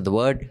worst sense of the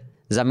word.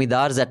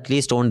 Zamindars at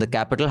least own the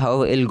capital,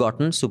 however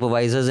ill-gotten.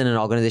 Supervisors in an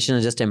organization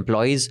are just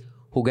employees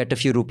who get a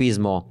few rupees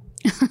more.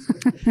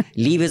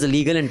 Leave is a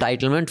legal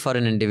entitlement for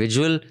an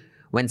individual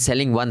when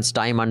selling one's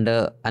time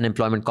under an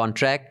employment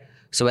contract.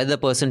 So whether the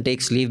person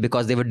takes leave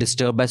because they were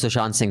disturbed by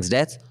Sushant Singh's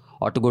death,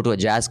 or to go to a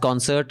jazz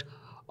concert,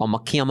 or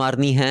makkhiyan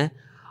marni hai,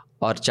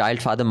 or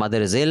child father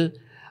mother is ill,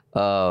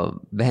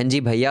 बहन जी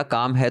भैया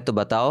काम है तो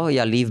बताओ,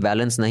 या leave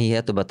balance नहीं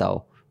है तो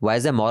बताओ. Why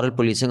is there moral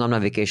policing on my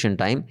vacation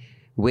time?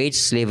 Wage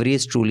slavery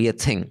is truly a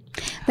thing.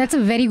 That's a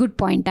very good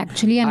point,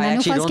 actually. And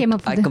Manu first came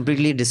up with I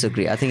completely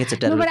disagree. I think it's a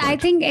terrible point. No, but I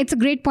think it's a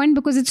great point,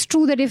 because it's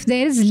true that if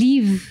there is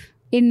leave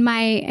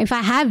if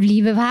I have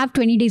leave, if I have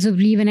 20 days of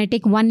leave and I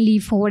take one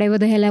leave for whatever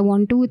the hell I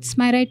want to, it's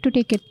my right to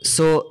take it.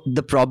 So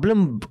the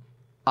problem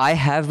I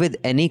have with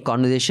any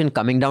conversation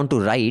coming down to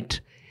right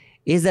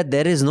is that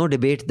there is no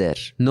debate there.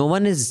 No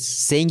one is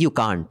saying you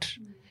can't.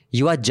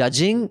 You are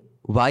judging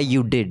why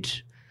you did.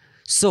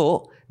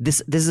 So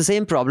this is the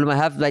same problem I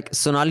have. Like,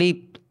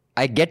 Sonali,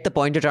 I get the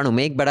point you're trying to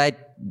make, but I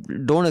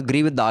don't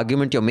agree with the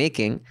argument you're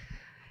making.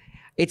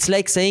 It's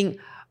like saying,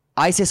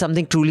 I say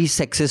something truly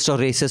sexist or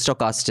racist or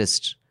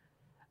casteist,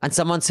 and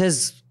someone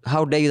says,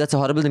 how dare you, that's a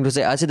horrible thing to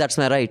say. I say, that's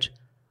my right.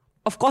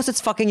 Of course it's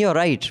fucking your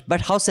right,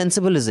 but how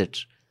sensible is it?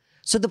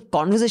 So the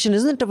conversation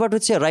isn't about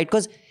it's your right,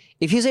 because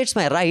if you say it's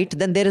my right,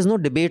 then there is no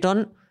debate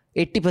on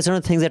 80%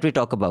 of the things that we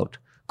talk about.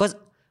 Because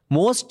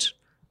most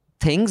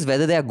things,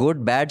 whether they are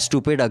good, bad,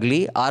 stupid,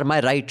 ugly, are my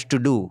right to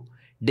do.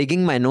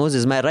 Digging my nose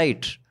is my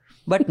right.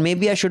 But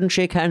maybe I shouldn't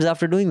shake hands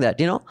after doing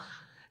that, you know?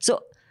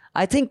 So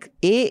I think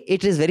A,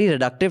 it is very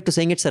reductive to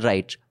saying it's a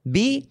right.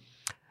 B,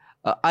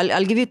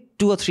 I'll give you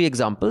 2 or 3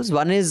 examples.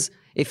 One is,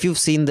 if you've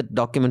seen the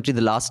documentary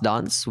The Last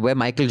Dance, where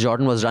Michael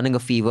Jordan was running a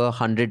fever,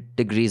 100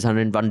 degrees,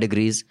 101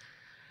 degrees.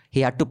 He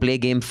had to play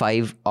game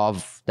 5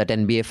 of that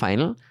NBA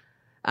final,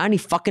 and he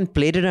fucking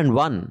played it and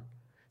won.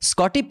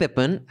 Scottie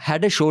Pippen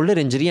had a shoulder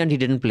injury and he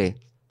didn't play.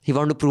 He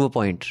wanted to prove a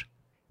point.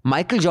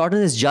 Michael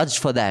Jordan is judged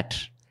for that.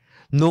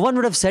 No one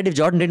would have said, if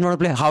Jordan didn't want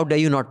to play, how dare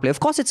you not play? Of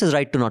course it's his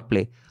right to not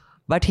play.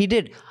 But he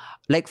did.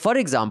 Like, for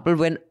example,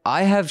 when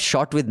I have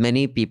shot with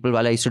many people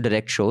while I used to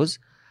direct shows,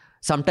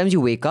 sometimes you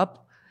wake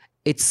up,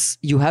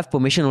 you have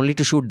permission only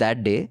to shoot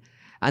that day,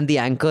 and the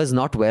anchor's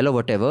not well or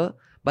whatever,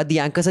 but the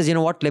anchor says, you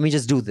know what, let me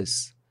just do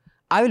this.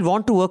 I will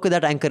want to work with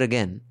that anchor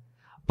again.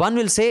 One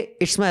will say,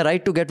 it's my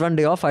right to get one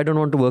day off, I don't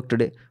want to work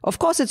today. Of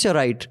course it's your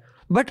right,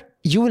 but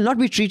you will not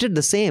be treated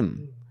the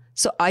same.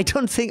 So I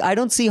don't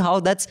see how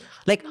that's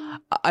like,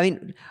 I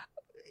mean,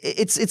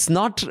 it's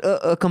not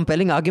a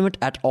compelling argument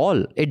at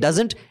all. It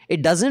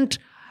doesn't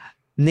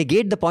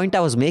negate the point I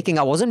was making.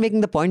 I wasn't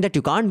making the point that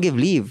you can't give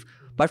leave,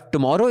 but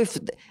tomorrow if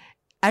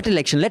at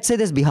election, let's say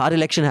there's Bihar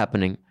election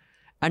happening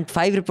and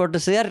 5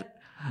 reporters say,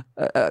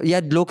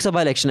 Lok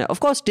Sabha election. Of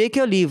course, take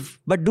your leave.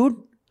 But dude,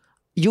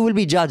 you will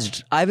be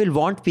judged. I will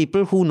want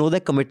people who know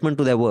their commitment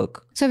to their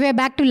work. So we're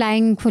back to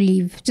lying for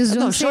leave. Just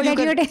don't say that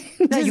you're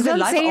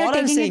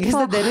taking it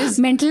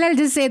for mental health.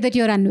 Just say that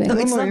you're unwell. No,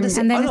 it's not the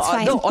same. And then it's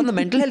fine. On the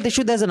mental health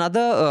issue, there's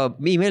another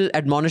email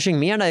admonishing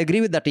me, and I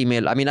agree with that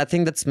email. I mean, I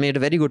think that's made a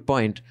very good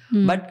point.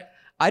 But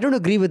I don't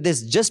agree with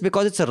this. Just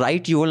because it's a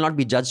right, you will not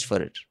be judged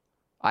for it.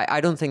 I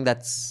don't think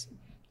that's...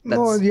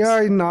 No,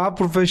 yeah, in our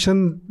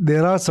profession,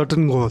 there are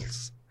certain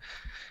goals.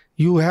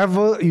 You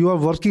are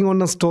working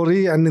on a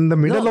story, and in the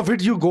middle of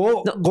it, you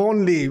go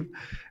on leave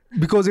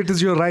because it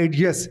is your right.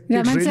 Yes,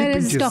 Raman really sir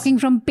is talking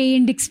from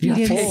pained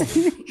experience.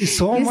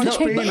 So much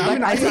pain.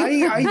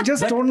 I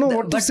just don't know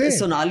what to say.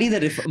 Sonali,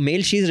 the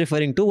mail she's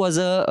referring to was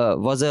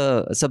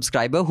a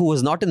subscriber who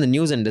was not in the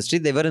news industry.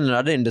 They were in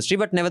another industry,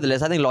 but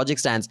nevertheless, I think logic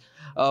stands.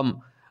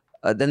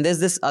 Then there's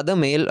this other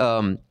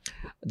mail.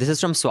 This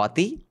is from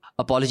Swati.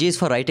 Apologies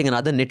for writing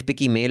another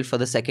nitpicky mail for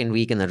the second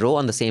week in a row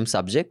on the same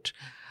subject.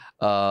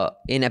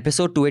 In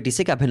episode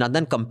 286,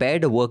 Abhinandan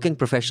compared a working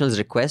professional's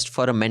request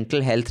for a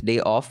mental health day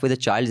off with a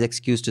child's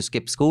excuse to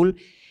skip school.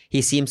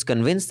 He seems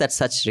convinced that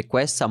such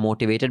requests are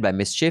motivated by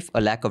mischief, a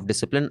lack of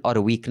discipline, or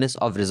a weakness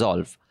of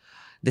resolve.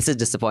 This is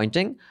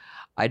disappointing.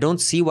 I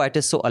don't see why it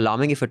is so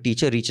alarming if a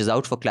teacher reaches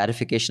out for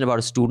clarification about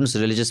a student's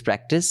religious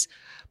practice,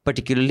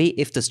 particularly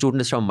if the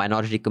student is from a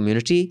minority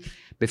community.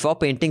 Before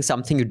painting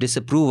something you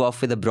disapprove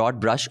of with a broad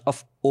brush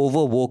of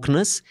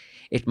over-wokeness,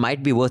 it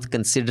might be worth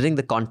considering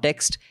the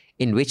context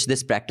in which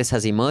this practice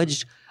has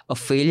emerged. A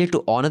failure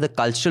to honor the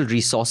cultural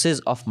resources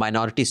of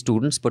minority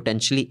students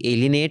potentially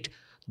alienate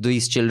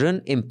these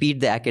children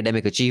impede their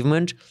academic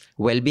achievement,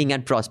 well-being,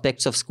 and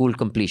prospects of school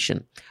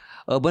completion.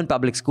 Urban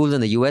public schools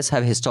in the US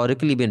have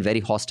historically been very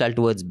hostile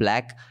towards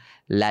Black,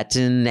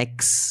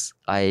 Latinx,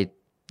 I'm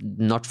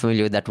not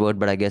familiar with that word,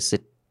 but I guess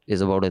it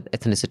is about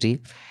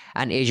ethnicity,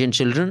 and Asian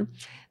children.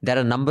 There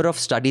are a number of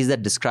studies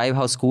that describe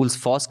how schools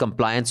force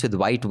compliance with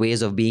white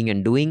ways of being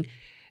and doing.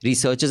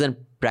 Researchers and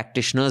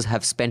practitioners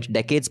have spent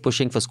decades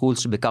pushing for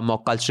schools to become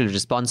more culturally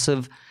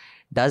responsive.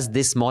 Does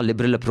this more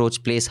liberal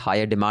approach place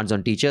higher demands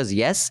on teachers?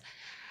 Yes.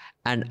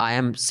 And I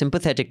am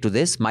sympathetic to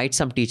this. Might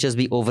some teachers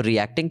be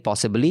overreacting?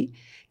 Possibly.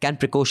 Can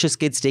precocious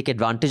kids take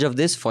advantage of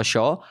this? For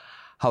sure.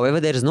 However,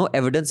 there is no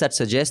evidence that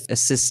suggests a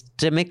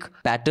systemic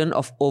pattern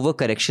of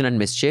overcorrection and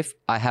mischief.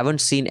 I haven't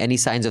seen any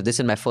signs of this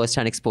in my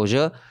first-hand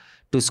exposure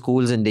to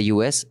schools in the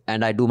US,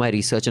 and I do my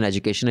research and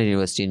education at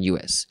university in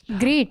US.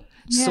 Great.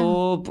 Yeah.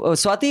 So,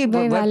 Swati,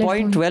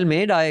 point well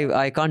made.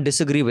 I can't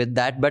disagree with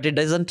that, but it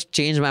doesn't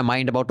change my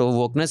mind about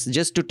overwokeness.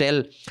 Just to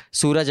tell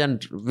Suraj,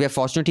 and we're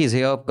fortunate he's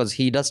here because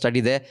he does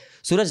study there.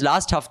 Suraj,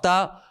 last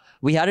hafta,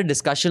 we had a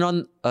discussion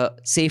on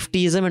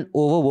safetyism and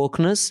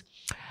overwokeness,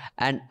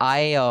 and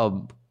I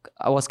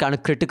was kind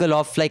of critical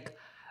of like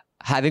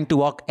having to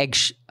walk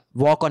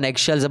on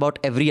eggshells about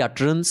every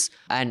utterance.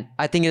 And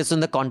I think it's in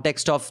the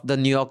context of the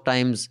New York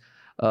Times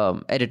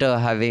editor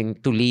having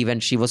to leave,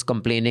 and she was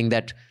complaining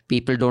that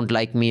people don't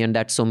like me and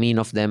that's so mean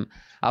of them.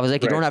 I was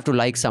like, You don't have to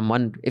like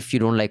someone if you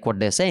don't like what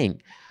they're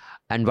saying.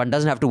 And one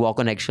doesn't have to walk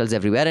on eggshells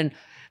everywhere. And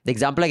the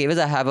example I gave is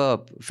I have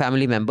a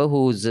family member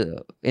who's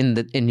in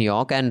New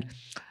York, and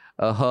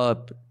her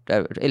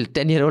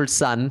 10-year-old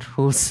son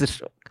who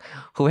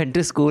went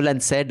to school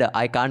and said,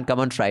 I can't come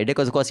on Friday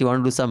because of course he wanted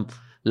to do some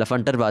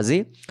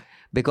lafantarbazi.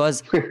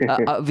 Because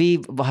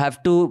we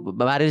have to,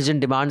 marriage and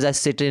demands, I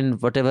sit in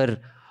whatever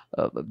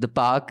the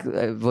park,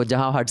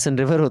 jahan Hudson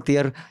River hoti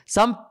hai,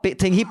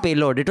 something he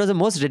payload. It was the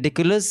most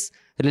ridiculous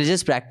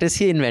religious practice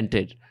he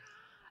invented.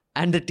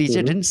 And the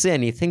teacher didn't say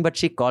anything, but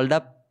she called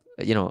up,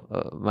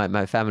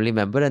 my family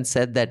member and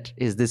said that,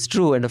 is this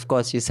true? And of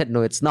course she said,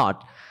 no, it's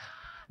not.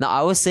 Now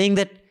I was saying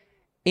that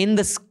in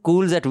the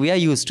schools that we are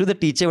used to, the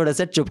teacher would have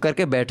said, chup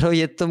karke baitho,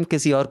 ye tum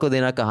kisi aur ko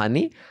dena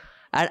kahani.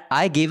 And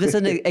I gave this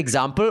an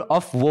example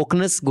of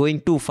wokeness going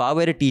too far,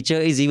 where a teacher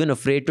is even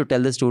afraid to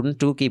tell the student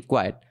to keep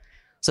quiet.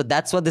 So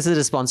that's what this is a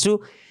response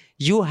to.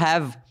 You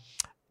have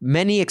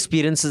many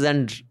experiences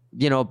and,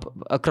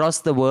 across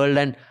the world.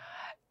 And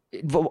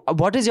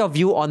what is your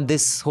view on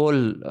this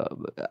whole,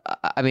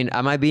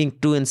 am I being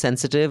too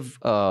insensitive,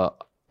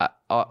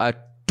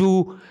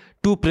 too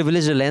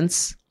privileged a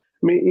lens?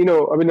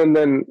 And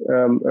then,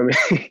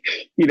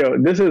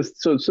 this is,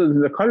 so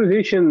the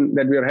conversation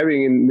that we are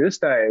having in this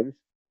time,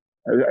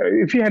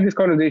 if you had this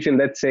conversation,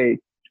 let's say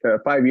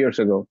 5 years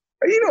ago,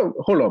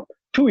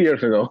 2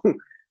 years ago,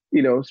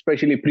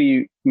 especially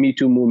pre-Me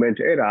Too movement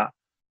era,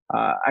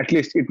 at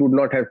least it would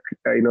not have,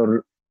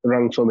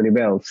 rung so many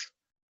bells.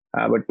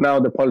 But now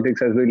the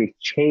politics has really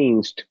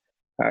changed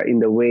in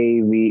the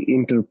way we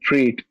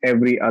interpret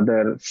every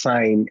other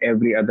sign,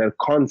 every other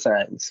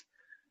conscience.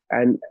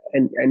 And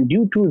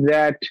due to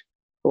that,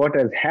 what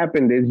has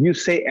happened is you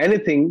say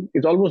anything,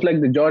 it's almost like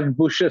the George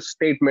Bush's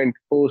statement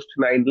post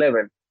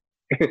 9/11.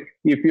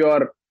 If you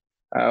are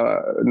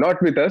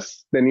not with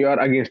us, then you are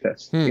against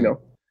us.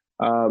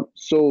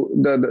 So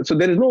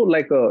there is no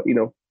like a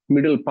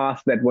middle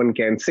path that one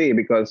can say,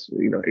 because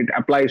it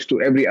applies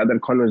to every other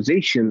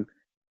conversation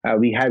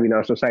we have in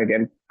our society.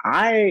 And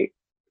I,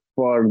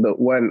 for the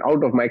one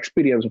out of my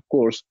experience, of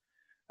course,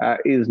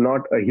 is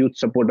not a huge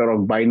supporter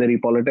of binary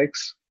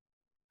politics.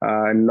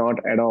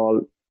 Not at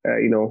all,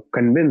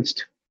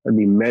 convinced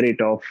the merit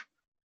of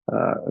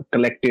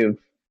collective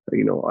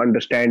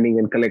understanding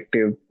and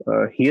collective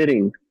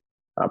hearing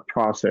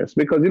process.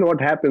 Because what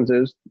happens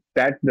is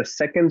that the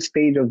second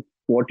stage of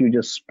what you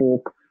just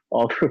spoke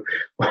of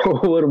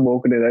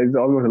overwokeness, is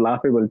almost a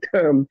laughable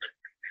term,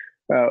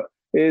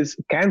 is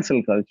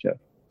cancel culture.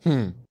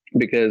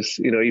 Because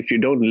if you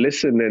don't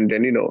listen, and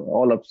then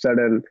all of a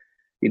sudden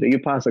you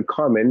pass a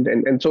comment,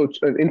 and so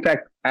in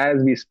fact,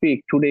 as we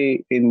speak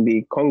today in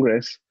the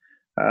Congress,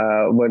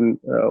 when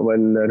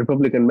a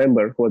Republican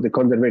member who was a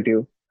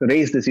conservative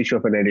raised this issue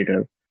of an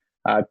editor,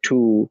 and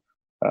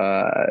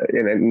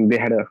they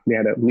had a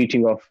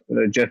meeting of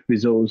Jeff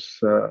Bezos,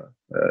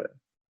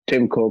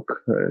 Tim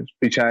Cook,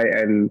 Pichai,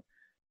 and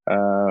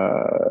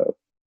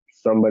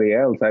somebody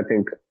else, I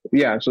think.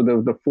 Yeah, so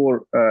the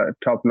four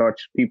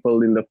top-notch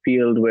people in the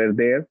field were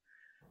there,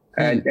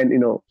 and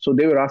so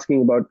they were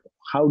asking about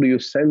how do you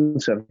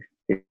censor,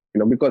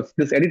 because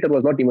this editor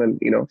was not even,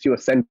 she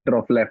was center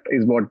of left,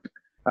 is what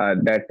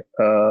that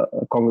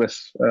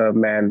Congress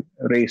man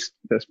raised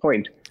this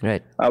point.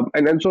 Right.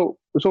 And so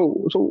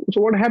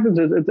what happens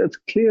is it's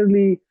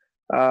clearly,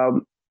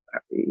 and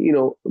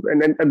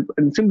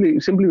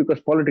simply because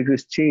politics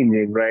is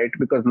changing, right?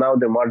 Because now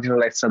the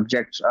marginalized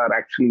subjects are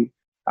actually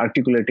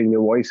articulating their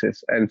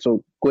voices. And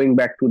so going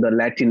back to the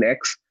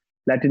Latinx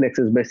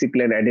is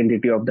basically an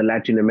identity of the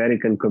Latin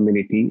American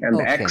community, and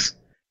the X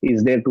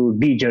is there to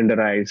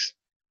degenderize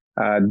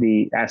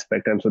the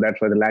aspect, and so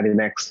that's why the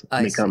Latinx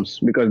I becomes,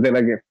 because then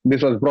again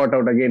this was brought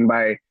out again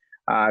by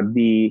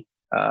the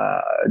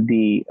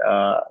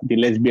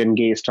lesbian,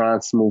 gay,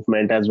 trans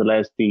movement, as well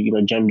as the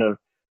gender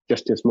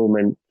justice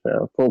movement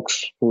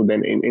folks who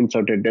then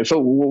inserted there. So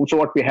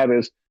what we have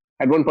is,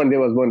 at one point there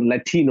was one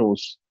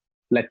Latinos,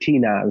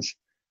 Latinas,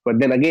 but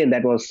then again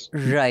that was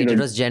Right, it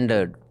was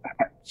gendered.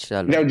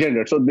 they were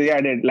gendered, so they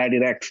added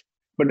Latinx.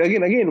 But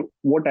again,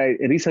 what I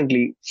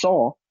recently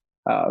saw,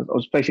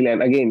 especially,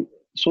 and again,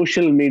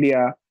 social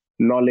media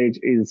knowledge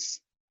is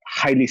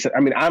highly. I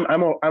mean,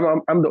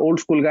 I'm the old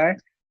school guy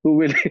who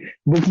will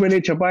book mein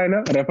nahi chapa hai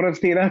na, reference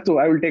nahi na, so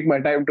I will take my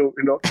time to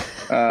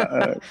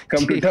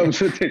come to terms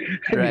with it.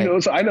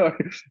 Right. So I know,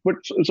 but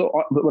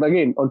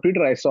again, on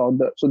Twitter I saw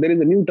so there is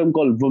a new term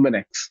called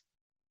Womenex,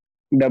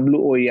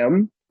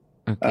 WOEM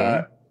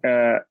Okay.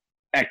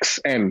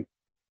 XN,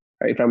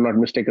 if I'm not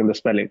mistaken the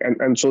spelling,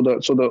 and so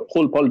the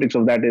whole politics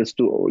of that is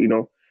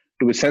to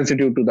be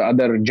sensitive to the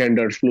other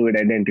genders, fluid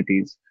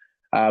identities.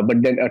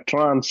 But then a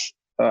trans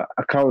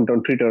account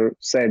on Twitter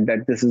said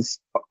that this is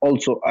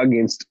also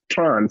against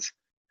trans.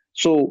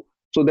 So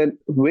then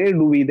where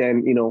do we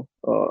then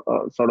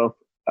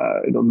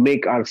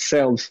make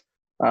ourselves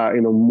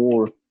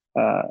more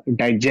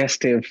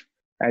digestive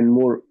and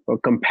more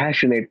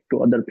compassionate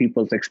to other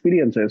people's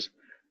experiences,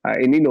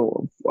 and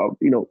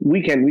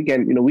we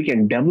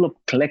can develop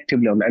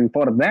collectively on that. And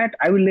for that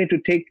I will need to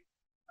take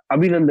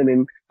Abhinandan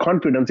in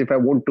confidence if I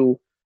want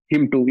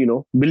him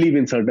to believe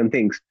in certain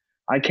things.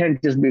 I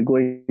can't just be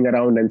going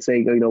around and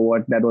saying,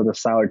 what, that was a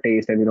sour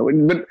taste. And,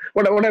 but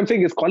what I'm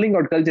saying is calling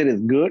out culture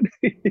is good,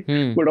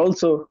 but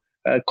also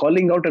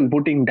calling out and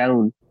putting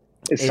down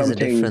is something a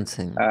different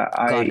thing.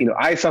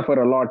 I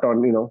suffer a lot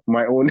on,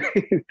 my own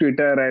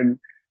Twitter and,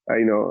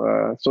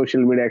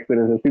 social media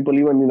experiences. People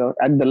even,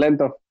 at the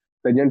length of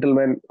the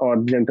gentleman or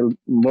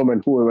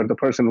gentlewoman, whoever, the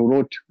person who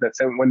wrote that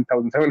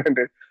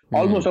 1,700,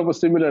 almost of a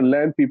similar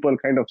length, people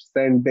kind of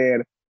send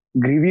their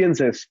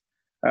grievances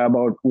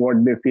about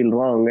what they feel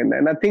wrong.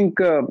 And I think,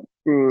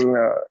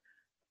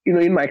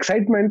 in my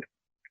excitement,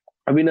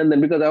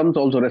 Abhinandan, because I'm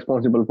also a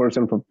responsible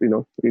person for,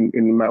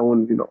 in my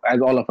own, as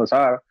all of us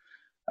are,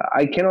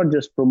 I cannot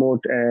just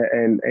promote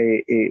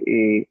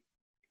a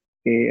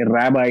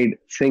rabbi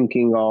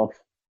thinking of,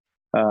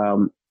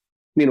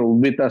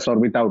 with us or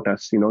without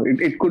us.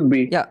 It could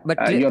be,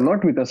 but you're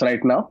not with us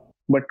right now,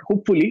 but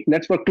hopefully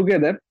let's work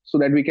together so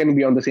that we can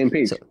be on the same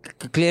page. So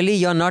clearly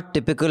you're not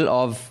typical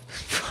of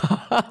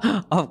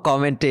of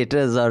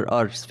commentators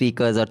or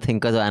speakers or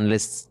thinkers or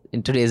analysts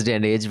in today's day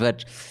and age,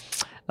 but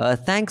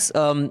thanks.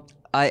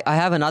 I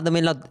have another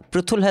mail.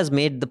 Pruthul has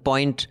made the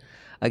point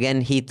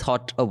again. He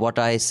thought what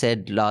I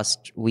said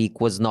last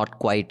week was not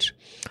quite,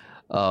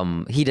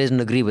 he doesn't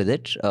agree with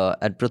it,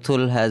 and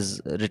Pruthul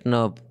has written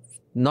a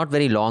not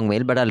very long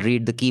mail, but I'll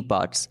read the key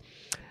parts.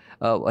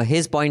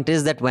 His point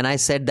is that when I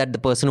said that the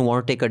person who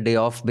wanted to take a day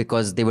off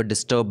because they were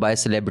disturbed by a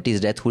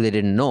celebrity's death who they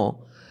didn't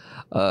know,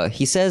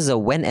 he says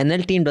when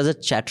NL team does a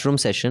chat room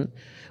session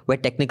where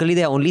technically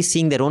they are only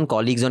seeing their own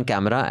colleagues on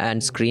camera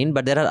and screen,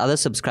 but there are other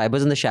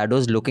subscribers in the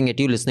shadows looking at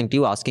you, listening to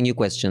you, asking you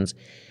questions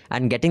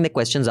and getting the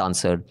questions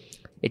answered.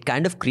 It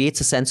kind of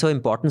creates a sense of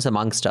importance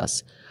amongst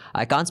us.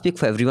 I can't speak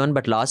for everyone,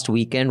 but last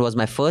weekend was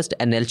my first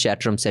NL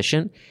chat room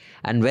session.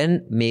 And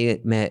when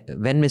Mr.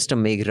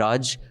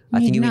 Meghraj, I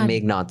think you mean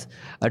Megnath,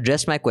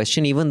 addressed my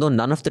question, even though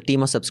none of the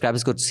team of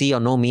subscribers could see or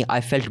know me,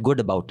 I felt good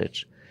about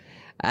it.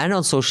 And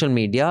on social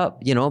media,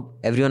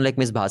 everyone like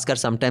Ms. Bhaskar,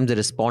 sometimes they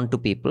respond to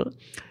people.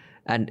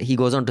 And he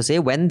goes on to say,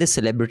 when this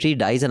celebrity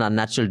dies an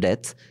unnatural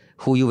death,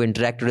 who you've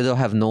interacted with or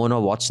have known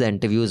or watched the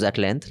interviews at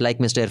length, like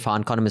Mr.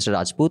 Irfan Khan or Mr.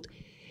 Rajput,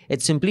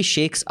 it simply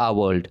shakes our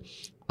world.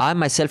 I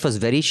myself was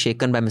very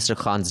shaken by Mr.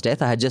 Khan's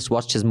death. I had just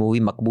watched his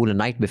movie Maqbool a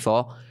night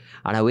before,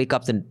 and I wake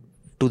up to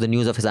the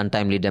news of his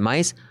untimely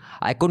demise.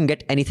 I couldn't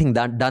get anything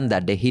done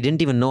that day. He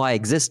didn't even know I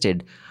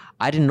existed.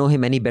 I didn't know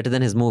him any better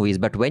than his movies.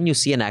 But when you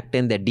see an actor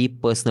in their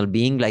deep personal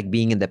being, like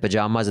being in their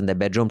pajamas in their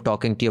bedroom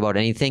talking to you about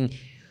anything,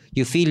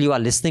 you feel you are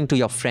listening to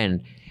your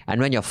friend. And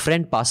when your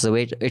friend passes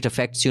away, it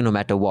affects you no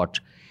matter what.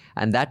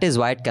 And that is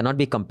why it cannot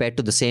be compared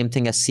to the same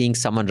thing as seeing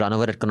someone run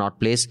over at Connaught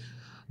Place.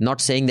 Not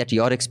saying that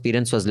your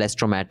experience was less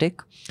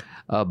traumatic,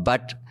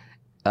 but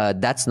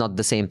that's not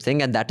the same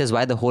thing. And that is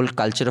why the whole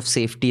culture of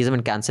safetyism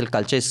and cancel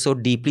culture is so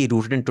deeply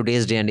rooted in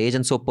today's day and age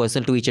and so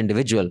personal to each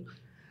individual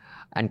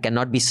and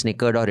cannot be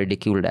snickered or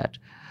ridiculed at.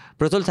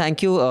 Pruthul,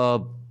 thank you.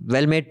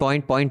 Well-made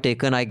point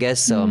taken, I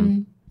guess.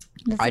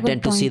 I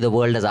tend to see the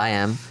world as I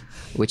am,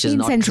 which is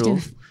not true.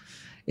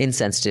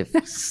 Insensitive.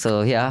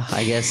 So yeah,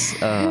 I guess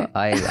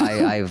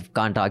I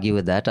can't argue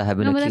with that. I have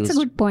been accused. But that's a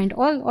good point.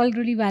 All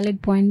really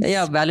valid points.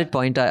 Yeah, valid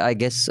point, I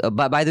guess.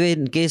 By the way,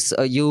 in case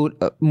you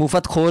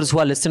Mufat Khors who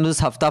are listening to this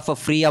hafta for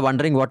free are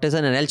wondering what is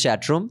an NL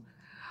chat room,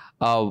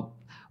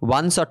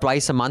 once or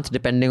twice a month,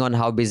 depending on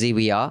how busy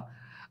we are,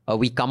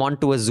 we come on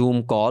to a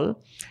Zoom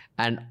call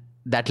and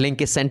that link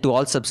is sent to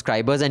all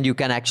subscribers and you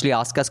can actually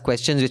ask us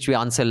questions which we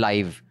answer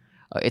live.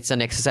 It's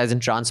an exercise in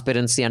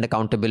transparency and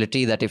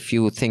accountability, that if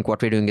you think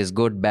what we're doing is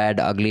good, bad,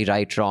 ugly,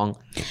 right, wrong.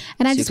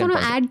 And I so just you want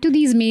can to point it. add to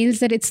these mails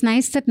that it's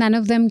nice that none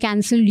of them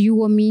cancelled you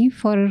or me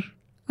for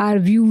our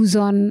views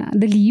on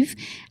the leave,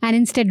 and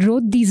instead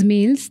wrote these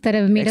mails that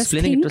have made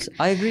Explaining us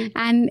think. I agree.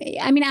 And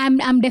I mean,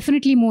 I'm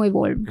definitely more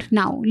evolved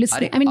now. Just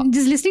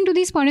listening to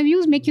these point of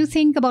views make you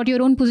think about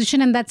your own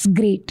position, and that's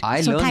great.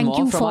 I so learn thank more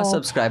you from our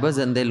subscribers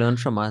than they learn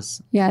from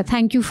us. Yeah,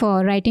 thank you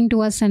for writing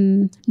to us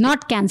and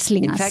not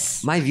cancelling In us.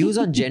 fact, my views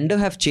on gender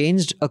have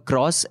changed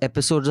across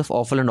episodes of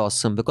Awful and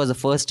Awesome, because the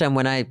first time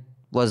when I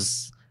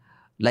was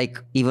like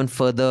even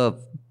further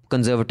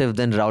conservative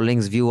than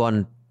Rowling's view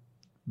on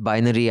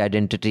binary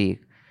identity,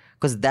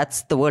 because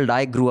that's the world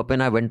I grew up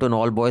in. I went to an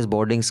all-boys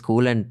boarding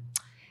school, and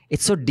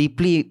it's so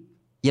deeply,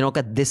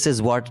 this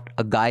is what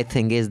a guy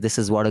thing is, this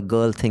is what a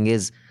girl thing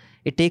is.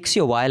 It takes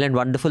you a while, and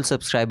wonderful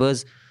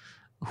subscribers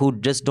who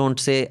just don't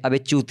say,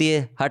 "Abhi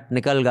chutiye, hat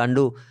nikal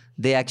gandu."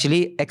 They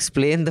actually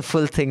explain the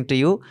full thing to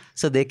you,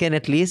 so they can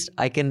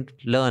I can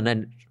learn.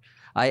 And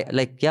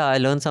I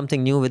learn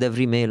something new with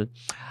every mail.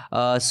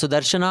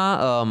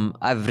 Sudarshana,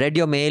 I've read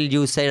your mail.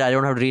 You said I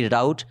don't have to read it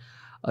out.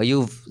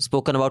 You've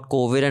spoken about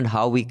COVID and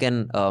how we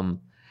can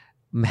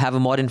have a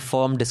more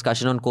informed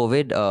discussion on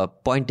COVID.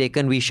 Point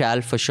taken, we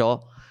shall for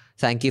sure.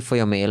 Thank you for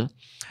your mail.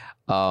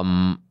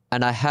 And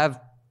I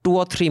have 2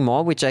 or 3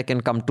 more which I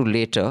can come to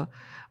later.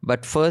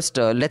 But first,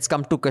 let's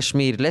come to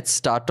Kashmir. Let's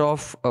start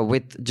off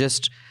with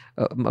just,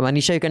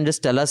 Manisha, you can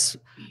just tell us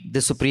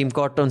the Supreme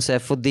Court on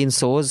Saifuddin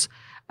Soz,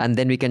 and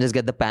then we can just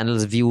get the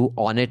panel's view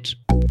on it.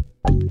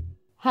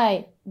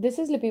 Hi, this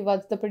is Lipi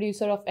Vats, the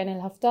producer of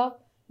NL Hafta.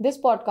 This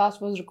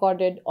podcast was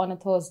recorded on a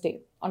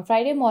Thursday. On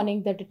Friday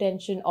morning, the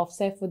detention of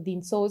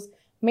Saifuddin Soz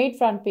made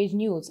front page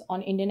news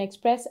on Indian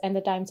Express and the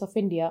Times of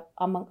India,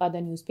 among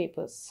other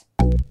newspapers.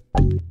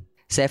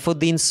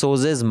 Saifuddin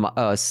Soz's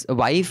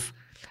wife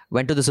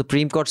went to the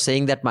Supreme Court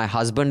saying that my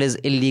husband is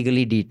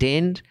illegally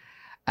detained.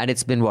 And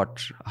it's been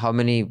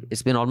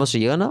it's been almost a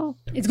year now?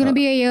 It's going to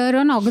be a year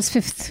on August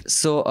 5th.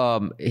 So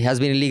he has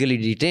been illegally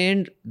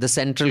detained. The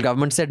central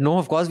government said, no,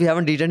 of course, we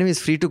haven't detained him. He's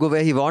free to go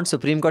where he wants.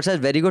 Supreme Court says,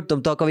 very good,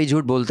 tum to kabhi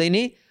jhoot bolte hi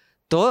nahi.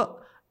 So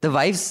the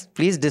wife's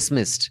plea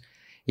dismissed.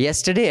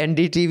 Yesterday,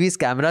 NDTV's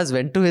cameras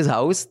went to his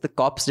house. The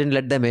cops didn't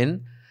let them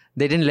in.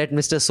 They didn't let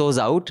Mr. Soz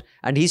out.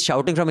 And he's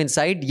shouting from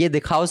inside, ye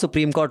dikhao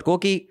Supreme Court ko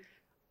ki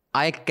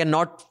I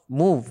cannot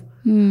move.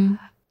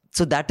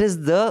 So that is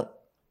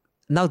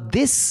now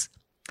this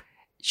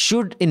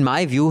should, in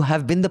my view,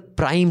 have been the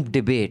prime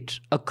debate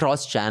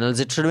across channels.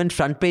 It should have been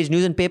front page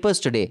news in papers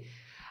today.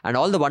 And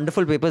all the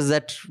wonderful papers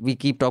that we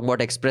keep talking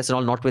about, Express and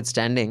all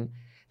notwithstanding,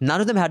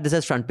 none of them had this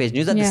as front page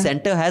news. And the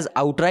center has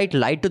outright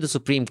lied to the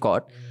Supreme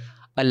Court.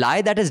 A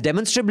lie that is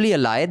demonstrably a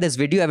lie. There's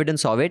video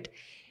evidence of it.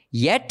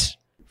 Yet,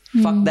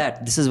 fuck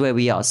that. This is where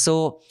we are.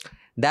 So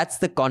that's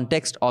the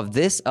context of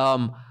this.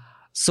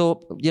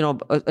 So,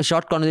 a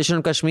short conversation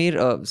on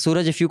Kashmir.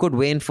 Suraj, if you could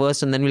weigh in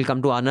first, and then we'll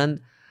come to Anand.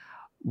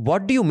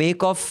 What do you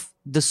make of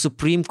the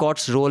Supreme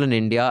Court's role in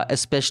India,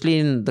 especially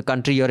in the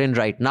country you're in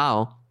right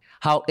now?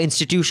 How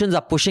institutions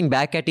are pushing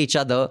back at each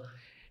other,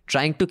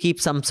 trying to keep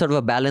some sort of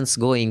a balance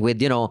going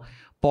with,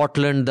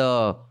 Portland,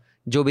 the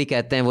jo bhi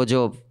kehte hain, wo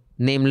jo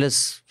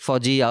nameless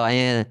Fauji aaye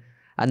hain.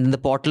 And in the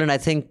Portland, I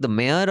think the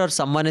mayor or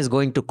someone is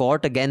going to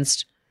court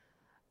against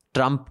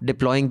Trump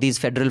deploying these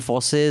federal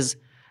forces,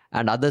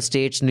 and other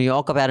states. New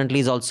York apparently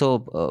is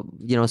also,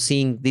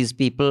 seeing these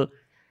people.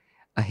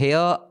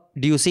 Here,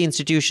 do you see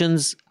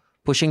institutions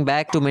pushing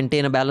back to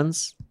maintain a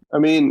balance? I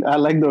mean, I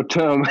like the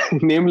term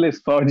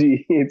nameless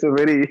Fauji. It's a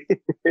very,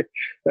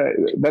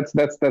 that's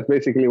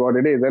basically what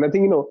it is. And I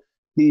think,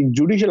 the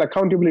judicial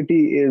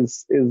accountability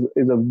is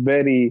a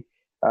very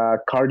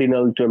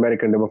cardinal to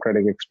American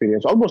democratic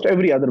experience. Almost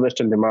every other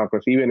Western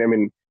democracy,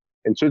 even,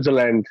 in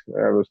Switzerland,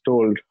 I was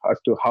told as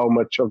to how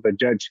much of the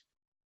judge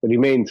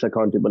remains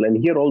accountable. And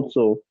here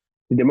also,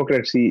 the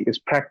democracy is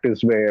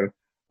practiced where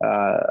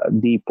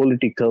the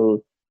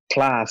political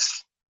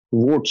class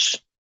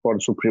votes for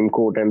the Supreme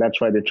Court, and that's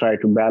why they try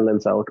to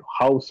balance out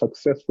how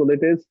successful it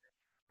is.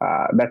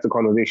 That's a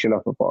conversation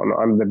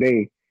on the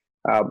day.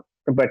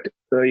 But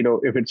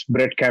if it's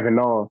Brett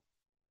Kavanaugh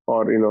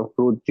or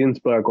Ruth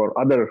Ginsburg or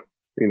other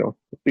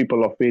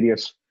people of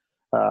various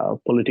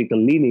political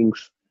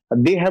leanings,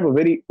 they have a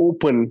very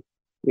open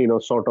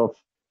sort of.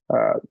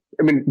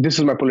 This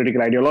is my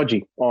political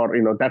ideology,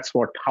 or that's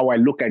how I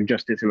look at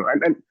justice.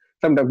 And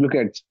sometimes look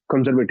at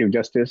conservative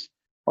justice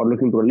or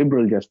looking to a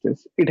liberal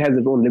justice. It has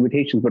its own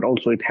limitations, but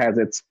also it has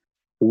its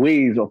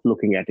ways of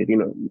looking at it.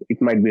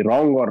 It might be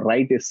wrong or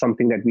right is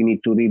something that we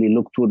need to really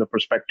look through the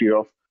perspective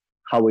of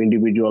how an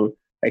individual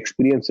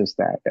experiences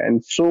that.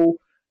 And so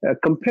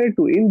compared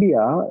to India,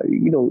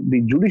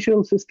 the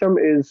judicial system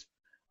is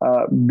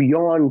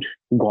beyond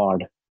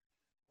God,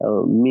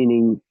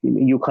 meaning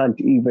you can't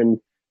even,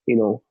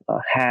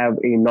 have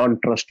a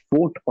non-trust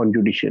vote on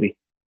judiciary.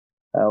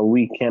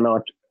 We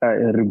cannot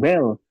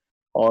rebel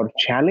or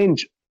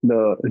challenge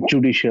the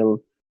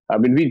judicial.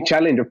 We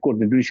challenge, of course,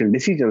 the judicial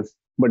decisions,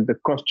 but the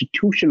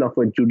constitution of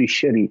a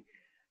judiciary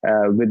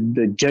with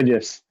the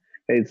judges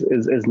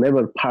is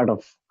never part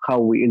of how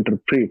we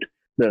interpret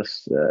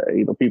this.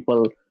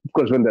 People, of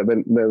course, when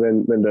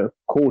the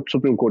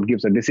Supreme Court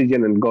gives a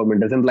decision and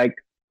government doesn't like,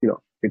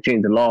 they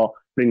change the law,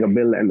 bring a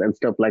bill and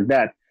stuff like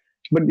that.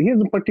 But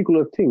here's a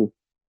particular thing.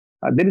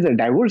 There is a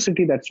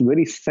diversity that's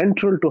very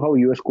central to how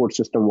U.S. court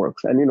system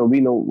works. And,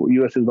 we know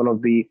U.S. is one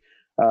of the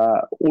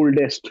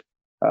oldest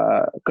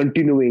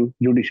continuing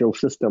judicial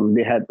system.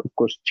 They had, of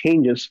course,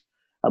 changes,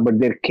 but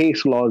their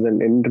case laws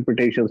and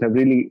interpretations have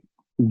really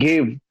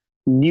gave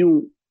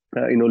new,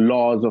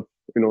 laws of,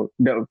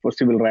 for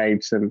civil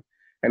rights and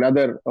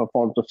other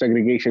forms of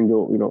segregation.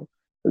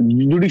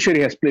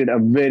 Judiciary has played a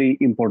very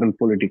important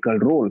political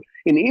role.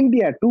 In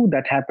India, too,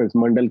 that happens.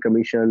 Mandal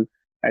Commission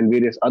and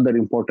various other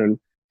important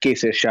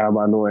cases, Shah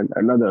Bano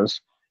and others.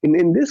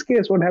 In this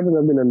case, what happens,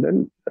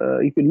 Abhinandan,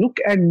 if you look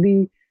at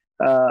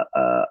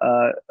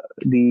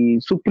the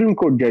Supreme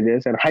Court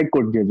judges and High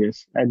Court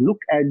judges and look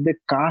at the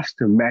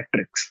caste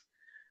metrics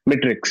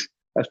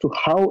as to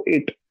how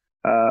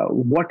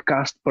what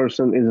caste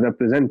person is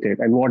represented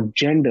and what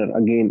gender,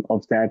 again,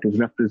 of that is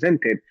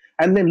represented,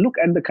 and then look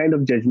at the kind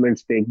of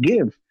judgments they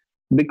give.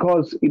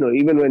 Because,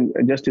 even when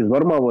Justice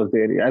Verma was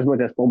there, as much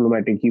as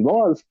problematic he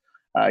was,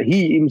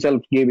 he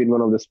himself gave in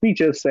one of the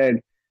speeches,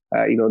 said,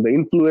 the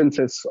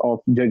influences of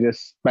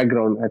judges'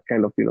 background that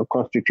kind of,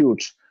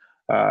 constitutes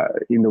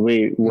in the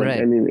way. Right.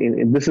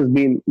 And this has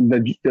been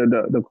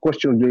the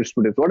question of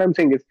jurisprudence. What I'm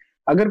saying is,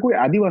 अगर कोई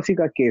आदिवासी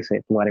का case है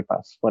तुम्हारे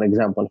पास, for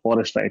example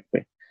forest right पे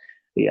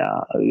या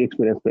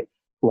experience पे,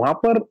 वहां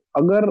पर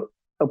अगर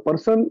a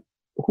person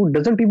who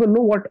doesn't even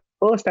know what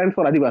A stands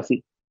for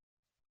Adivasi,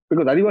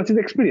 because Adivasi is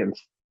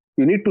experience.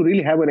 You need to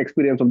really have an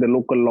experience of the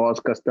local laws,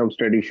 customs,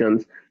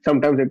 traditions.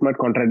 Sometimes it might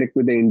contradict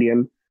with the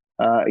Indian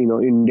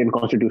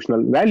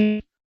constitutional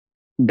value.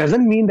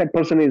 Doesn't mean that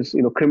person is,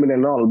 criminal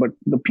and all, but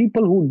the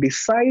people who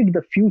decide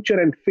the future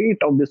and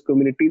fate of these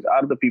communities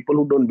are the people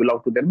who don't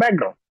belong to their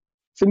background.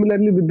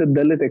 Similarly, with the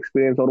Dalit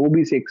experience or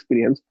OBC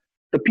experience,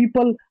 the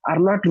people are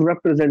not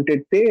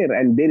represented there,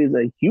 and there is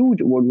a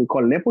huge, what we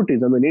call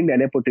nepotism. In India,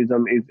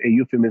 nepotism is a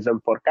euphemism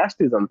for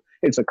casteism.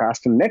 It's a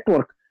caste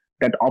network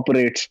that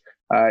operates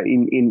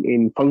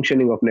in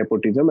functioning of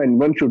nepotism. And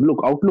one should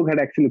look, Outlook had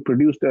actually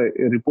produced a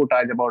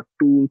reportage about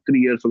 2-3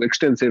 years of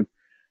extensive,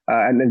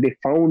 and then they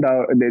found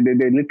out,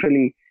 they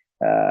literally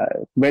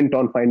went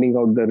on finding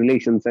out the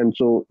relations. And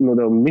so,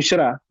 the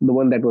Mishra, the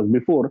one that was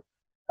before,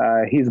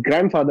 his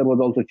grandfather was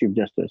also Chief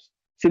Justice.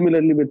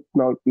 Similarly, with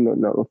now,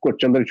 of course,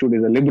 Chandrachud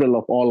is a liberal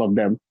of all of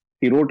them.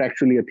 He wrote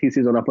actually a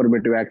thesis on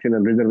affirmative action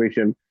and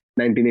reservation,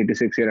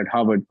 1986 here at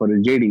Harvard for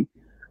his JD.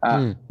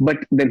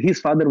 But then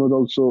his father was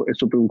also a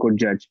Supreme Court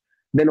judge.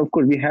 Then, of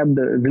course, we have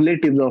the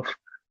relatives of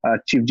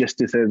chief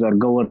justices or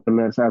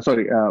governors,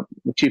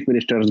 chief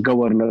ministers,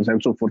 governors,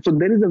 and so forth. So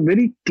there is a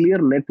very clear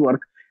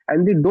network,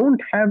 and they don't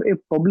have a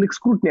public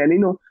scrutiny.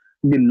 And,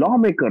 the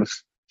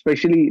lawmakers,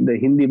 especially the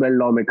Hindi belt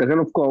lawmakers, and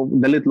of course,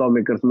 Dalit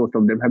lawmakers, most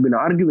of them have been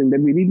arguing that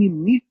we really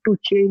need to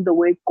change the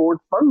way court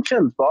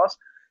functions, boss.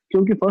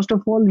 Because first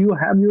of all, you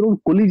have your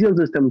own collegial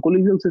system.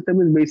 Collegial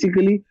system is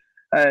basically,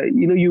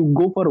 you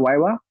go for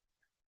Viva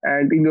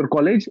and in your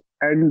college,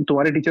 and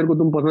तुम्हारे teacher को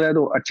तुम पसंद आए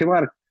तो अच्छे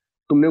mark,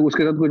 तुमने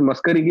उसके साथ कुछ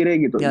मस्करी की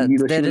रहेगी तो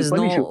there is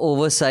no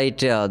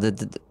oversight.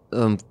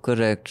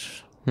 Correct.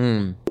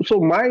 So so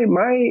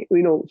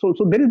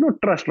there is no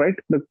trust, right?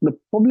 The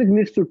public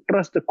needs to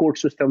trust the court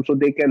system so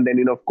they can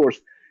then, of course,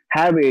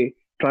 have a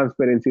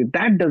transparency.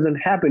 That doesn't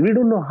happen. We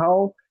don't know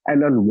how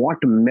and on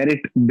what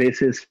merit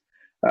basis.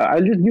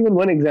 I'll just give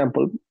one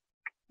example.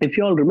 If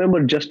you all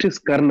remember Justice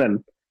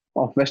Karnan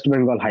of West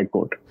Bengal High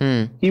Court,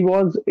 he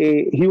was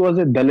a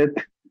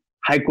Dalit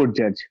High Court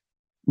judge,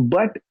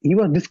 but he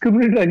was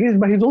discriminated against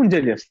by his own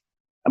judges.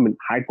 I mean,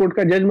 High Court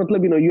ka judge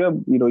matlab, you have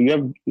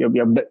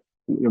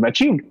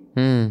achieved,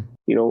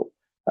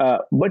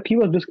 but he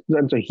was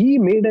and so he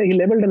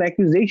leveled an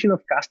accusation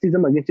of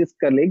casteism against his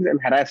colleagues and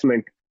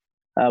harassment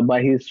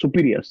by his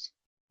superiors.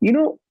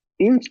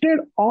 Instead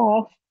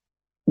of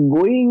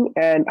going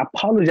and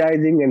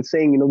apologizing and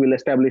saying, we'll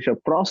establish a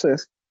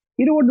process,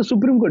 what the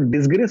Supreme Court,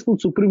 disgraceful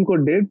Supreme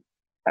Court did,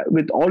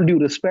 with all due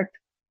respect,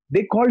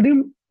 they called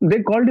him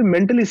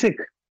mentally sick.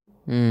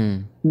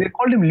 They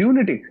called him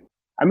lunatic.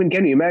 I mean,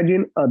 can you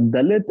imagine a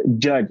Dalit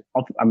judge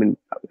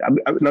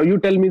now you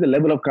tell me the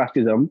level of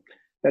casteism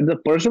that the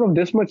person of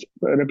this much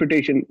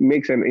reputation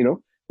makes, and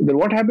then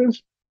what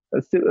happens?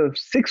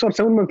 6 or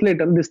 7 months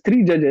later, these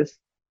 3 judges,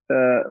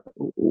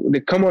 they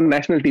come on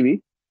national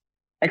TV,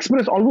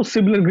 express almost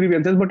similar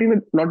grievances, but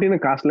not in a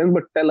caste lens,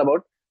 but tell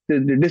about the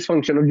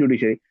dysfunction of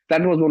judiciary.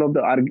 That was one of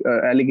the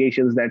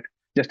allegations that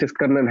Justice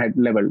Karnan had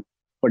leveled.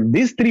 But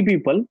these 3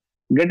 people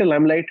get a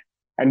limelight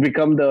and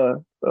become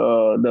the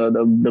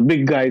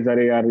big guys that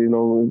are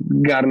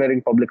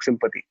garnering public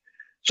sympathy.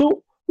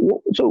 So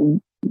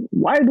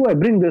why do I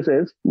bring this?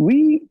 Is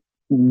we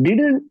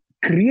didn't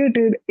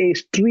created a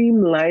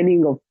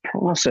streamlining of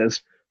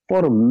process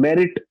for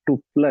merit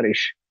to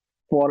flourish,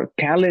 for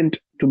talent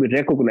to be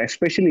recognized,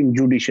 especially in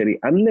judiciary,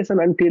 unless and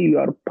until you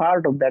are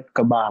part of that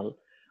cabal,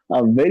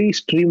 a very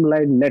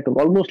streamlined network,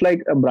 almost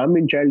like a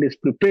Brahmin child is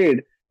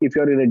prepared if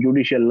you're in a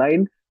judicial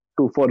line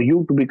for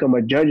you to become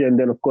a judge and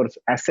then of course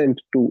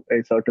ascend to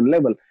a certain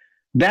level.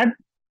 That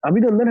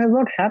Abhinandan has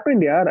not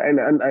happened, yaar. And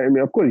I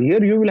mean, of course,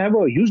 here you will have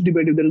a huge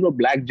debate if there is no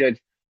black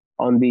judge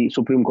on the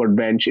Supreme Court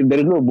bench, if there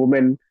is no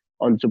woman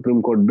on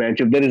Supreme Court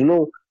bench, if there is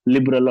no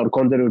liberal or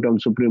conservative on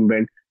Supreme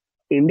bench.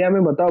 India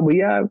mein batao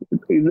bhaiya,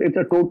 it's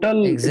a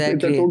total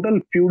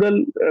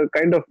feudal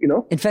kind of,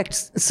 In fact,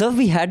 sir,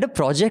 we had a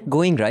project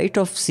going, right,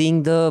 of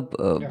seeing the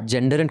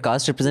gender and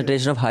caste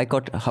representation of High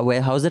Court.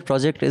 How's that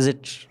project? Is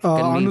it?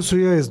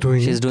 Anusuya is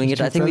doing it. She's doing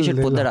it. I think we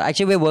should put that up.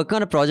 Actually, we're working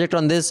on a project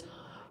on this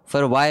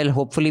for a while.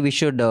 Hopefully, we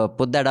should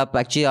put that up.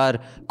 Actually, our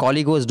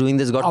colleague who was doing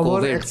this got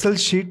COVID. Our Excel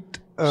sheet.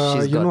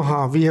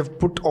 We have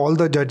put all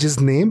the judges'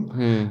 name.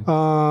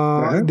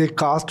 The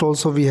caste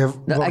also we have.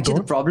 Actually,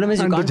 the problem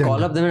is you can't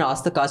call up them and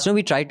ask the caste.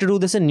 We tried to do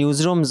this in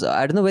newsrooms.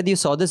 I don't know whether you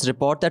saw this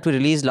report that we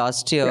released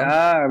last year.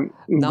 Yeah,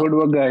 good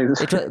work, guys.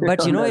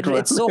 But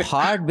it's so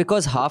hard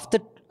because half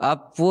the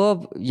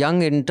poor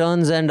young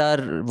interns and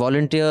our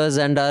volunteers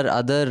and our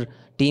other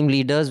team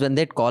leaders, when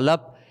they call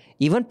up,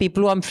 even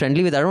people who I'm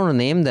friendly with, I don't want to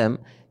name them.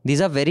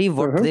 These are very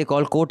what they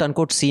call quote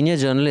unquote senior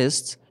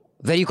journalists.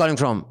 Where are you calling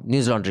from?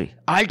 News Laundry.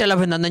 I'll tell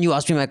Abhinandan you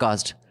asked me my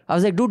caste. I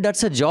was like, dude,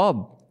 that's a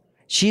job.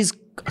 She's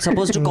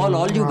supposed to call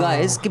all you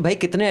guys कि भाई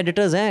कितने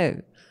editors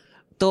हैं.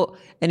 So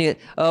anyway,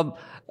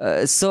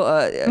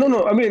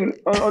 No. I mean,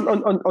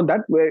 on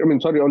that way. I mean,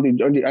 sorry. On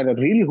the, I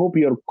really hope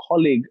your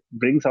colleague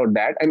brings out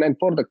that. And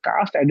for the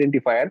caste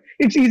identifier,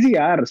 it's easy,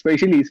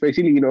 especially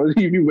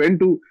if you went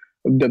to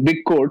the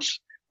big courts.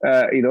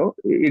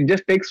 It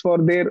just takes for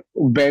their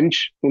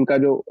bench उनका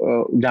जो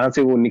जहाँ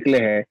से वो निकले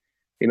हैं.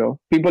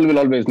 People will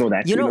always know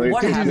that.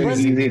 What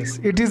happens?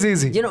 It is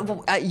easy.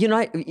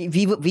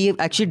 We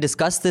actually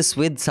discussed this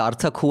with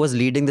Sarthak, who was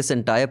leading this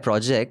entire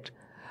project.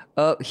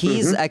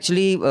 He's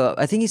actually,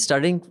 I think he's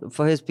studying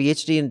for his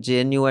PhD in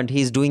JNU, and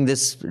he's doing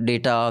this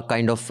data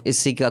kind of,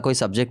 इससी का कोई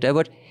subject है.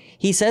 But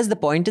he says the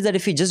point is that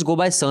if we just go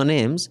by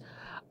surnames,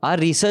 our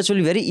research will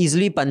be very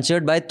easily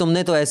punctured by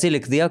तुमने तो ऐसे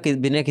लिख दिया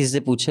बिना किसी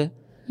से पूछे.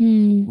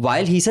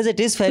 While he says it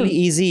is fairly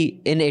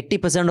easy in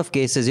 80% of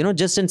cases,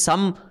 just in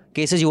some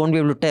cases you won't be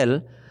able to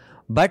tell,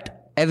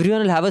 but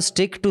everyone will have a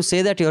stick to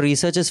say that your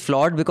research is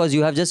flawed because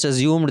you have just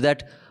assumed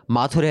that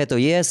Mathur hai to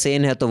ye hai,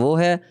 Sen hai to wo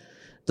hai.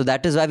 So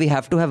that is why we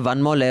have to have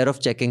one more layer of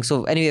checking.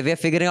 So anyway, we are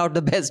figuring out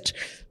the best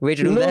way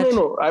to do that.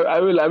 No. I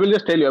will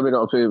just tell you. I mean,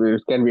 also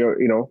it can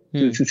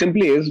be,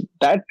 simply is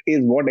that is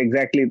what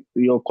exactly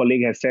your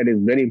colleague has said is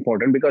very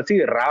important because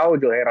see, Rao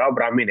jo hai, Rao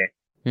Brahmin hai,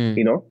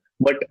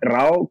 but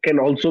Rao can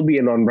also be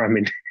a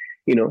non-Brahmin,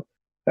 but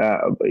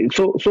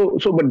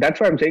that's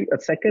why I'm saying a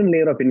second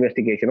layer of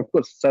investigation. Of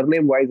course,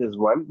 surname wise is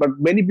one, but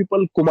many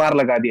people Kumar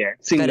laga diya hai,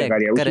 Singh laga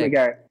diya hai. Usme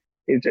kya hai?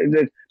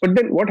 But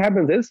then what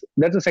happens is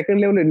that's a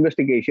second level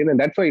investigation, and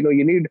that's why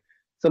you need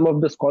some of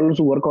the scholars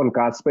who work on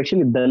caste,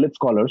 especially Dalit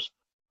scholars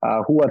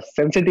who are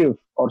sensitive,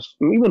 or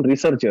even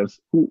researchers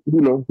who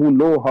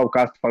know how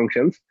caste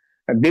functions.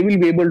 They will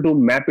be able to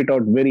map it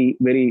out very,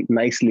 very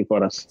nicely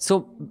for us.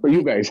 So for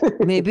you guys,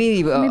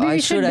 maybe I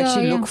should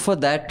actually look for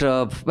that.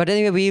 But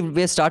anyway,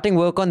 we're starting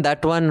work on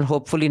that one.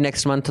 Hopefully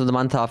next month or the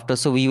month after.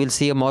 So we will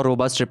see a more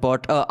robust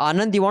report.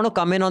 Anand, you want to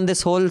come in on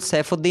this whole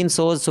Saifuddin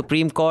Soz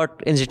Supreme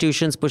Court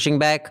institutions pushing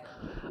back?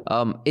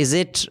 Is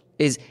it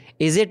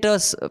a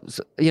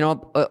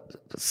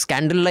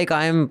scandal like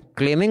I am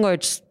claiming, or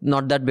it's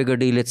not that big a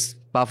deal? It's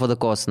par for the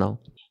course now.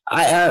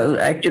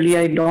 I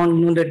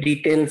don't know the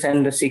details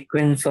and the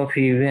sequence of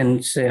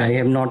events. I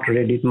have not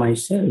read it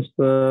myself.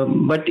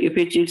 But if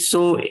it is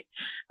so,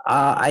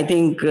 I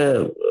think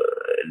the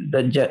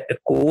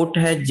court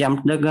has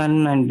jumped the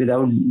gun, and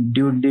without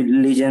due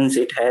diligence,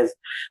 it has.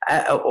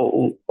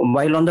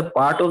 While on the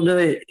part of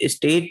the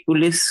state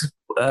police,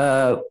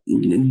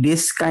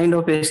 this kind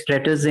of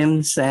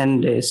stratagems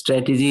and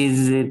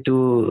strategies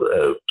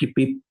to keep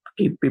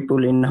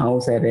people in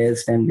house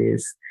arrest and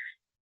this.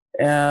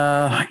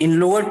 In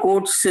lower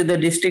courts, the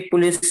district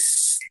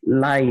police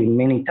lie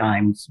many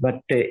times,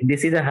 but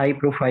this is a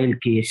high-profile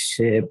case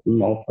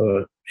of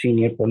a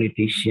senior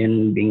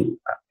politician being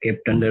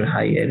kept under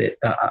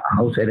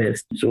house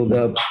arrest. So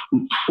the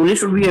police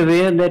should be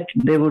aware that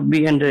they would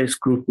be under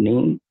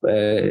scrutiny.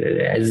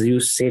 As you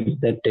said,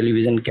 that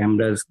television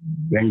cameras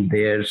went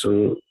there,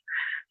 so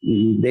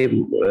they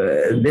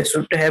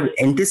should have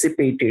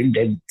anticipated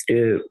that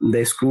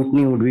the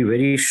scrutiny would be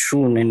very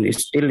soon, and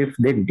still if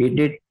they did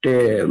it,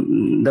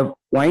 the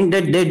point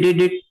that they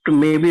did it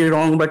may be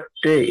wrong, but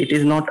it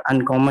is not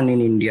uncommon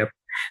in India.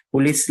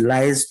 Police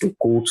lies to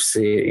courts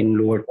in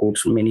lower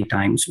courts many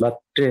times, but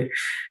to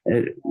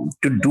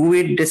do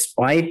it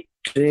despite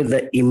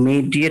the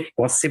immediate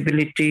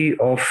possibility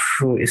of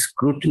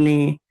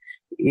scrutiny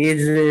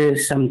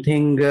is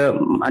something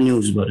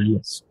unusual.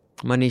 Yes.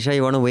 Manisha,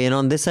 you want to weigh in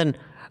on this? And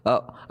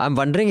I'm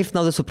wondering if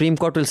now the Supreme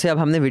Court will say, "Ab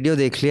humne video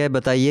dekh liya hai,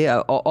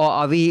 bataiye," or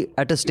are we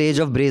at a stage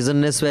of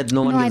brazenness where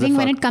no one gives a fuck? I think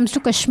when it comes to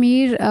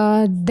Kashmir,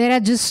 there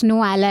are just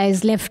no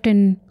allies left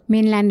in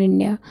mainland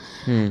India.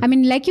 I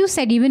mean, like you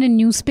said, even in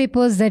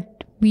newspapers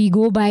that we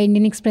go by,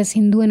 Indian Express,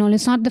 Hindu and all,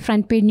 it's not the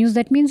front page news.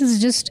 That means it's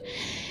just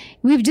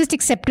we've just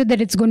accepted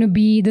that it's going to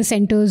be the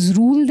center's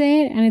rule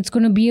there, and it's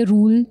going to be a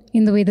rule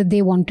in the way that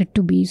they want it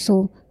to be.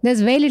 So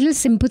there's very little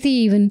sympathy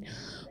even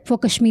for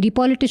Kashmiri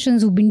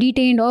politicians who've been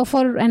detained, or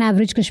for an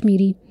average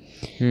Kashmiri.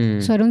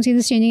 So I don't see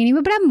this changing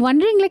anyway. But I'm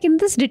wondering, like, in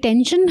this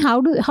detention,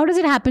 how does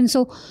it happen?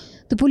 So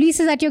the police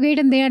is at your gate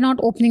and they are not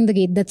opening the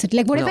gate. That's it.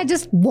 Like, what if I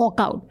just walk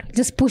out,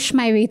 just push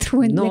my way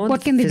through? And like,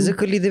 what can they do?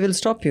 Physically, they will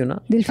stop you, na?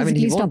 They'll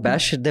he stop won't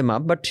bash them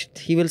up, but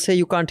he will say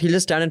you can't. He'll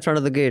just stand in front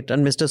of the gate.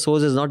 And Mr.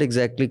 Soz is not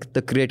exactly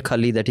the great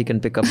Khali that he can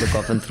pick up the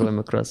coffin and throw him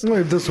across. No,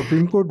 if the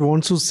Supreme Court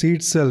wants to see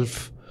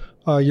itself,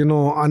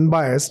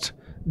 unbiased,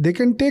 they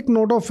can take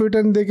note of it,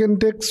 and they can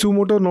take suo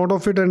moto note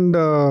of it, and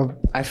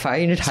I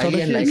find it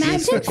highly unlikely.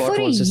 Imagine for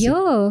a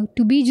year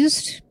to be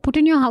just put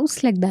in your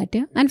house like that,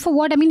 yeah? And for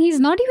what? I mean, he's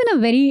not even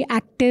a very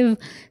active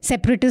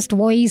separatist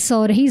voice,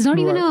 or he's not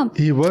even a...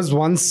 He was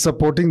once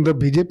supporting the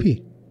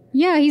BJP.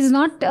 Yeah, he's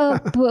not a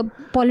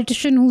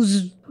politician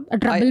who's a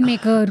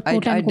troublemaker,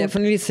 quote I unquote.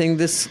 definitely think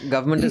this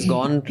government has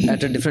gone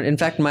at a different... In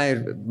fact,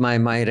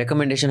 my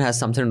recommendation has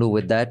something to do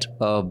with that.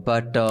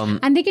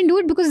 And they can do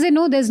it because they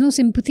know there's no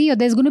sympathy, or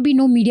there's going to be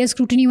no media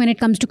scrutiny when it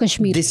comes to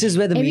Kashmir. This is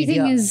where the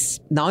Everything media... is...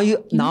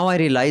 Now I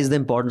realize the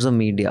importance of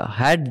media.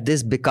 Had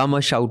this become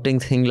a shouting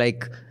thing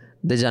like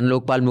the Jan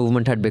Lokpal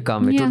movement had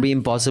become, it would be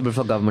impossible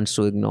for governments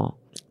to ignore.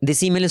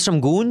 This email is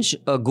from Goonj.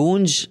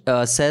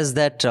 Goonj says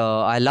that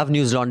I love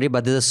News Laundry,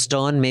 but there's a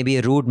stern, maybe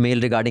a rude mail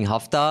regarding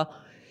Hafta,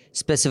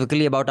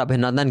 specifically about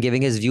Abhinandan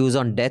giving his views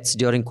on deaths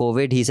during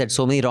COVID. He said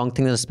so many wrong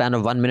things in a span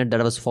of 1 minute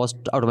that I was forced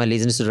out of my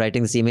laziness to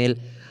writing this email.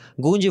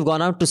 Goonj, you've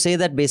gone out to say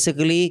that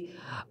basically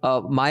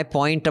my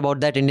point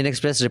about that Indian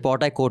Express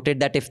report I quoted,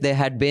 that if there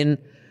had been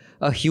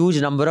a huge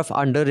number of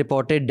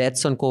underreported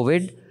deaths on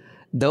COVID,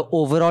 the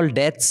overall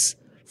deaths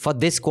for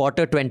this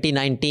quarter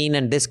 2019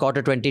 and this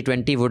quarter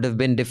 2020 would have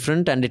been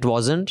different, and it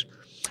wasn't.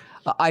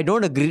 I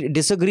don't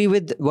disagree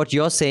with what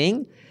you're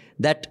saying,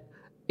 that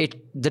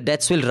the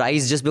deaths will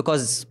rise just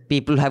because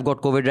people have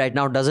got COVID right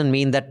now doesn't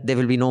mean that there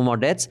will be no more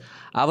deaths.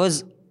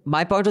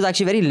 My point was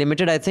actually very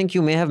limited. I think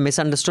you may have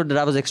misunderstood that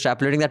I was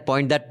extrapolating that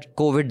point that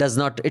COVID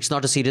it's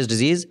not a serious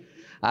disease.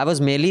 I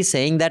was merely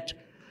saying that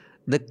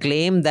the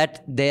claim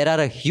that there are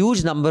a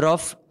huge number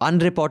of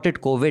unreported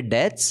COVID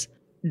deaths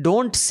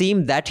don't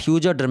seem that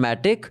huge or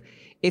dramatic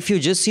if you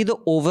just see the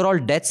overall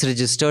deaths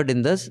registered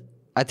in this.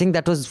 I think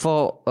that was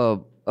for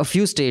a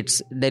few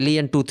states, Delhi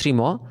and 2-3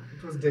 more.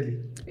 It was Delhi.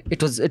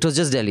 It was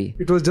just Delhi.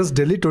 It was just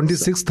Delhi,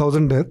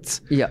 26,000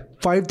 deaths. Yeah.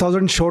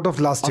 5,000 short of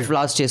last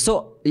year.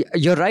 So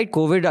you're right,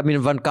 COVID, I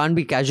mean, one can't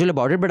be casual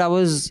about it, but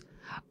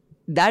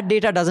that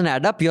data doesn't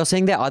add up. You're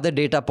saying there are other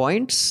data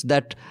points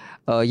that,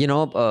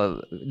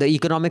 the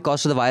economic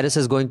cost of the virus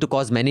is going to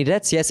cause many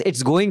deaths. Yes,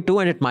 it's going to,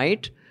 and it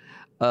might.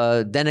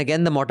 Then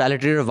again, the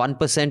mortality rate of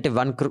 1%, if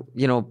 1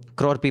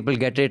 crore people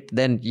get it,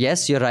 then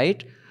yes, you're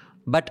right.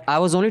 But I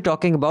was only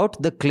talking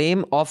about the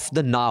claim of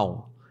the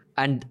now.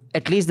 And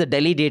at least the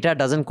Delhi data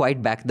doesn't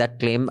quite back that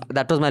claim.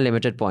 That was my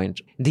limited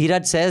point.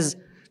 Dheeraj says,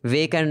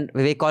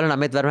 Vivek Kaul and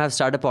Amit Verma have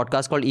started a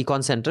podcast called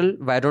Econ Central.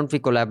 Why don't we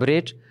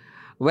collaborate?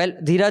 Well,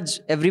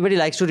 Dheeraj, everybody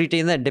likes to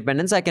retain their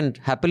independence. I can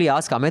happily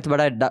ask Amit,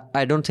 but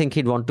I don't think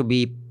he'd want to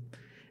be...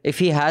 If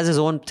he has his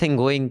own thing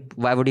going,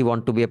 why would he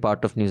want to be a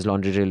part of News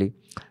Laundry, really?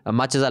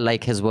 Much as I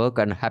like his work,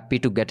 I'm happy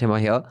to get him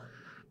here.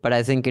 But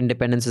I think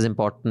independence is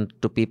important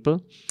to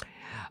people.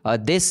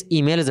 This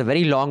email is a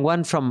very long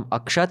one from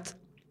Akshat.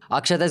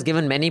 Akshat has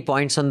given many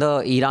points on the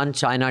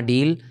Iran-China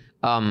deal.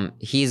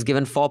 He's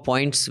given 4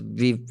 points.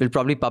 We will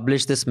probably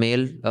publish this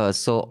mail,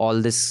 so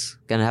all this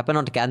can happen.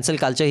 On cancel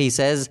culture, he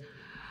says,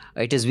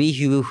 it is we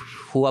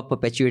who are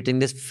perpetuating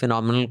this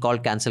phenomenon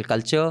called cancel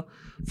culture.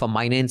 For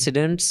minor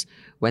incidents,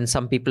 when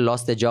some people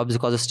lost their jobs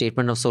because of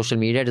statement of social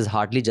media, it is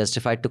hardly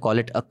justified to call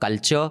it a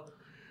culture.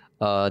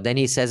 Then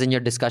he says in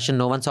your discussion,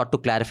 no one sought to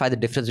clarify the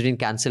difference between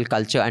cancel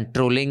culture and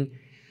trolling.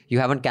 You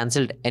haven't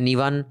cancelled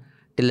anyone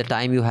till the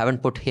time you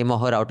haven't put him or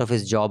her out of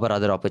his job or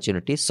other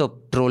opportunities. So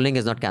trolling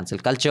is not cancel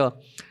culture.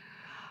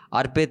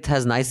 Arpit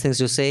has nice things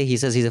to say. He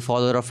says he's a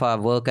follower of our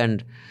work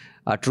and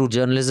true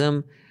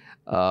journalism.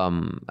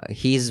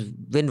 He's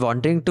been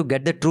wanting to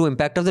get the true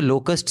impact of the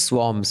locust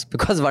swarms,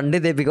 because one day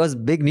they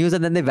became big news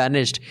and then they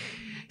vanished.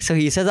 So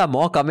he says, are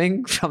more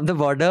coming from the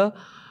border?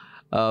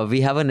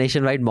 We have a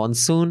nationwide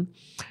monsoon.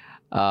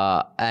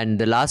 And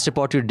the last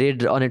report you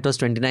did on it was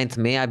 29th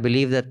May. I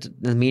believe that in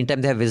the meantime,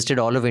 they have visited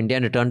all of India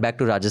and returned back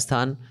to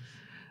Rajasthan.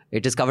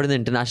 It is covered in the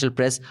international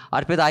press.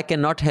 Arpit, I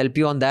cannot help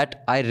you on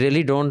that. I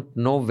really don't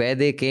know where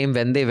they came,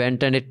 when they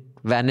went, and it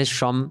vanished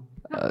from,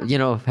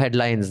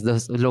 headlines,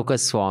 those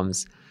locust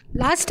swarms.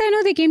 Last I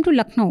know, they came to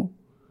Lucknow.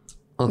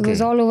 Okay. It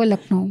was all over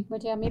Lucknow.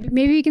 But yeah,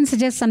 maybe we can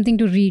suggest something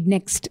to read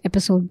next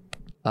episode.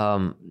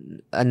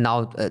 And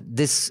now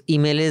this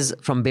email is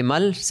from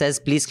Bimal, says,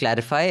 please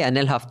clarify.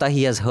 Anil Hafta,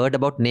 he has heard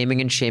about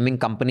naming and shaming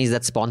companies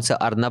that sponsor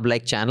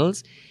Arnab-like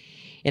channels.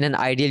 In an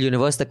ideal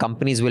universe, the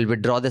companies will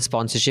withdraw their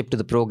sponsorship to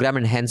the program,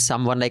 and hence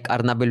someone like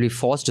Arnab will be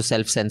forced to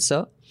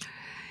self-censor.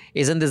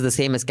 Isn't this the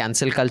same as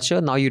cancel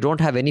culture? Now you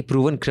don't have any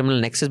proven criminal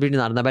nexus between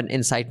Arnab and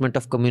incitement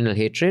of communal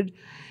hatred.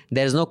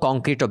 There is no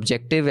concrete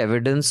objective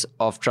evidence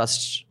of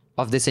trust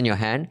of this in your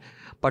hand,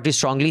 but you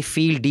strongly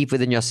feel deep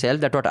within yourself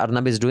that what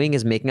Arnab is doing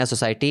is making our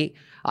society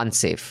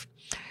unsafe.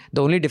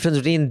 The only difference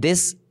between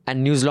this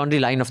and News Laundry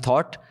line of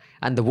thought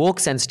and the woke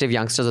sensitive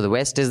youngsters of the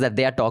West is that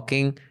they're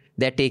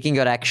taking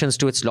your actions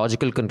to its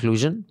logical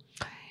conclusion.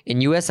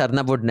 In US,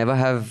 Arnab would never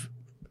have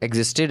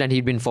existed and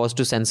he'd been forced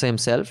to censor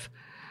himself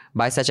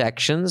by such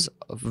actions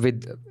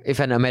if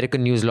an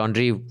American News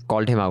Laundry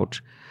called him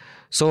out.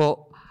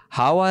 So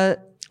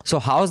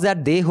how's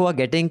that they who are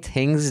getting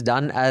things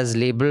done as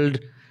labeled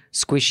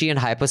squishy and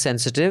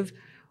hypersensitive,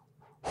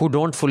 who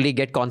don't fully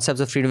get concepts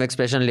of freedom of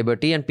expression and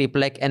liberty, and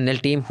people like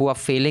NL team who are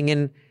failing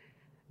in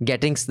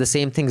getting the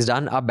same things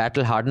done are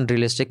battle-hardened,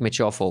 realistic,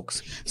 mature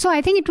folks. So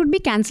I think it would be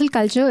cancel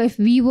culture if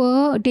we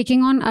were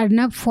taking on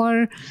Arnab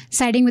for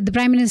siding with the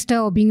Prime Minister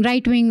or being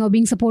right-wing or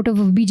being supportive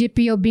of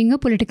BJP or being a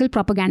political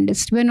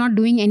propagandist. We're not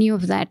doing any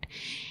of that.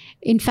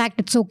 In fact,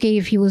 it's okay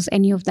if he was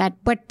any of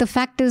that. But the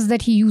fact is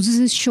that he uses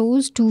his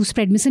shows to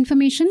spread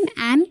misinformation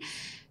and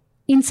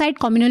incite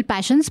communal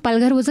passions.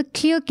 Palghar was a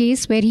clear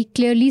case where he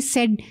clearly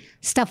said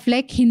stuff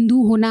like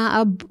Hindu होना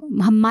अब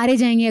हम मारे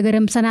जाएंगे अगर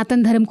हम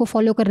सनातन धर्म को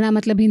follow करना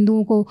मतलब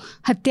हिंदुओं को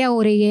हत्या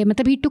हो रही है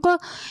मतलब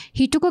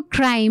he took a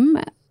crime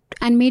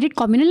and made it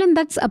communal, and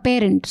that's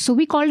apparent. So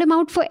we called him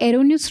out for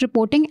erroneous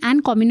reporting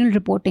and communal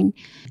reporting.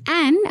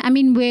 And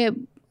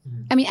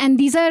and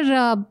these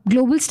are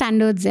global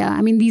standards. Yeah,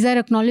 I mean these are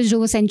acknowledged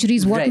over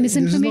centuries. What Right.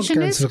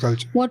 misinformation is,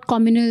 what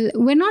communal.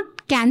 We're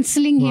not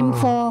cancelling him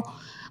for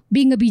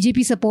being a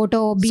BJP supporter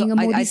or being a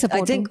Modi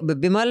supporter. I think,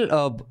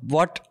 Bimal,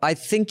 what I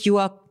think you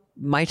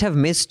might have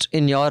missed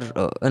in your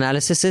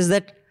analysis is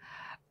that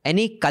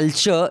any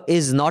culture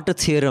is not a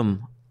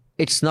theorem.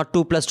 It's not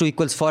 2 + 2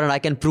 = 4 and I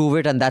can prove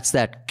it and that's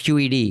that,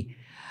 QED.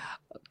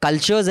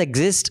 Cultures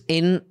exist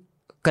in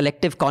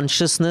collective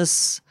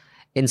consciousness,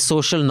 in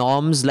social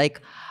norms.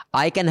 Like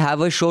I can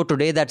have a show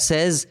today that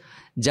says,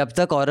 जब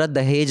तक औरत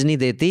दहेज नहीं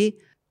देती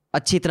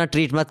अच्छी तरह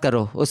treat मत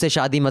करो, उससे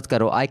शादी मत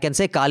करो. I can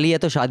say काली है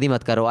तो शादी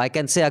मत करो. I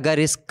can say अगर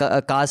इस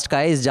कास्ट का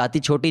है, इस जाति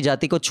छोटी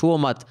जाति को छुओ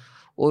मत,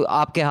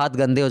 आपके हाथ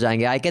गंदे हो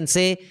जाएंगे. I can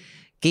say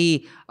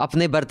कि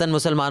अपने बर्तन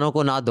मुसलमानों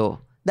को ना दो.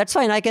 That's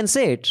fine, I can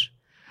say it.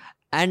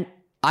 And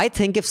I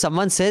think if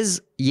someone says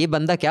ये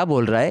बंदा क्या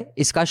बोल रहा है,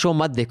 इसका शो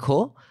मत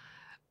देखो,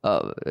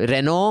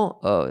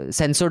 रेनो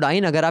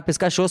सेंसोडाइन अगर आप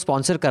इसका शो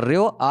स्पॉन्सर कर रहे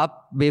हो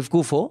आप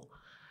बेवकूफ़ हो.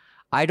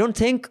 I don't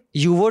think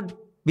you would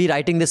be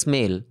writing this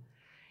mail.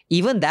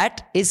 Even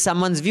that is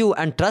someone's view,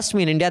 and trust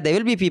me, in India there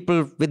will be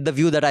people with the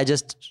view that I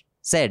just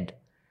said.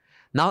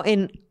 Now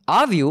in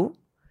our view,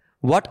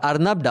 what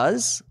Arnab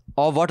does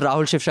or what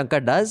Rahul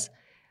Shivshankar does,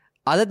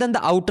 other than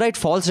the outright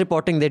false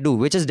reporting they do,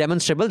 which is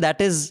demonstrable, that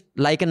is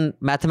like a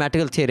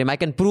mathematical theorem. I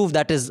can prove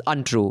that is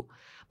untrue.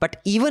 But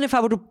even if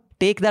I were to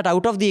take that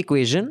out of the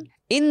equation,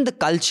 in the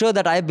culture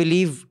that I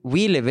believe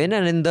we live in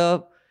and in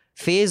the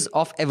phase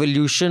of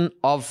evolution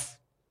of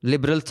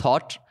liberal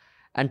thought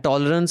and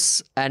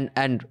tolerance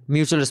and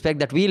mutual respect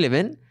that we live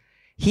in,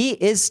 he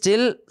is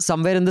still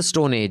somewhere in the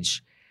Stone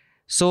Age.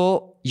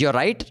 So you're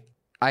right.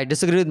 I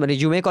disagree with Manish.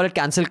 You may call it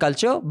cancel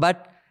culture,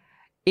 but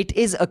it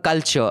is a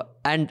culture.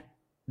 And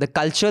the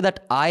culture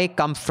that I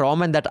come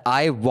from and that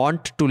I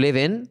want to live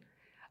in,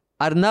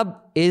 Arnab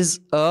is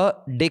a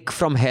dick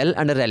from hell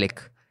and a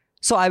relic.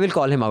 So I will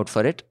call him out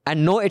for it.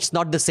 And no, it's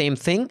not the same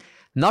thing.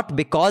 Not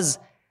because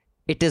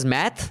it is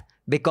math,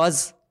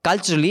 because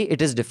culturally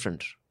it is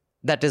different.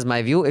 That is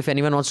my view. If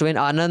anyone wants to win,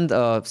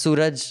 Anand,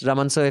 Suraj,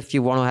 Raman sir, if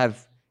you want to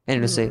have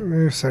anything to say.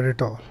 You said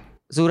it all.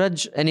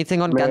 Suraj,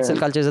 anything on cancel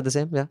culture? Is it the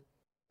same? Yeah.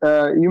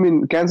 You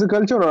mean cancel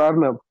culture or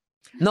Arnab?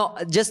 No,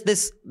 just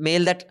this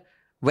mail that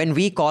when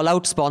we call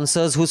out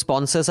sponsors who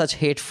sponsor such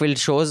hate-filled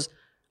shows,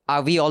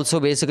 are we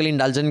also basically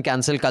indulgent in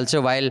cancel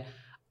culture while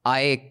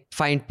I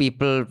find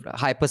people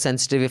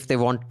hypersensitive if they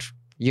want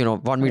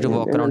me to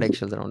walk around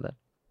eggshells around that?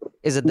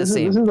 Is it the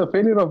same? This is a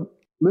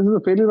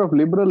failure of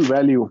liberal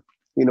value.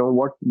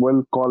 What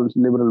one calls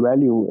liberal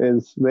value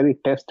is very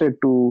tested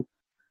to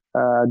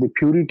the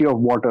purity of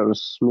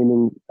waters.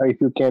 Meaning,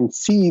 if you can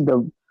see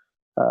the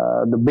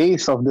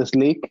base of this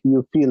lake,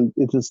 you feel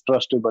it is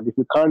trusted. But if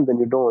you can't, then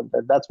you don't.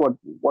 And that's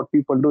what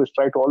people do, is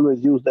try to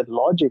always use that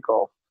logic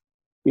of,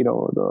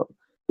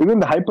 even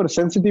the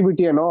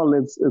hypersensitivity and all.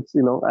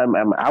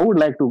 I would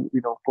like to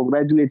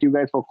congratulate you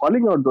guys for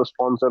calling out those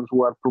sponsors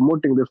who are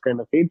promoting this kind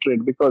of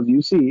hatred, because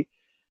you see,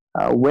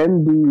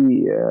 when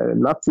the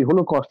Nazi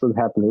Holocaust was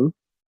happening,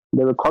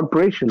 there were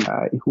corporations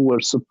who were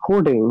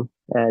supporting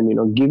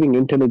and giving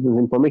intelligence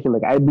information.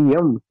 Like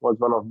IBM was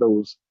one of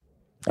those.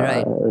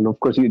 Right. And of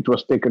course, it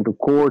was taken to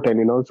court,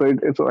 and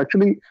so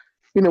actually,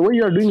 in a way,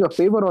 you are doing a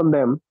favor on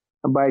them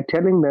by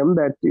telling them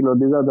that these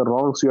are the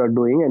wrongs you are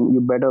doing, and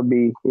you better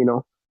be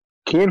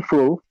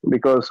careful,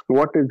 because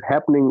what is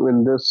happening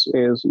in this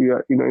is you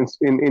are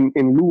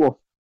in lieu of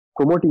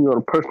promoting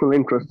your personal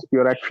interest, you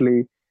are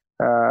actually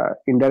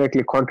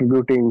indirectly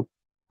contributing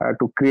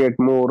to create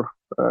more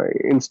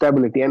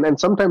instability. And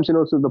sometimes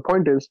so the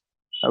point is,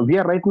 we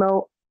are right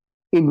now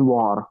in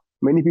war.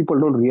 Many people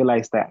don't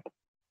realize that,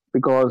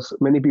 because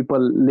many people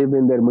live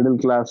in their middle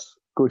class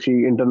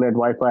cushy internet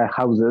Wi-Fi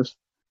houses.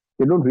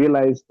 They don't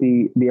realize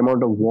the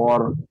amount of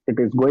war it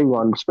is going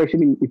on,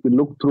 especially if you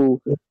look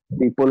through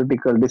the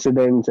political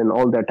dissidents and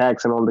all the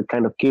attacks and all the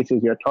kind of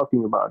cases you're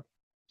talking about.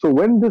 So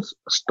when this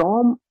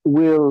storm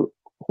will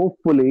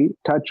hopefully,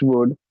 touch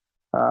wood,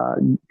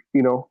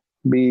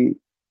 be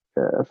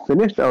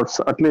finished, or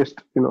at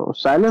least,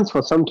 silenced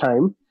for some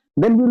time,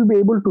 then we'll be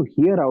able to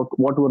hear out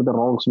what were the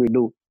wrongs we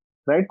do.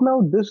 Right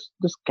now, this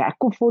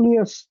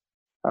cacophonious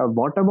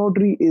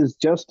whataboutery is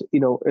just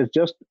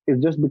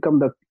become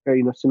the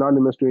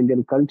synonymous to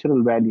Indian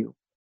cultural value.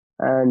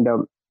 And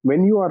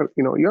when you are,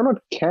 you're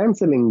not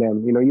canceling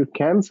them. You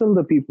cancel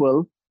the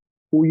people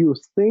who you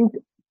think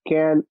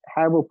can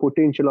have a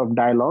potential of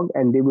dialogue,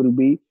 and they will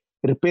be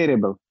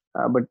repairable.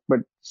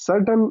 But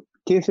certain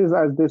cases,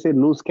 as they say,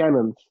 loose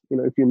cannons.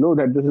 If you know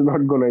that this is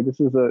not gonna, this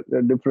is a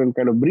different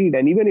kind of breed.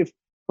 And even if,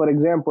 for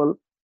example,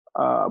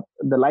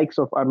 the likes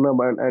of Arnab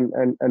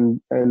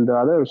and the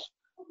others,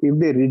 if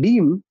they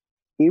redeem,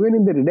 even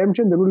in the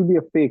redemption, there will be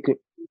a fake.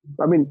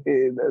 I mean,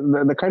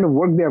 the kind of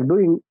work they are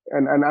doing,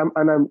 and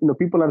I'm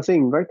people are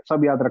saying, right,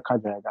 sab yaad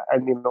rakha jayega,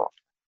 and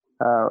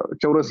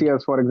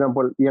Chaurasias, for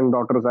example, young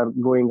daughters are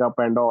growing up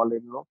and all.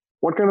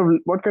 What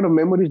kind of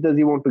memories does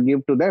he want to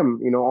give to them?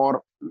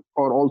 Or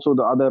also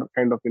the other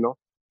kind of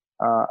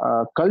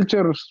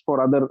cultures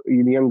for other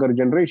younger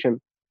generation.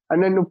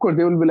 And then of course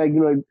they will be like,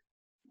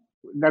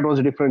 that was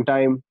a different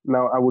time.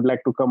 Now I would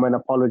like to come and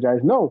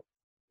apologize. No,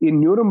 in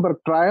Nuremberg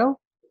trial,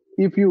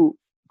 if you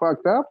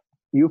fucked up,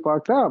 you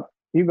fucked up.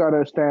 You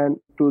gotta stand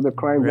to the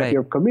crime that you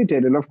have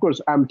committed. And of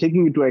course, I'm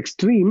taking it to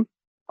extreme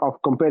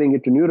of comparing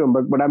it to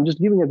Nuremberg, but I'm just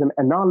giving it an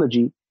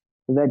analogy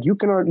that you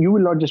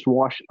will not just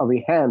wash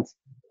away hands.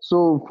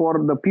 So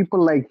for the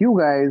people like you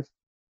guys,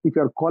 if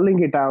you're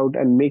calling it out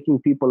and making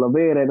people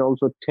aware and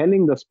also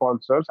telling the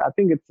sponsors, I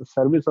think it's the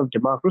service of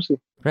democracy.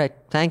 Right.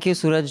 Thank you,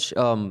 Suraj.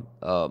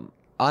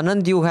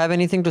 Anand, do you have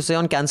anything to say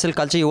on cancel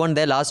culture? You weren't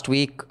there last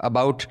week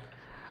about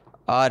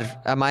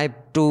am I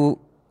too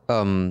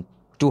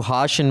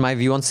harsh in my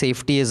view on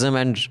safetyism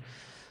and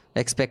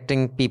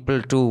expecting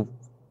people to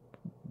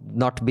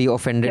not be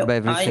offended by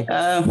everything?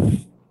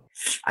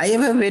 I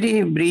have a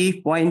very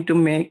brief point to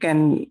make,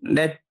 and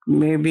that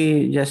may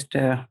be just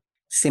a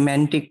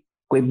semantic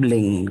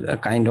quibbling, a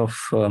kind of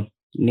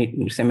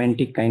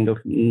semantic kind of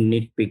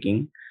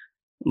nitpicking.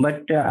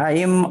 But I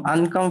am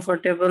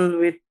uncomfortable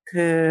with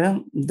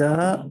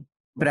the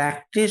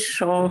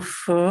practice of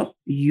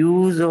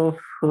use of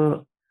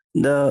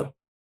the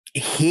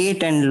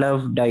hate and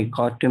love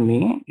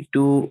dichotomy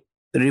to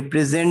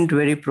represent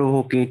very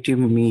provocative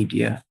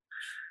media.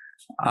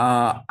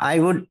 I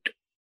would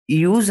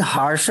use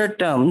harsher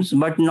terms,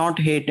 but not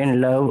hate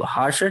and love.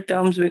 Harsher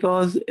terms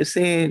because,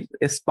 say,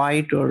 a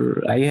spite,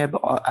 or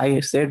I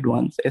said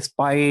once, a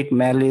spite,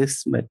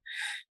 malice, but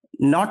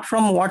not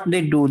from what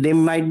they do. They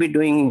might be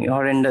doing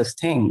horrendous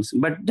things,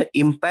 but the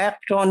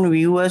impact on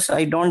viewers,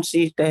 I don't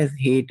see it as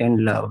hate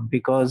and love,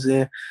 because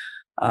hate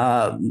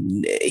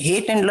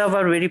and love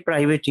are very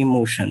private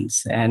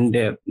emotions, and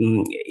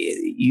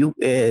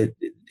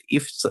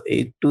if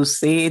to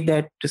say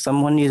that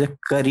someone is a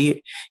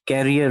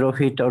carrier of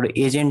it or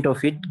agent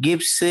of it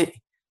gives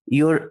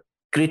your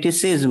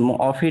criticism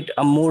of it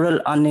a moral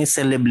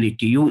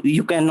unassailability.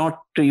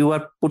 You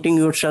are putting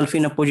yourself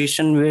in a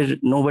position where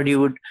nobody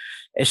would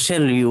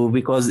assail you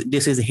because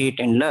this is hate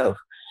and love.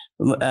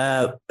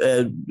 But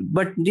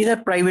these are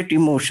private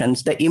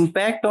emotions. The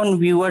impact on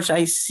viewers,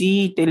 I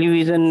see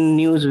television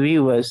news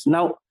viewers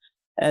now,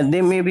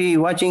 they may be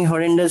watching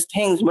horrendous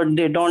things, but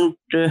they don't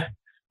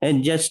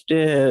just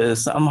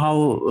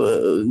somehow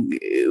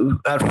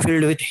are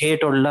filled with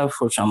hate or love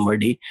for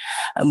somebody.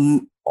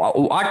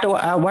 What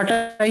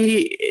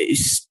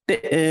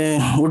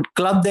I would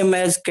club them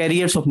as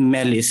carriers of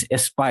malice, a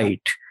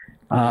spite.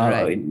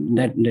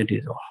 That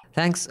is all.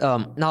 Thanks.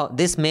 Now,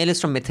 this mail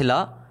is from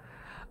Mithila.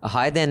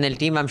 Hi, the NL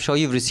team. I'm sure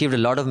you've received a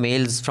lot of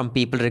mails from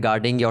people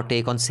regarding your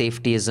take on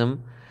safetyism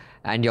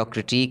and your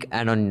critique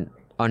and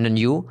on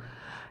you.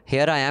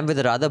 Here I am with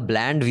a rather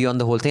bland view on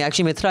the whole thing.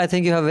 Actually, Mithila, I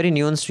think you have a very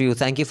nuanced view.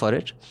 Thank you for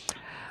it.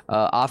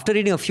 After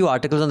reading a few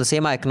articles on the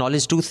same, I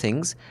acknowledge two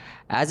things.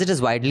 As it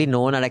is widely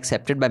known and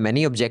accepted by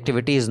many,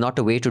 objectivity is not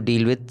a way to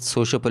deal with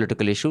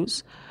socio-political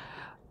issues.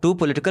 Two,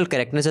 political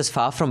correctness is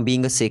far from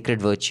being a sacred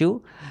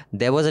virtue.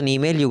 There was an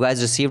email you guys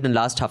received in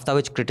last hafta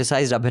which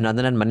criticized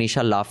Abhinandan and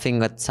Manisha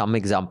laughing at some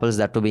examples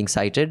that were being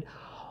cited.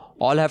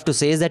 All I have to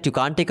say is that you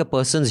can't take a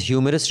person's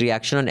humorous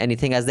reaction on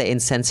anything as their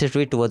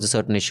insensitivity towards a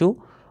certain issue.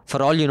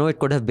 For all you know, it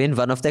could have been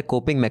one of their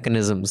coping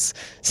mechanisms.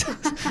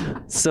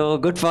 So,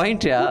 good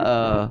point,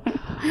 yeah.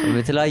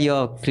 Mithila,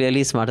 you're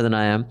clearly smarter than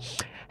I am.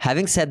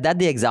 Having said that,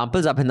 the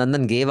examples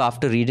Abhinandan gave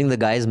after reading the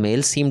guy's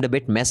mail seemed a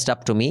bit messed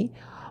up to me.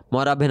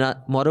 Moreover,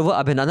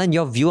 Abhinandan,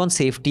 your view on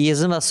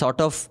safetyism was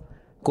sort of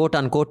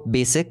quote-unquote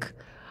basic.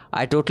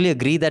 I totally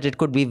agree that it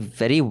could be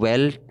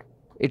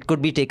it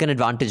could be taken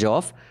advantage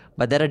of,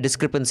 but there are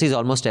discrepancies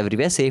almost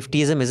everywhere.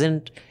 Safetyism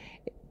isn't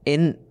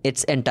in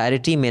its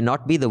entirety may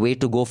not be the way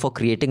to go for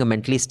creating a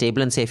mentally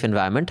stable and safe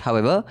environment.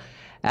 However,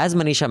 as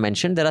Manisha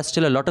mentioned, there are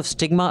still a lot of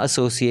stigma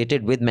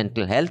associated with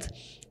mental health.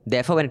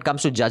 Therefore, when it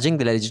comes to judging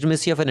the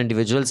legitimacy of an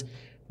individual's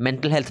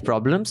mental health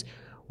problems,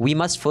 we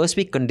must first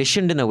be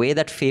conditioned in a way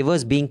that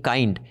favors being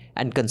kind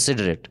and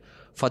considerate.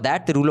 For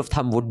that, the rule of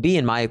thumb would be,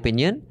 in my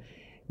opinion,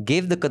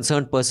 give the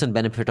concerned person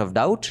benefit of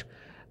doubt.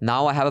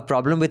 Now I have a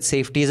problem with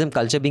safetyism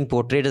culture being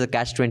portrayed as a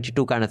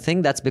catch-22 kind of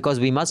thing. That's because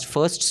we must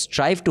first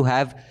strive to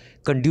have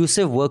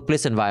conducive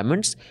workplace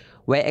environments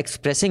where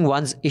expressing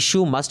one's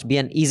issue must be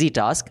an easy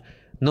task,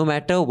 no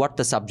matter what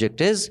the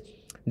subject is.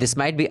 This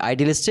might be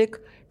idealistic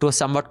to a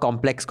somewhat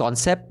complex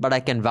concept, but I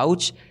can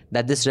vouch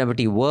that this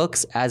remedy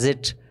works as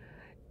it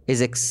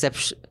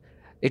works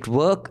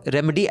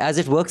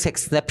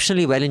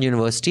exceptionally well in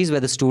universities, where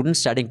the students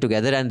studying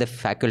together and the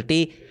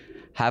faculty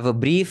have a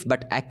brief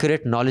but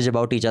accurate knowledge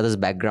about each other's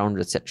background,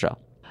 etc.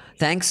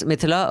 Thanks,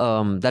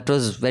 Mithila. That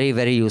was very,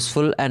 very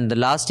useful. And the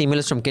last email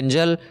is from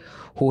Kinjal,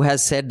 who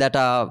has said that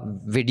our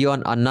video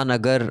on Anna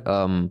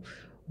Nagar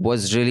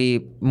was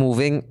really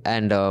moving,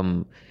 and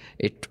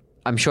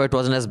I'm sure it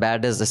wasn't as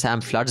bad as the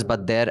Assam floods,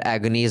 but their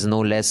agony is no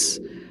less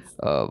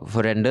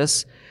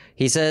horrendous.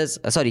 He says,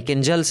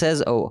 Kinjal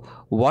says,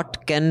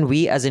 what can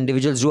we as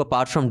individuals do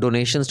apart from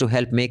donations to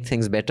help make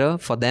things better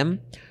for them?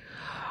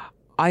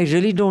 I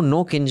really don't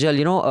know,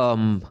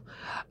 Kinjal.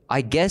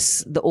 I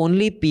guess the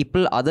only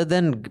people other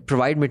than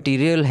provide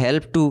material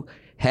help to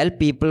help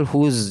people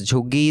whose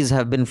jhuggies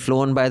have been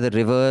flown by the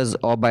rivers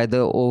or by the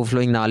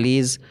overflowing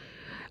nalis,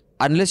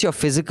 unless you're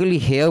physically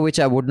here, which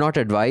I would not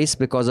advise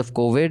because of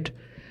COVID.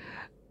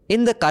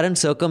 In the current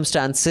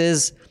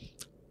circumstances,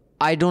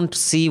 I don't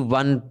see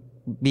one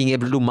being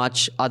able to do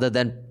much other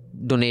than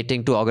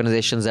donating to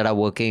organizations that are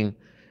working,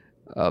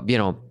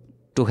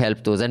 to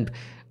help those. And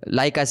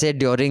like I said,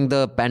 during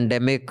the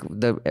pandemic,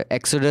 the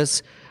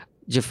exodus,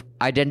 just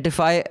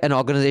identify an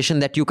organization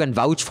that you can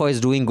vouch for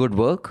is doing good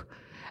work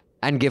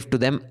and give to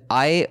them.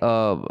 I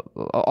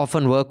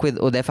often work with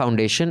Uday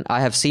Foundation.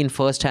 I have seen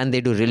firsthand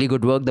they do really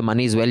good work. The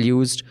money is well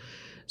used.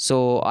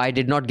 So I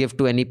did not give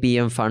to any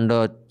PM fund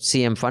or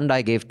CM fund.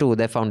 I gave to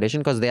Uday Foundation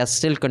because they are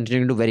still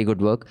continuing to do very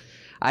good work.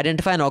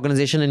 Identify an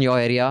organization in your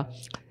area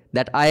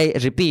that, I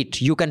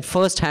repeat, you can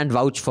firsthand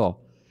vouch for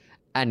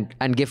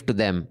and give to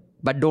them.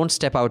 But don't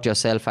step out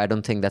yourself. I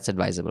don't think that's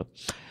advisable.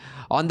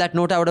 On that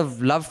note, I would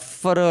have loved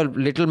for a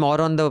little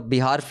more on the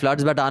Bihar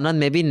floods. But Anand,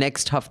 maybe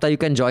next hafta you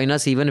can join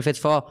us, even if it's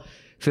for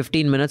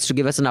 15 minutes, to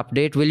give us an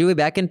update. Will you be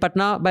back in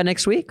Patna by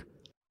next week?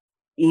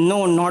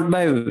 No, not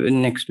by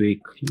next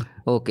week.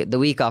 Okay, the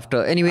week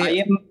after.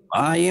 Anyway,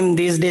 I am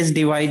these days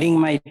dividing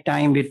my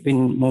time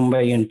between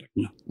Mumbai and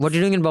Patna. What are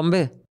you doing in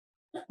Bombay?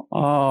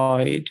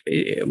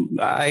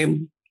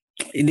 I'm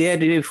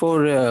there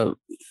for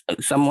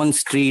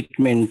someone's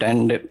treatment,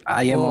 and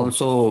I am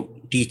also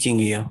teaching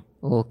here.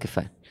 Okay,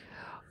 fine.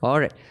 All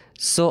right.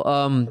 So,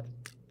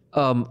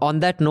 on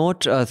that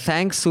note,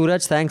 thanks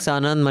Suraj, thanks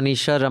Anand,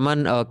 Manisha,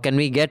 Raman. Can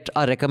we get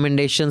our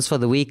recommendations for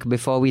the week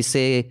before we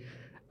say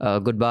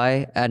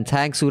goodbye? And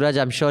thanks Suraj.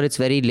 I'm sure it's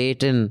very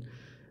late in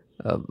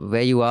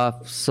where you are.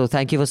 So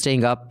thank you for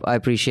staying up. I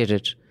appreciate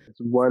it.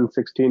 It's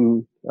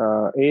 1:16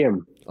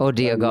 a.m. Oh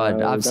dear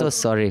God, I'm so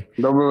sorry.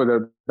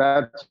 No,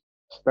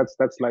 that's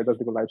the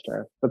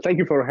lifestyle. But thank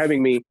you for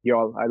having me,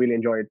 y'all. I really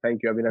enjoyed it.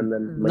 Thank you,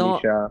 Abhinandan,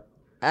 Manisha.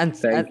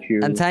 Thank you.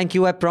 And thank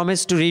you. I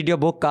promised to read your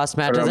book, Caste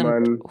Matters, Raman,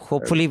 and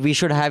hopefully we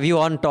should have you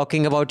on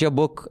talking about your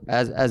book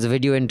as a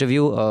video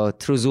interview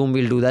through Zoom.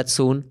 We'll do that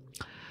soon.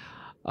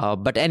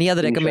 But any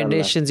other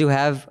recommendations you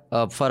have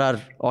for our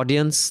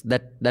audience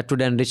that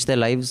would enrich their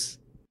lives?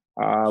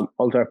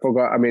 Also, I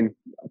forgot.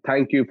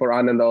 Thank you for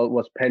Anand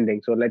was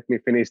pending. So let me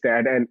finish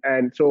that.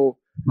 And so,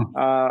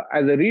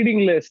 as a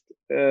reading list,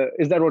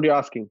 is that what you're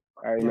asking?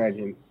 I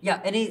imagine. Yeah.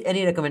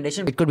 Any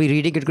recommendation? It could be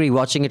reading. It could be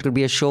watching. It could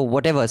be a show.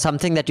 Whatever.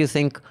 Something that you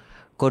think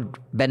could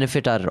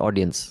benefit our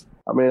audience.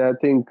 I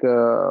think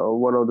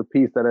one of the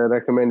pieces that I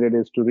recommended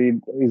is to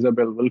read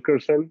Isabel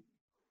Wilkerson,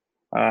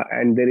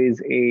 and there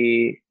is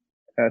a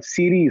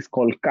series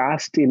called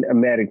Caste in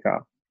America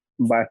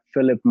by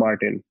Philip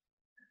Martin.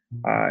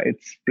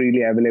 It's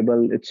freely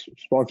available. It's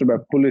sponsored by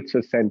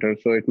Pulitzer Center,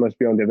 so it must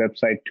be on their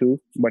website too.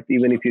 But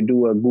even if you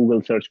do a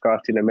Google search,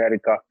 Caste in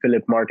America,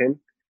 Philip Martin,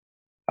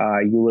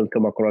 you will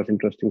come across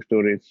interesting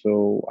stories.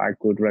 So I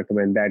could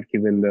recommend that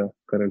given the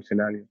current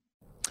scenario.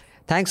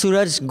 Thanks,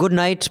 Suraj. Good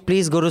night.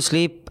 Please go to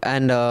sleep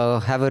and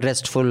have a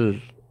restful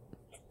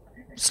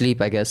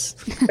sleep, I guess.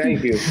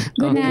 Thank you.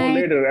 Good night.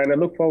 Later, and I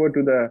look forward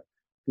to the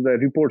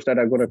reports that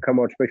are going to come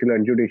out, especially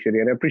on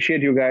judiciary. And I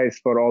appreciate you guys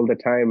for all the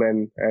time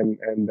and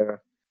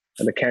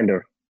the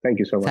candor. Thank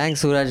you so much.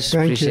 Thanks, Suraj.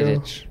 Appreciate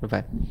it.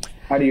 Bye-bye.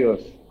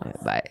 Adios.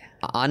 Bye.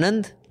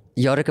 Anand,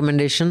 your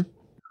recommendation?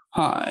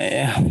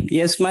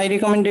 Yes, my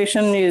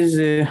recommendation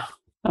is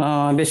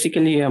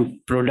basically a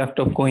product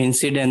of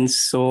coincidence.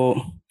 So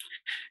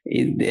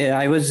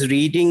I was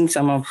reading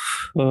some of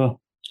the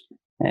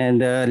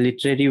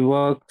literary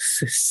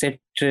works set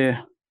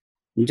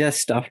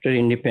just after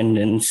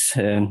independence,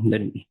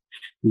 the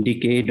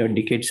decade or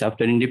decades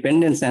after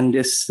independence, and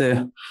this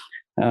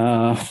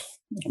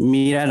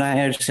Meera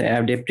Nayar's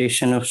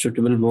adaptation of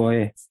Suitable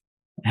Boy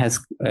has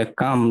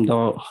come,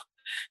 though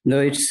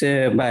it's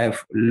by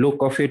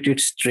look of it,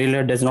 its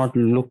trailer does not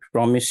look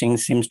promising.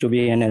 Seems to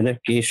be another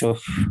case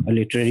of a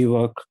literary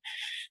work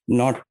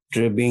not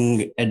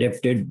being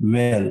adapted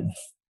well.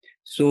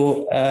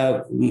 So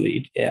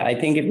I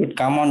think it would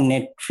come on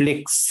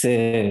Netflix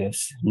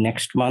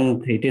next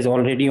month. It is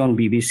already on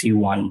BBC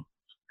One.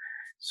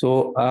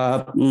 So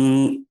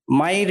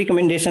my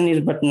recommendation is,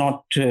 but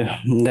not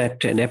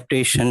that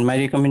adaptation. My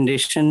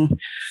recommendation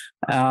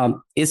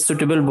is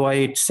Suitable Boy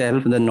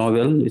itself, the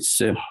novel.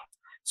 It's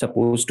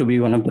supposed to be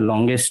one of the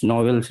longest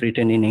novels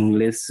written in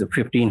English,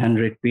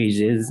 1,500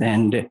 pages,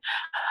 and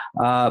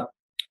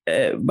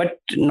but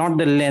not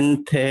the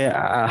length.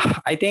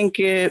 I think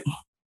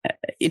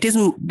it is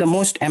the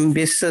most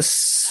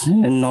ambitious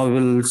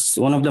novels,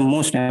 one of the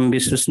most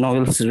ambitious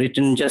novels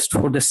written just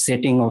for the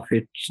setting of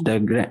it,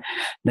 the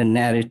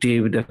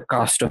narrative, the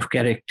cast of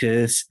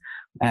characters,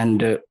 and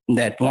the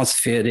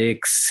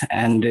atmospherics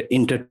and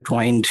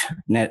intertwined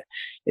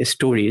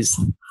stories.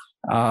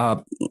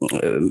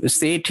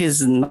 Seth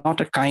is not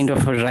a kind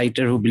of a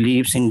writer who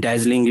believes in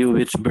dazzling you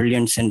with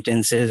brilliant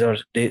sentences or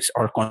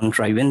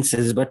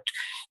contrivances, but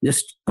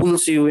just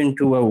pulls you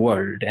into a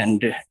world,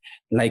 and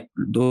like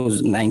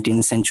those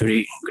 19th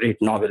century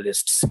great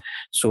novelists.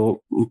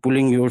 So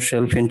pulling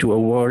yourself into a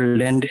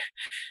world, and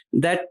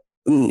that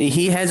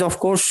he has, of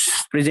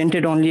course,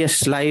 presented only a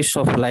slice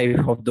of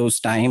life of those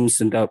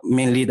times,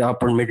 mainly the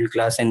upper middle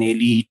class and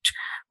elite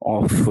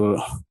of,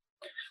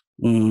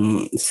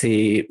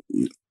 say,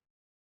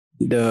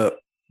 the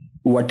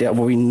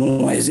whatever we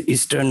know as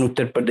Eastern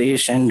Uttar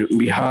Pradesh and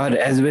Bihar,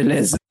 as well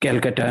as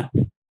Calcutta.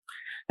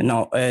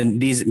 Now,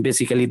 these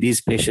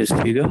places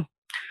figure.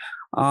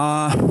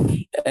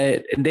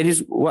 There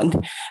is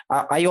one.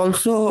 I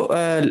also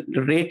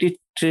rate it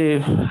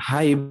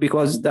high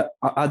because the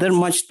other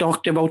much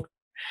talked about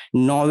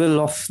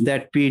novel of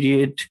that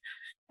period,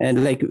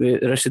 like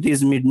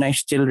Rushdie's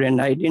Midnight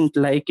Children, I didn't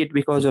like it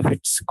because of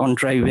its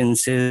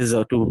contrivances,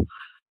 or to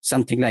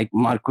something like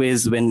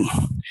Marquez, when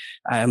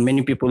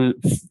many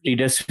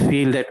readers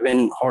feel that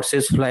when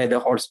horses fly,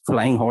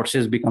 flying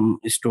horses become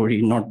a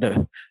story, not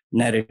the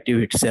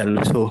narrative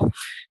itself. So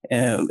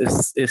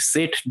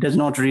Seth does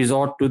not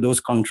resort to those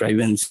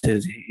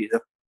contrivances. He's a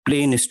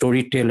plain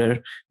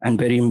storyteller and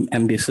very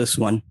ambitious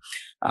one.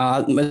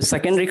 My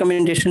second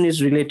recommendation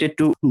is related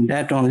to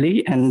that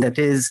only, and that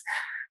is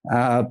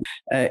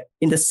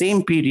in the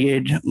same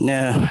period,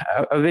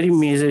 a very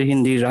major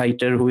Hindi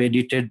writer who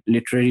edited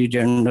literary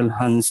journal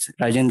Hans,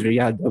 Rajendra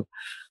Yadav,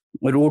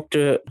 wrote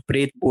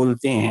Pret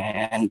Bolte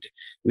Hain, and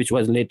which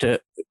was later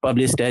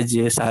published as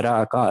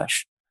Sara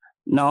Akash.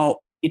 Now,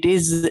 it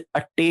is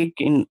a take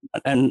of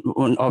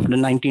the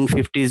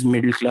 1950s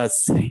middle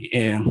class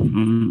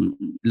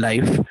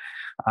life.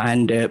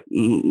 And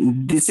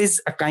this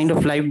is a kind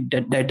of life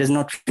that does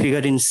not figure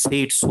in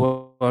Seth's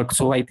work.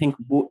 So I think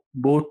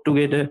both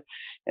together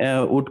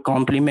would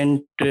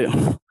complement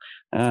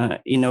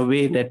in a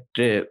way that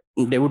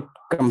they would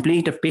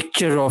complete a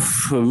picture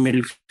of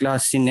middle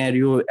class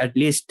scenario, at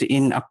least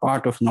in a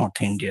part of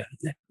North India.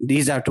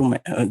 These are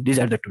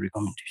the two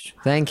recommendations.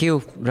 Thank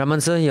you.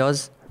 Raman sir,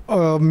 yours?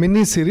 A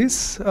mini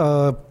series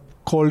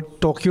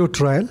called Tokyo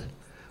Trial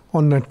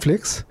on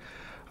Netflix.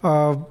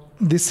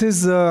 This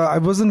is, I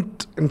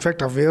wasn't in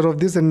fact aware of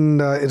this,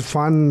 and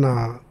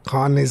Irfan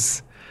Khan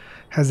has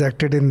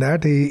acted in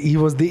that. He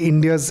was the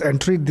India's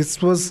entry. This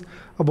was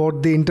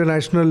about the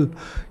international,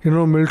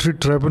 military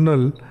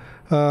tribunal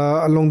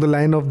along the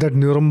line of that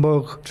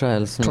Nuremberg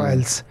trials.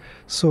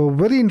 So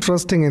very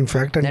interesting, in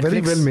fact, and Netflix?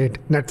 Very well made.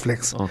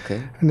 Netflix.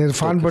 Okay. And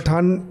Irfan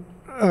Pathan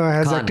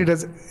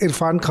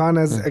Irfan Khan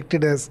has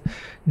acted as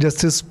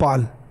Justice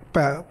Pal,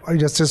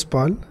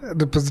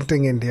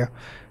 representing India.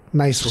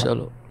 Nice one.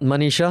 Chalo.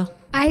 Manisha?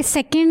 I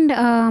second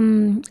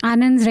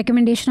Anand's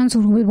recommendation on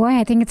Suitable Boy.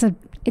 I think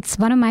it's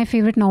one of my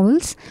favorite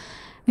novels,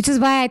 which is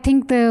why I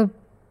think the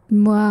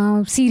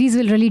series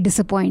will really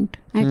disappoint.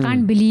 I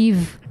can't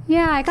believe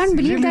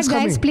that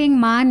guy's playing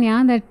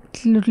Man, that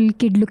little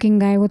kid-looking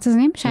guy. What's his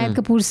name? Shahid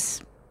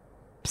Kapoor's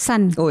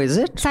son. Oh, is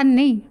it? Son,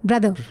 nahi,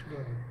 brother.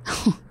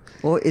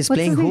 Oh, is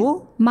playing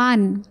who?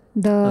 Man,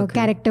 the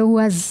character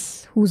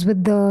who's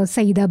with the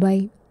Saida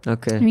Bai.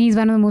 Okay. I mean, he's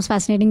one of the most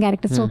fascinating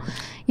characters. So,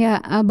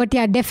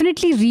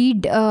 definitely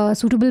read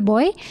Suitable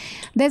Boy.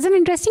 There's an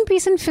interesting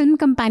piece in Film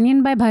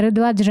Companion by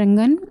Bharadwaj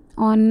Rangan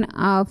on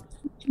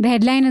the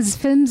headline is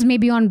 "Films may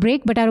be on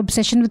break, but our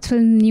obsession with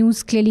film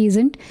news clearly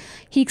isn't."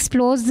 He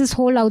explores this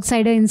whole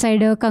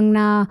outsider-insider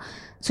Kangna,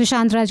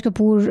 Sushant Raj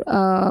Kapoor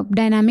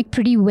dynamic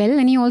pretty well,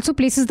 and he also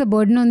places the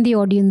burden on the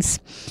audience.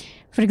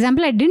 For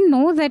example, I didn't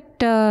know that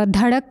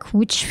Dhadak,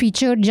 which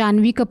featured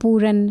Janhvi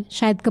Kapoor and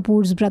Shahid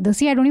Kapoor's brother.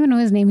 See, I don't even know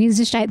his name. He's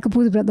just Shahid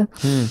Kapoor's brother.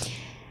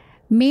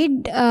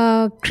 Made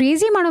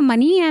crazy amount of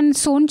money, and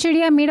Son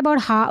Chidiya made about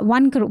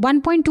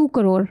 1.2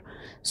 crore.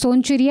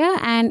 Son Chidiya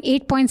and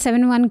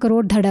 8.71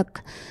 crore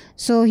Dhadak.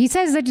 So he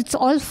says that it's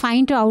all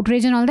fine to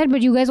outrage and all that,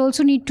 but you guys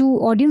also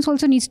audience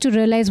also needs to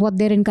realize what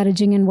they're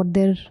encouraging and what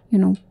they're,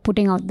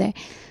 putting out there.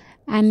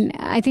 And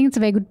I think it's a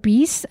very good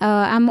piece.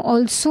 I'm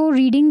also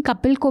reading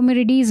Kapil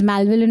Komireddy's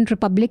Malevolent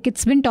Republic.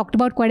 It's been talked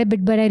about quite a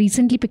bit, but I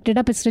recently picked it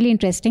up. It's really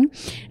interesting,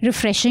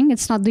 refreshing.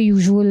 It's not the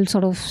usual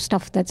sort of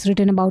stuff that's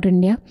written about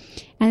India.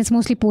 And it's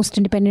mostly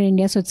post-independent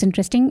India, so it's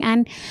interesting.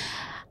 And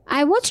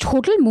I watched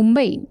Hotel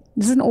Mumbai.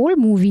 This is an old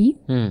movie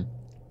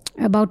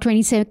about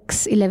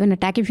 26/11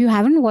 attack. If you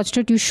haven't watched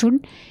it, you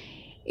should.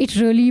 It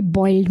really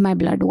boiled my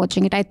blood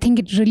watching it. I think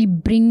it really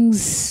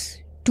brings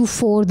to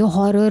fore the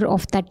horror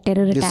of that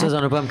terror attack. This was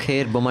Anupam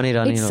Kher, Bomani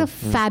Rani. It's a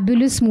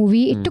fabulous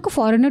movie. It took a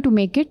foreigner to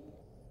make it.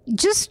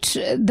 Just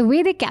the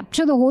way they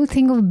capture the whole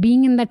thing of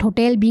being in that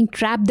hotel, being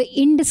trapped, the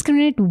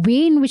indiscriminate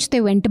way in which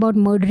they went about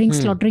murdering,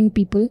 slaughtering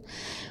people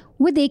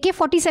with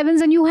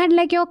AK-47s, and you had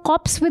like your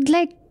cops with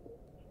like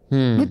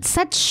with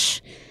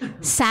such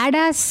sad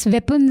ass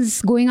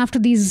weapons going after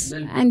these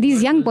and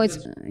these young boys.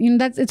 You know,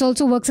 that it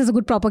also works as a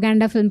good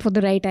propaganda film for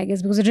the right, I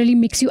guess, because it really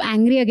makes you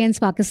angry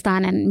against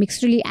Pakistan and makes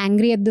you really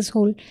angry at this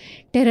whole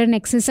terror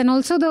nexus. And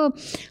also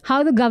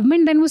how the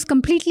government then was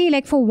completely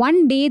like, for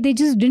one day they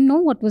just didn't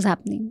know what was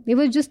happening. They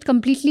were just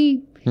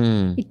completely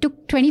it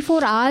took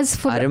 24 hours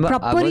for the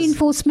proper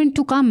reinforcement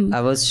to come.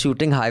 I was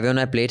shooting Highway on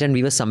my plate and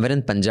we were somewhere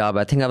in Punjab.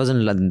 I think I was in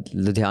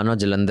Ludhiana,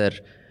 Jalandhar.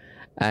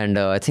 And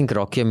I think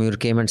Rocky Amir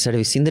came and said, have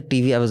you seen the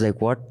TV? I was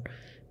like, what?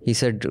 He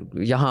said,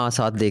 yahan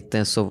saath dekhte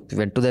hain. So we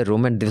went to their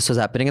room and this was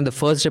happening. And the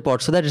first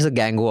report, so that is a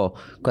gang war.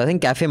 Because I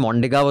think Cafe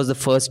Mondiga was the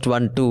first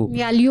one to...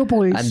 Yeah,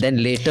 Leopold. And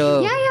then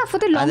later... Yeah, for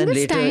the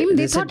longest time,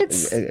 they thought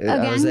it's a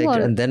gang war.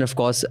 And then, of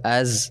course,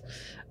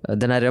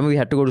 then I remember we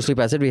had to go to sleep.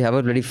 I said, we have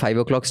a really 5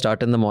 o'clock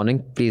start in the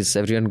morning. Please,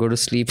 everyone go to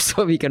sleep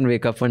so we can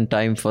wake up on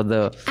time for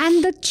the...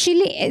 And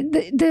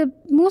the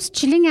most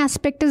chilling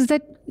aspect is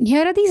that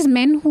here are these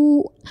men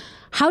who...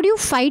 How do you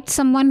fight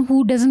someone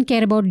who doesn't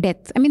care about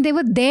death? I mean, they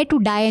were there to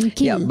die and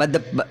kill. Yeah, but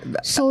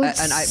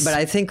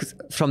I think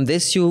from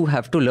this you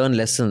have to learn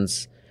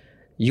lessons.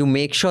 You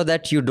make sure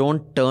that you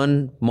don't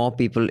turn more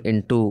people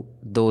into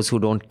those who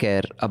don't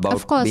care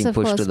about being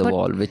pushed to the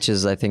wall, which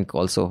is, I think,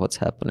 also what's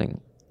happening.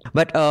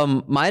 But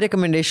my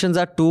recommendations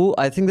are two.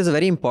 I think there's a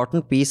very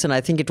important piece and I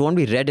think it won't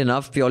be read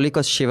enough purely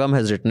because Shivam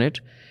has written it.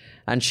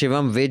 And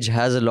Shivam Vij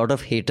has a lot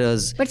of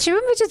haters. But Shivam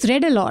Vij is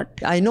read a lot.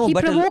 I know, he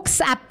provokes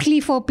aptly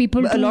for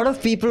people a lot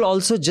of people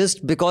also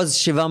just because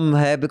Shivam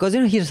hai, because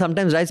he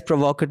sometimes writes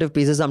provocative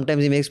pieces,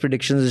 sometimes he makes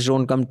predictions which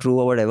don't come true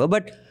or whatever.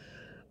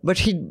 But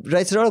he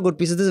writes a lot of good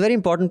pieces. There's a very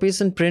important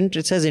piece in print.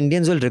 It says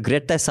Indians will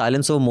regret their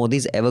silence over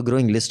Modi's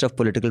ever-growing list of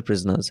political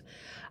prisoners.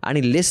 And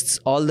he lists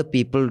all the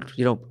people,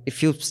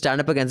 if you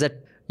stand up against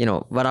that,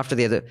 one after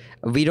the other.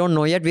 We don't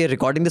know yet. We are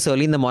recording this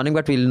early in the morning,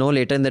 but we'll know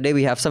later in the day.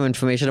 We have some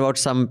information about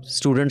some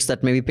students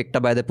that may be picked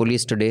up by the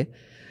police today.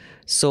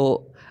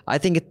 So I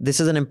think this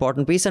is an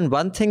important piece. And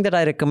one thing that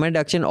I recommend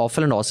actually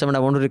Awful and Awesome, and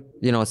I want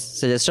to,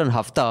 suggest on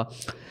Hafta,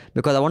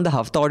 because I want the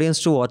Hafta audience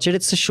to watch it.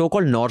 It's a show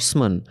called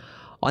Norseman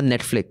on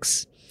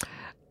Netflix.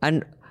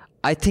 And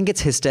I think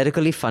it's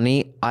hysterically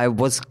funny. I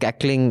was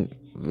cackling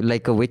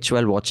like a witch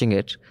while watching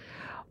it.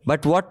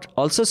 But what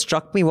also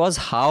struck me was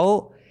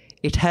how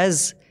it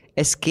has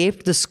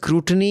escaped the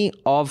scrutiny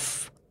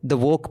of the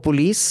woke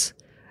police.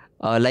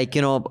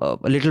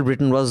 Little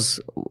Britain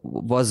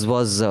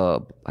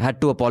had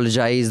to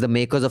apologize. The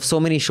makers of so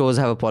many shows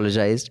have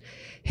apologized.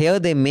 Here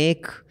they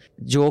make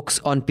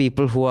jokes on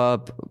people who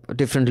are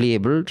differently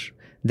abled.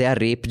 They are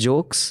rape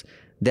jokes.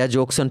 They are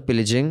jokes on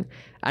pillaging.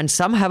 And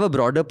some have a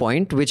broader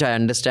point, which I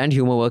understand.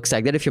 Humor works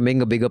like that. If you're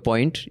making a bigger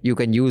point, you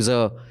can use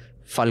a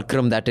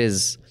fulcrum that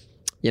is,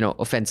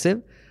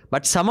 offensive.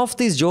 But some of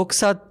these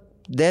jokes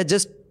they're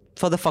just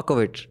for the fuck of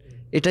it.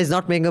 It is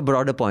not making a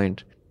broader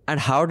point. And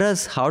how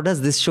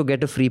does this show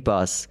get a free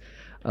pass?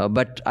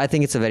 But I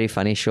think it's a very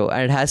funny show.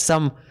 And it has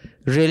some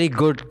really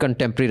good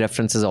contemporary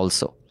references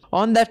also.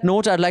 On that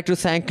note, I'd like to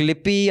thank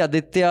Lippy,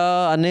 Aditya,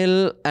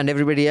 Anil, and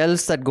everybody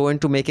else that go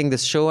into making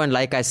this show. And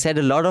like I said,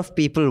 a lot of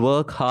people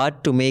work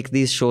hard to make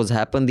these shows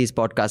happen, these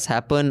podcasts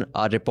happen.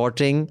 Our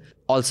reporting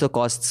also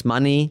costs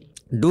money.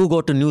 Do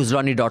go to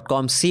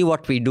newsronnie.com, see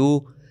what we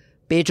do,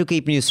 pay to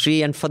keep news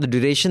free. And for the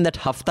duration that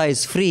Hafta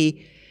is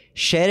free,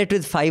 share it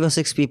with 5 or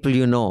 6 people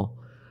you know.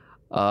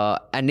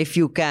 And if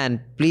you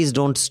can, please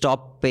don't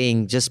stop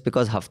paying just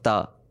because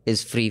Hafta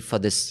is free for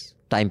this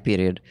time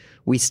period.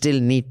 We still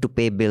need to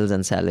pay bills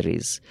and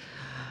salaries.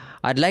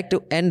 I'd like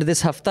to end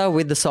this Hafta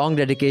with the song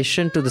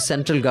dedication to the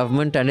central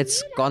government and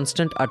its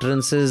constant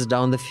utterances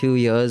down the few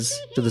years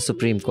to the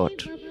Supreme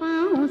Court.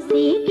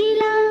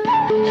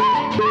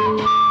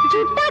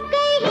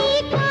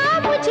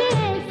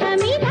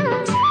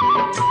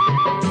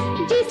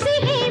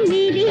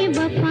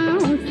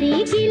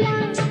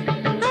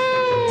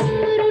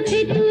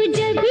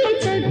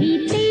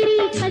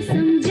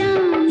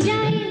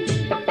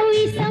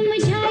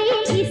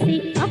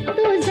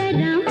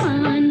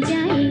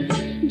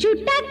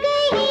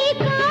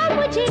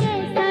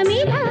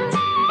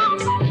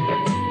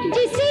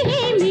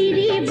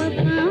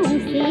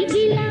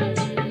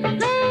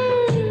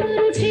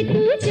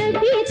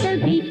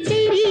 तभी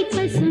तेरी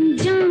कसम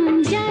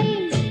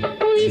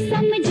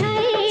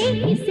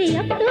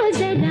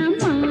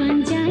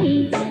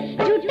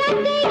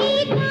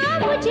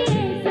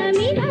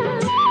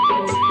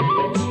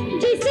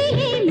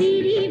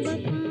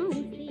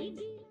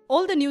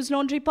All the News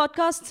Laundry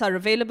podcasts are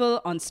available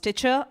on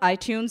Stitcher,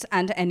 iTunes,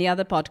 and any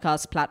other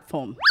podcast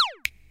platform.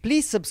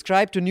 Please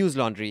subscribe to News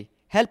Laundry.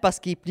 Help us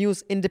keep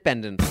news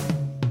independent.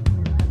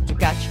 To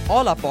catch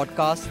all our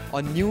podcasts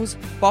on news,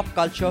 pop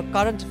culture,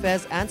 current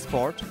affairs, and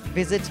sport,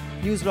 visit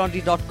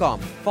newslaundry.com.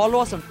 Follow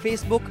us on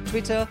Facebook,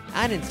 Twitter,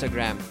 and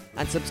Instagram,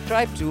 and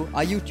subscribe to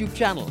our YouTube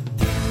channel.